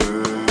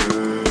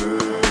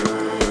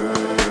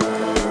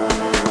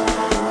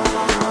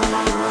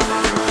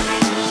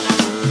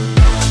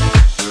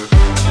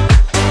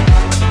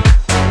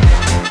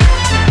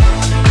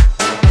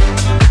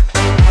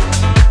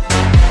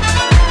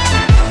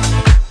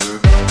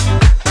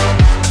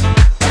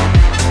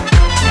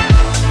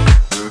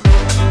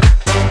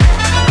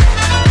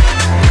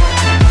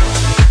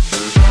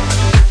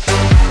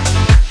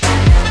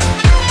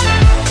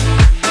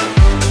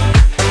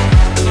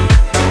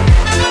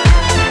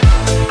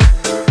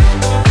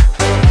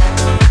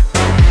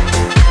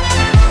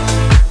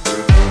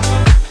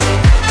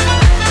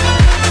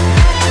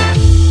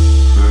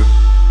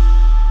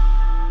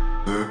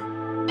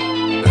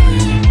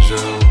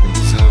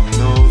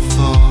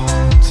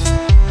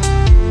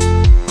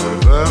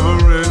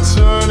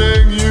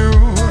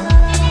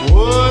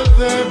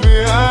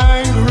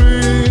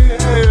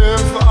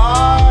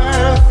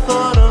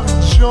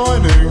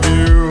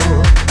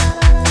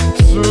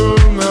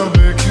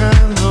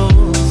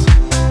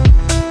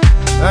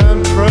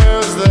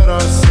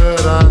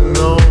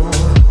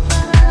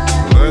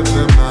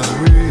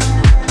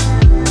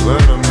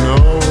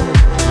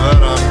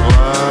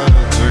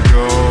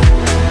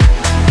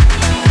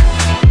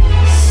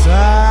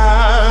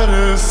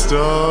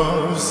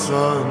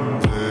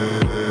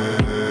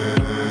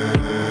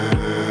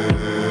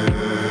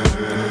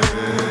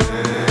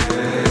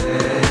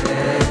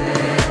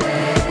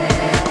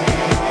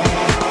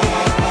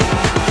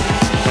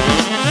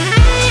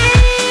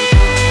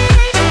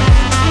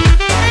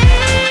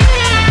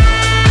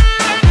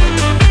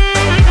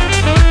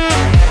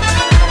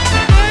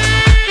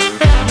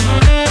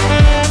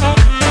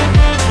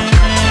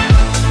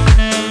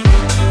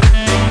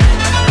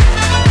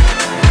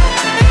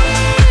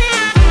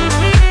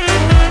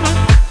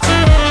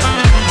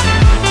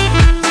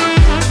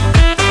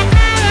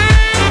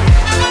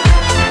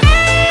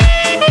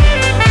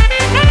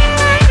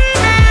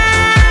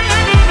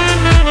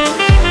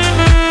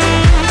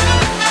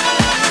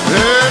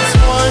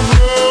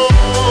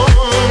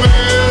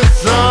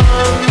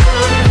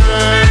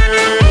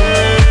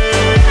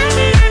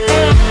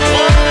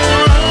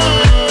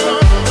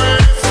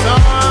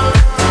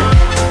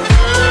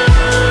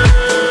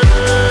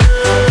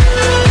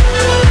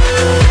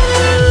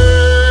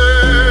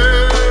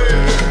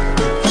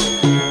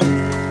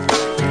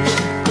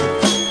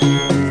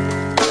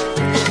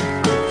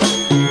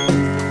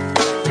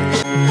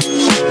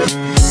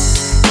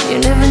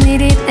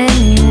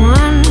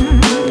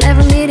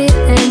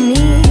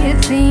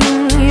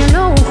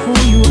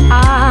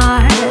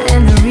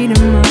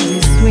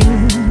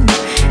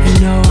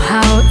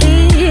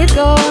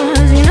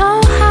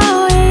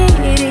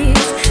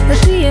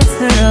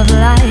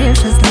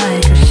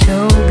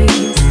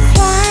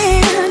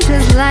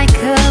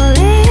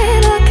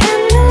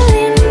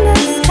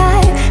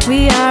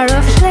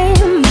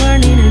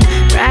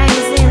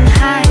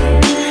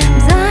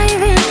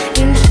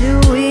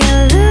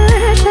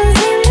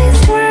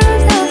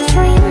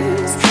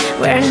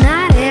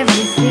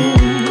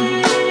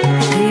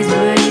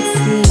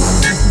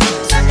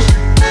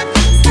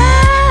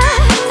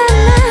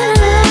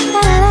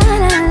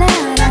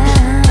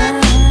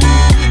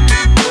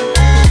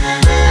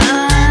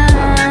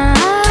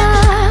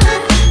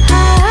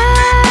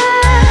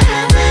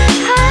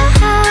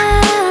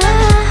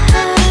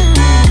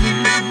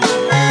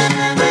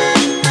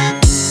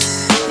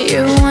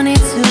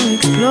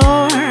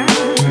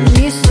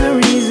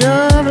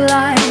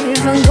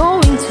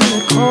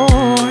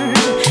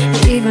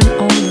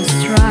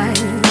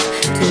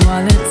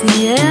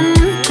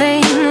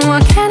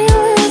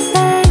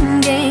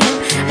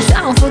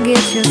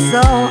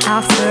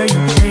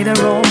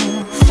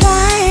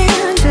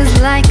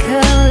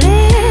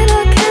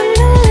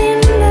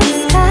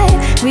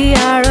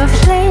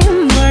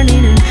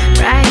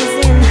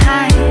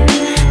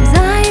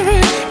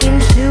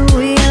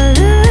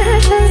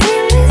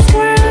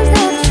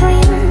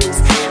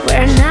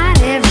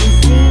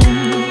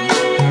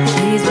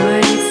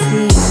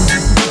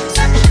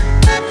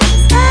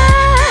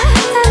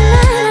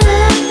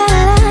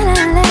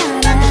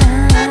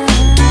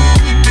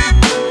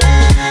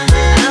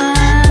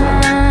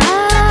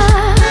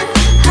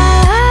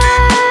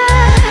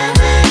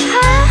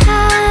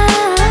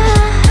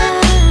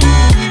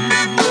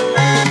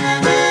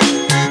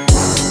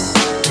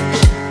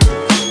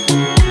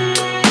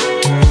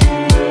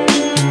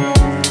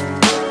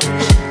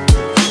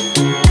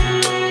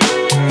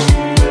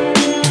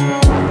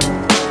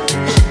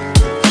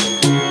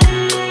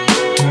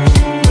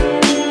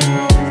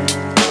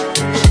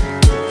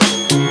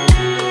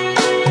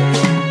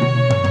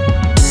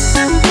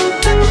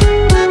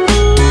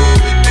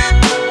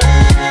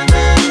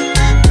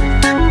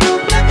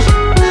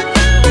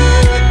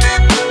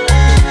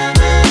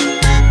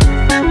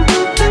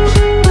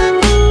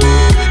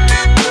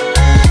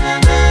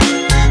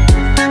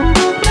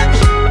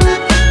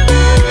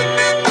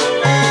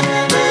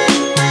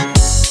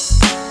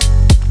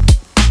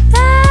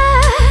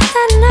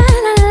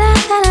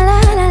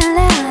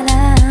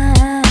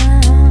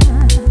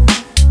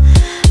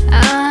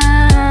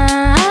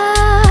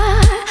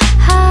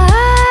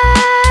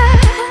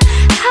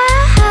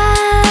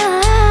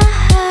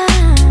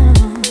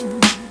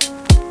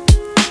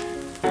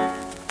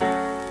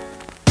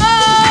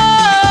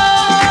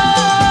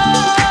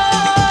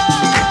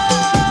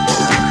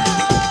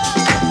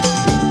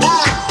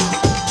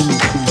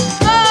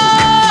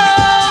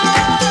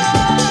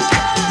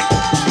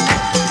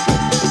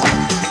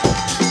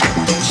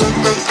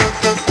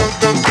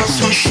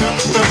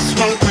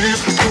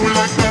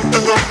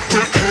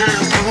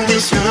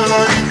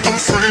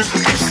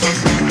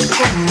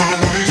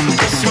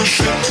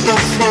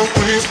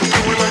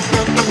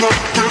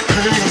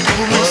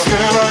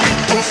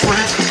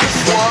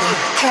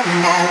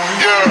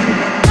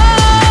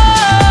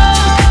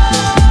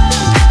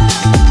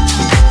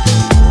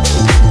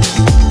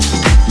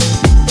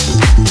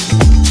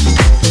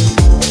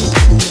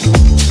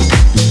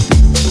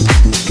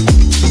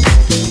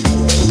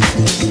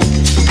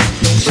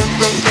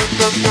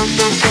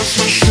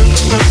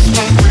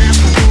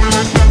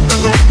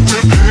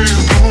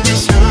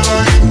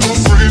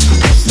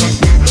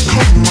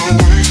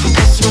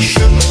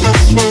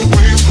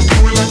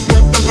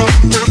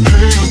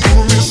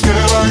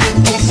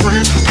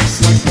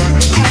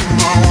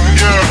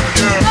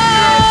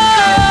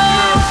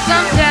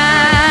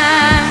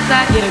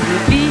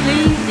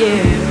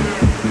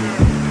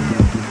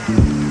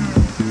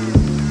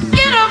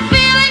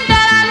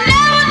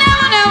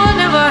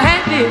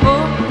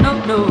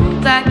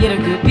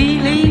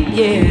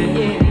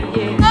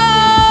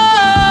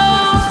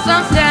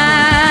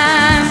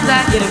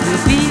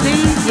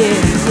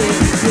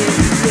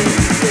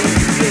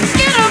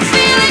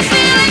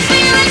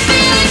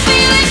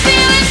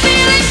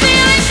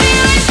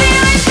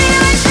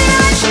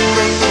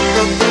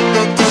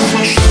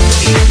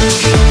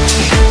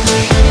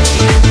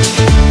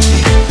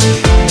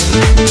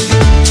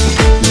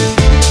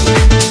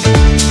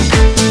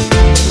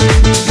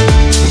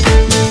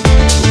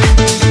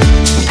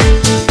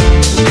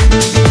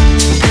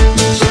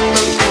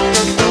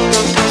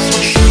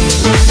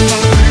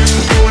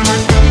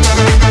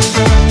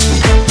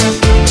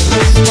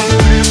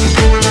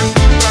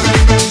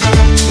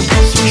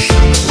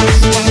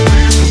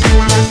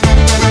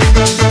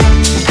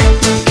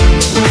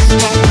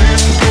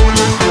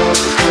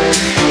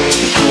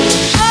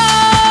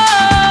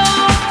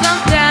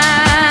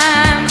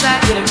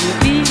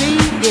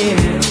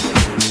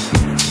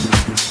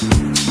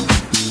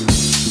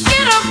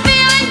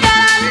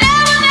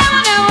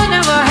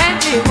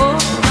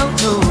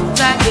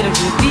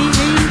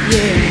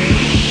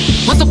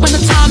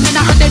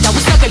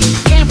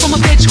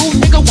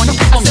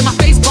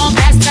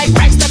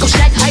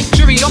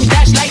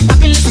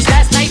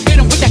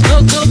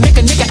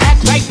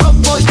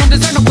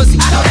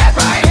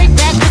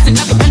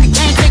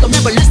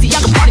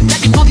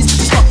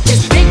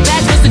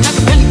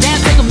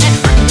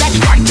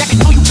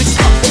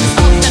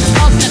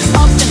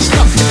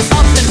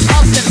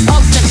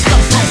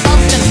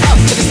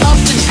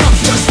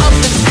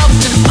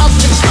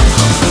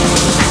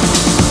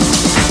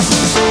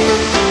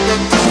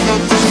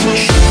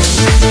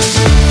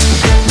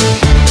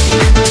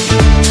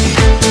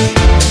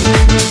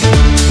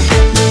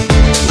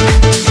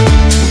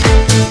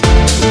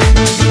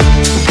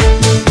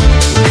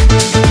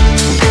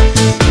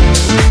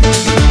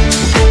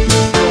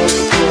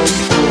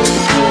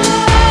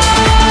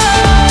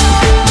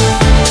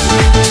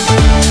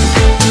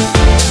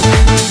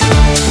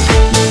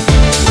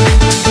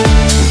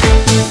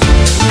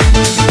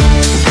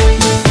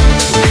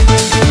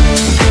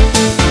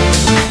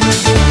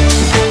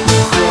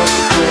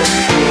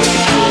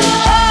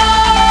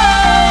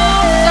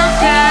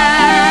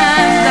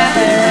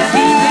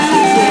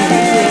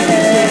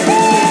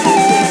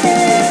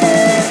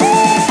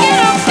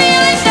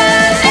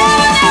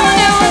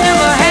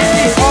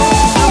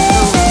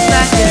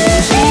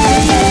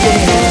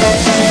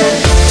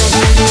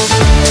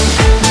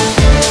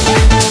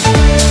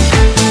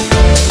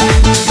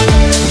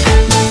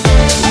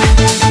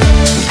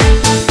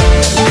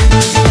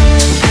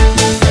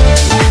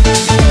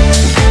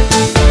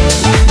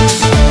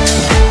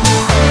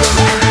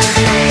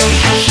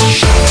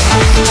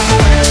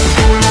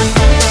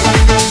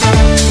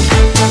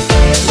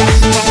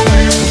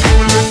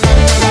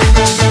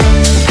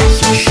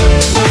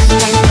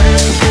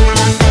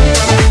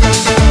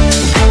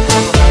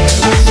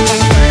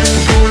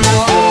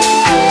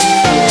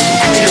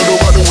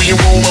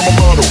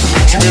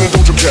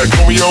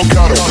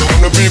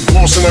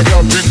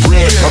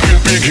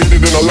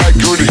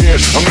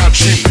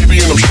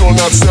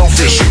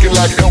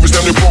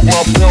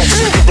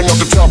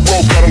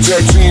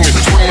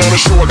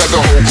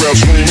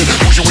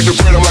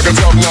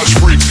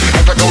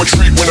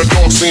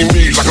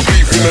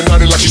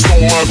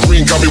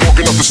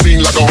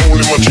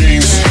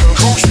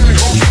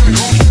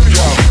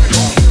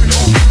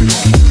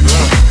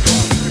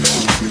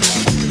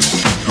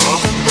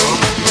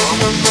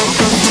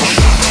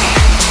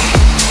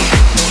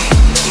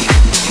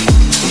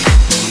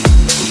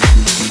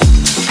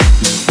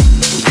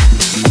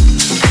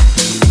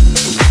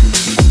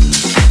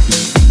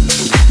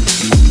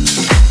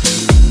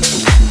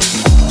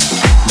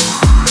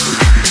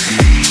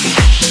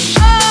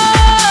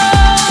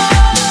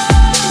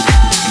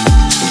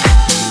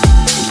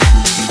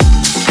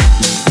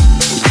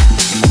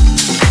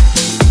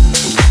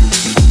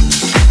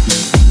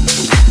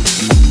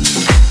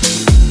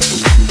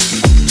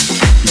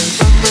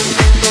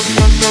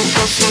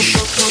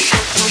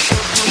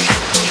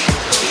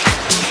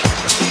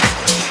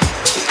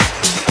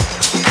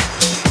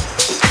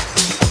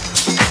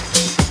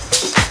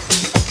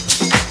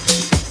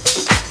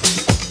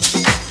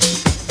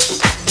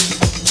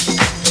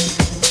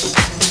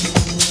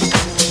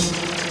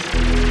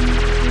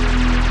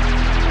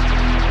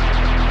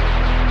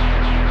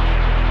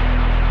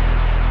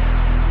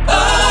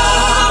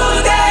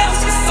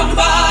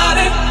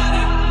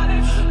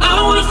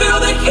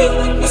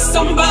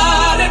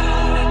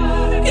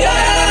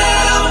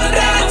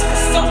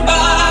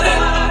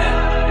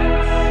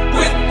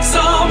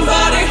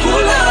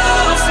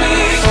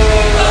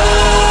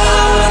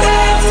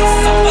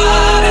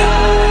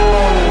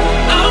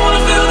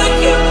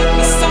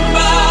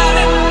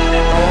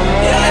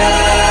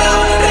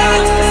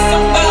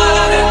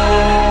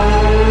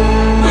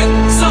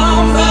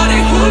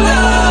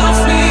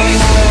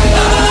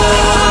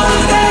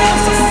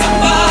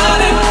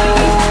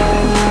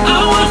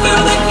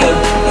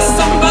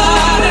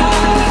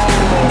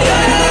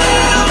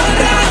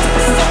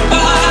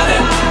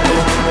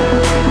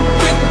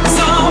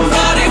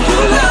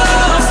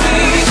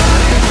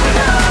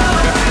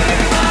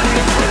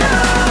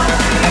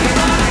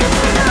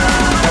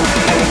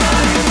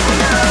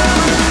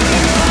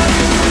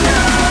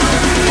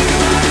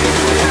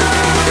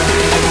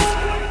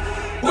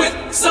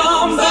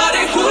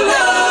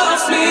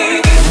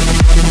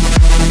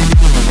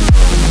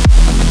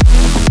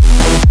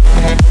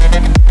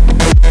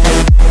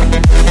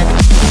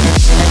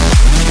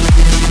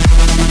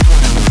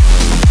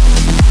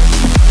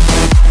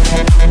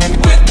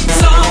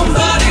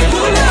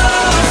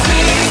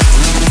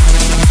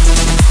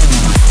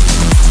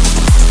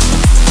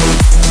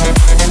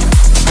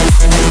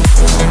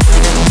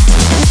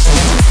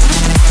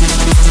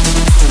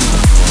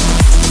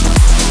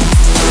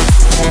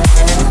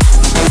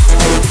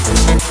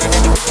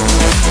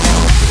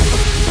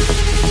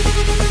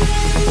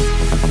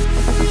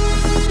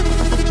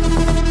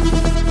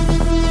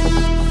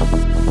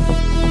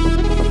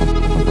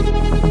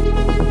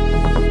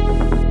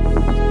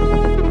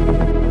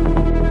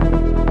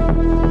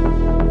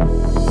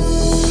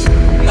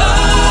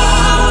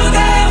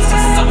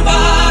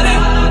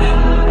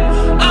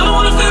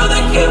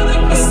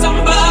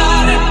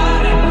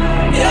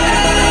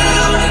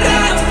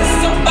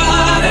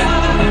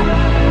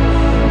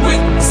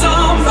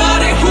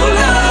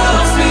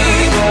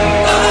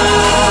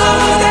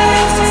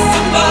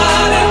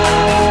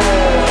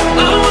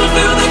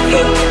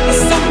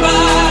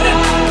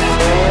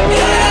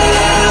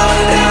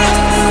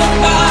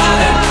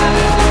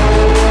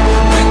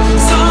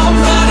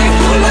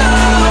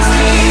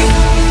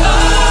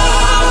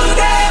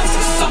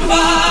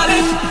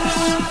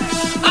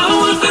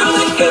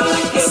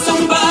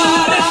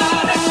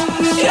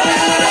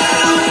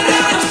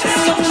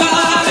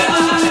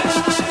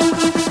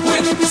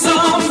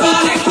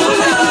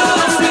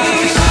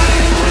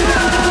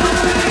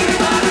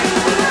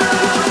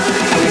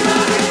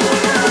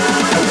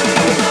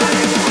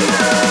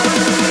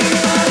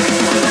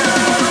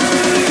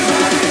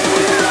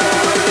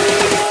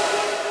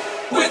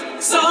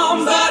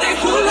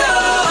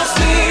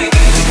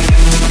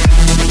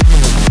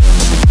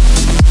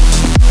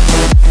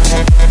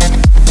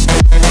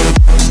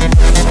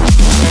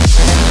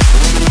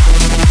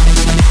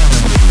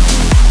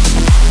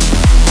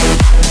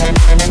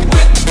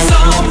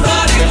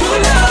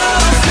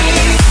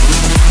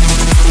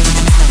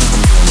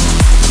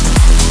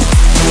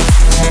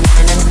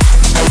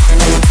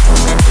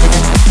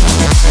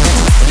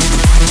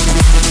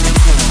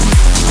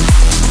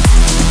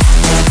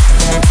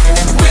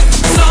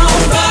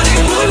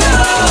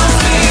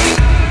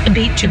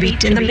 to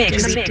beat in the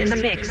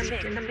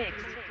mix.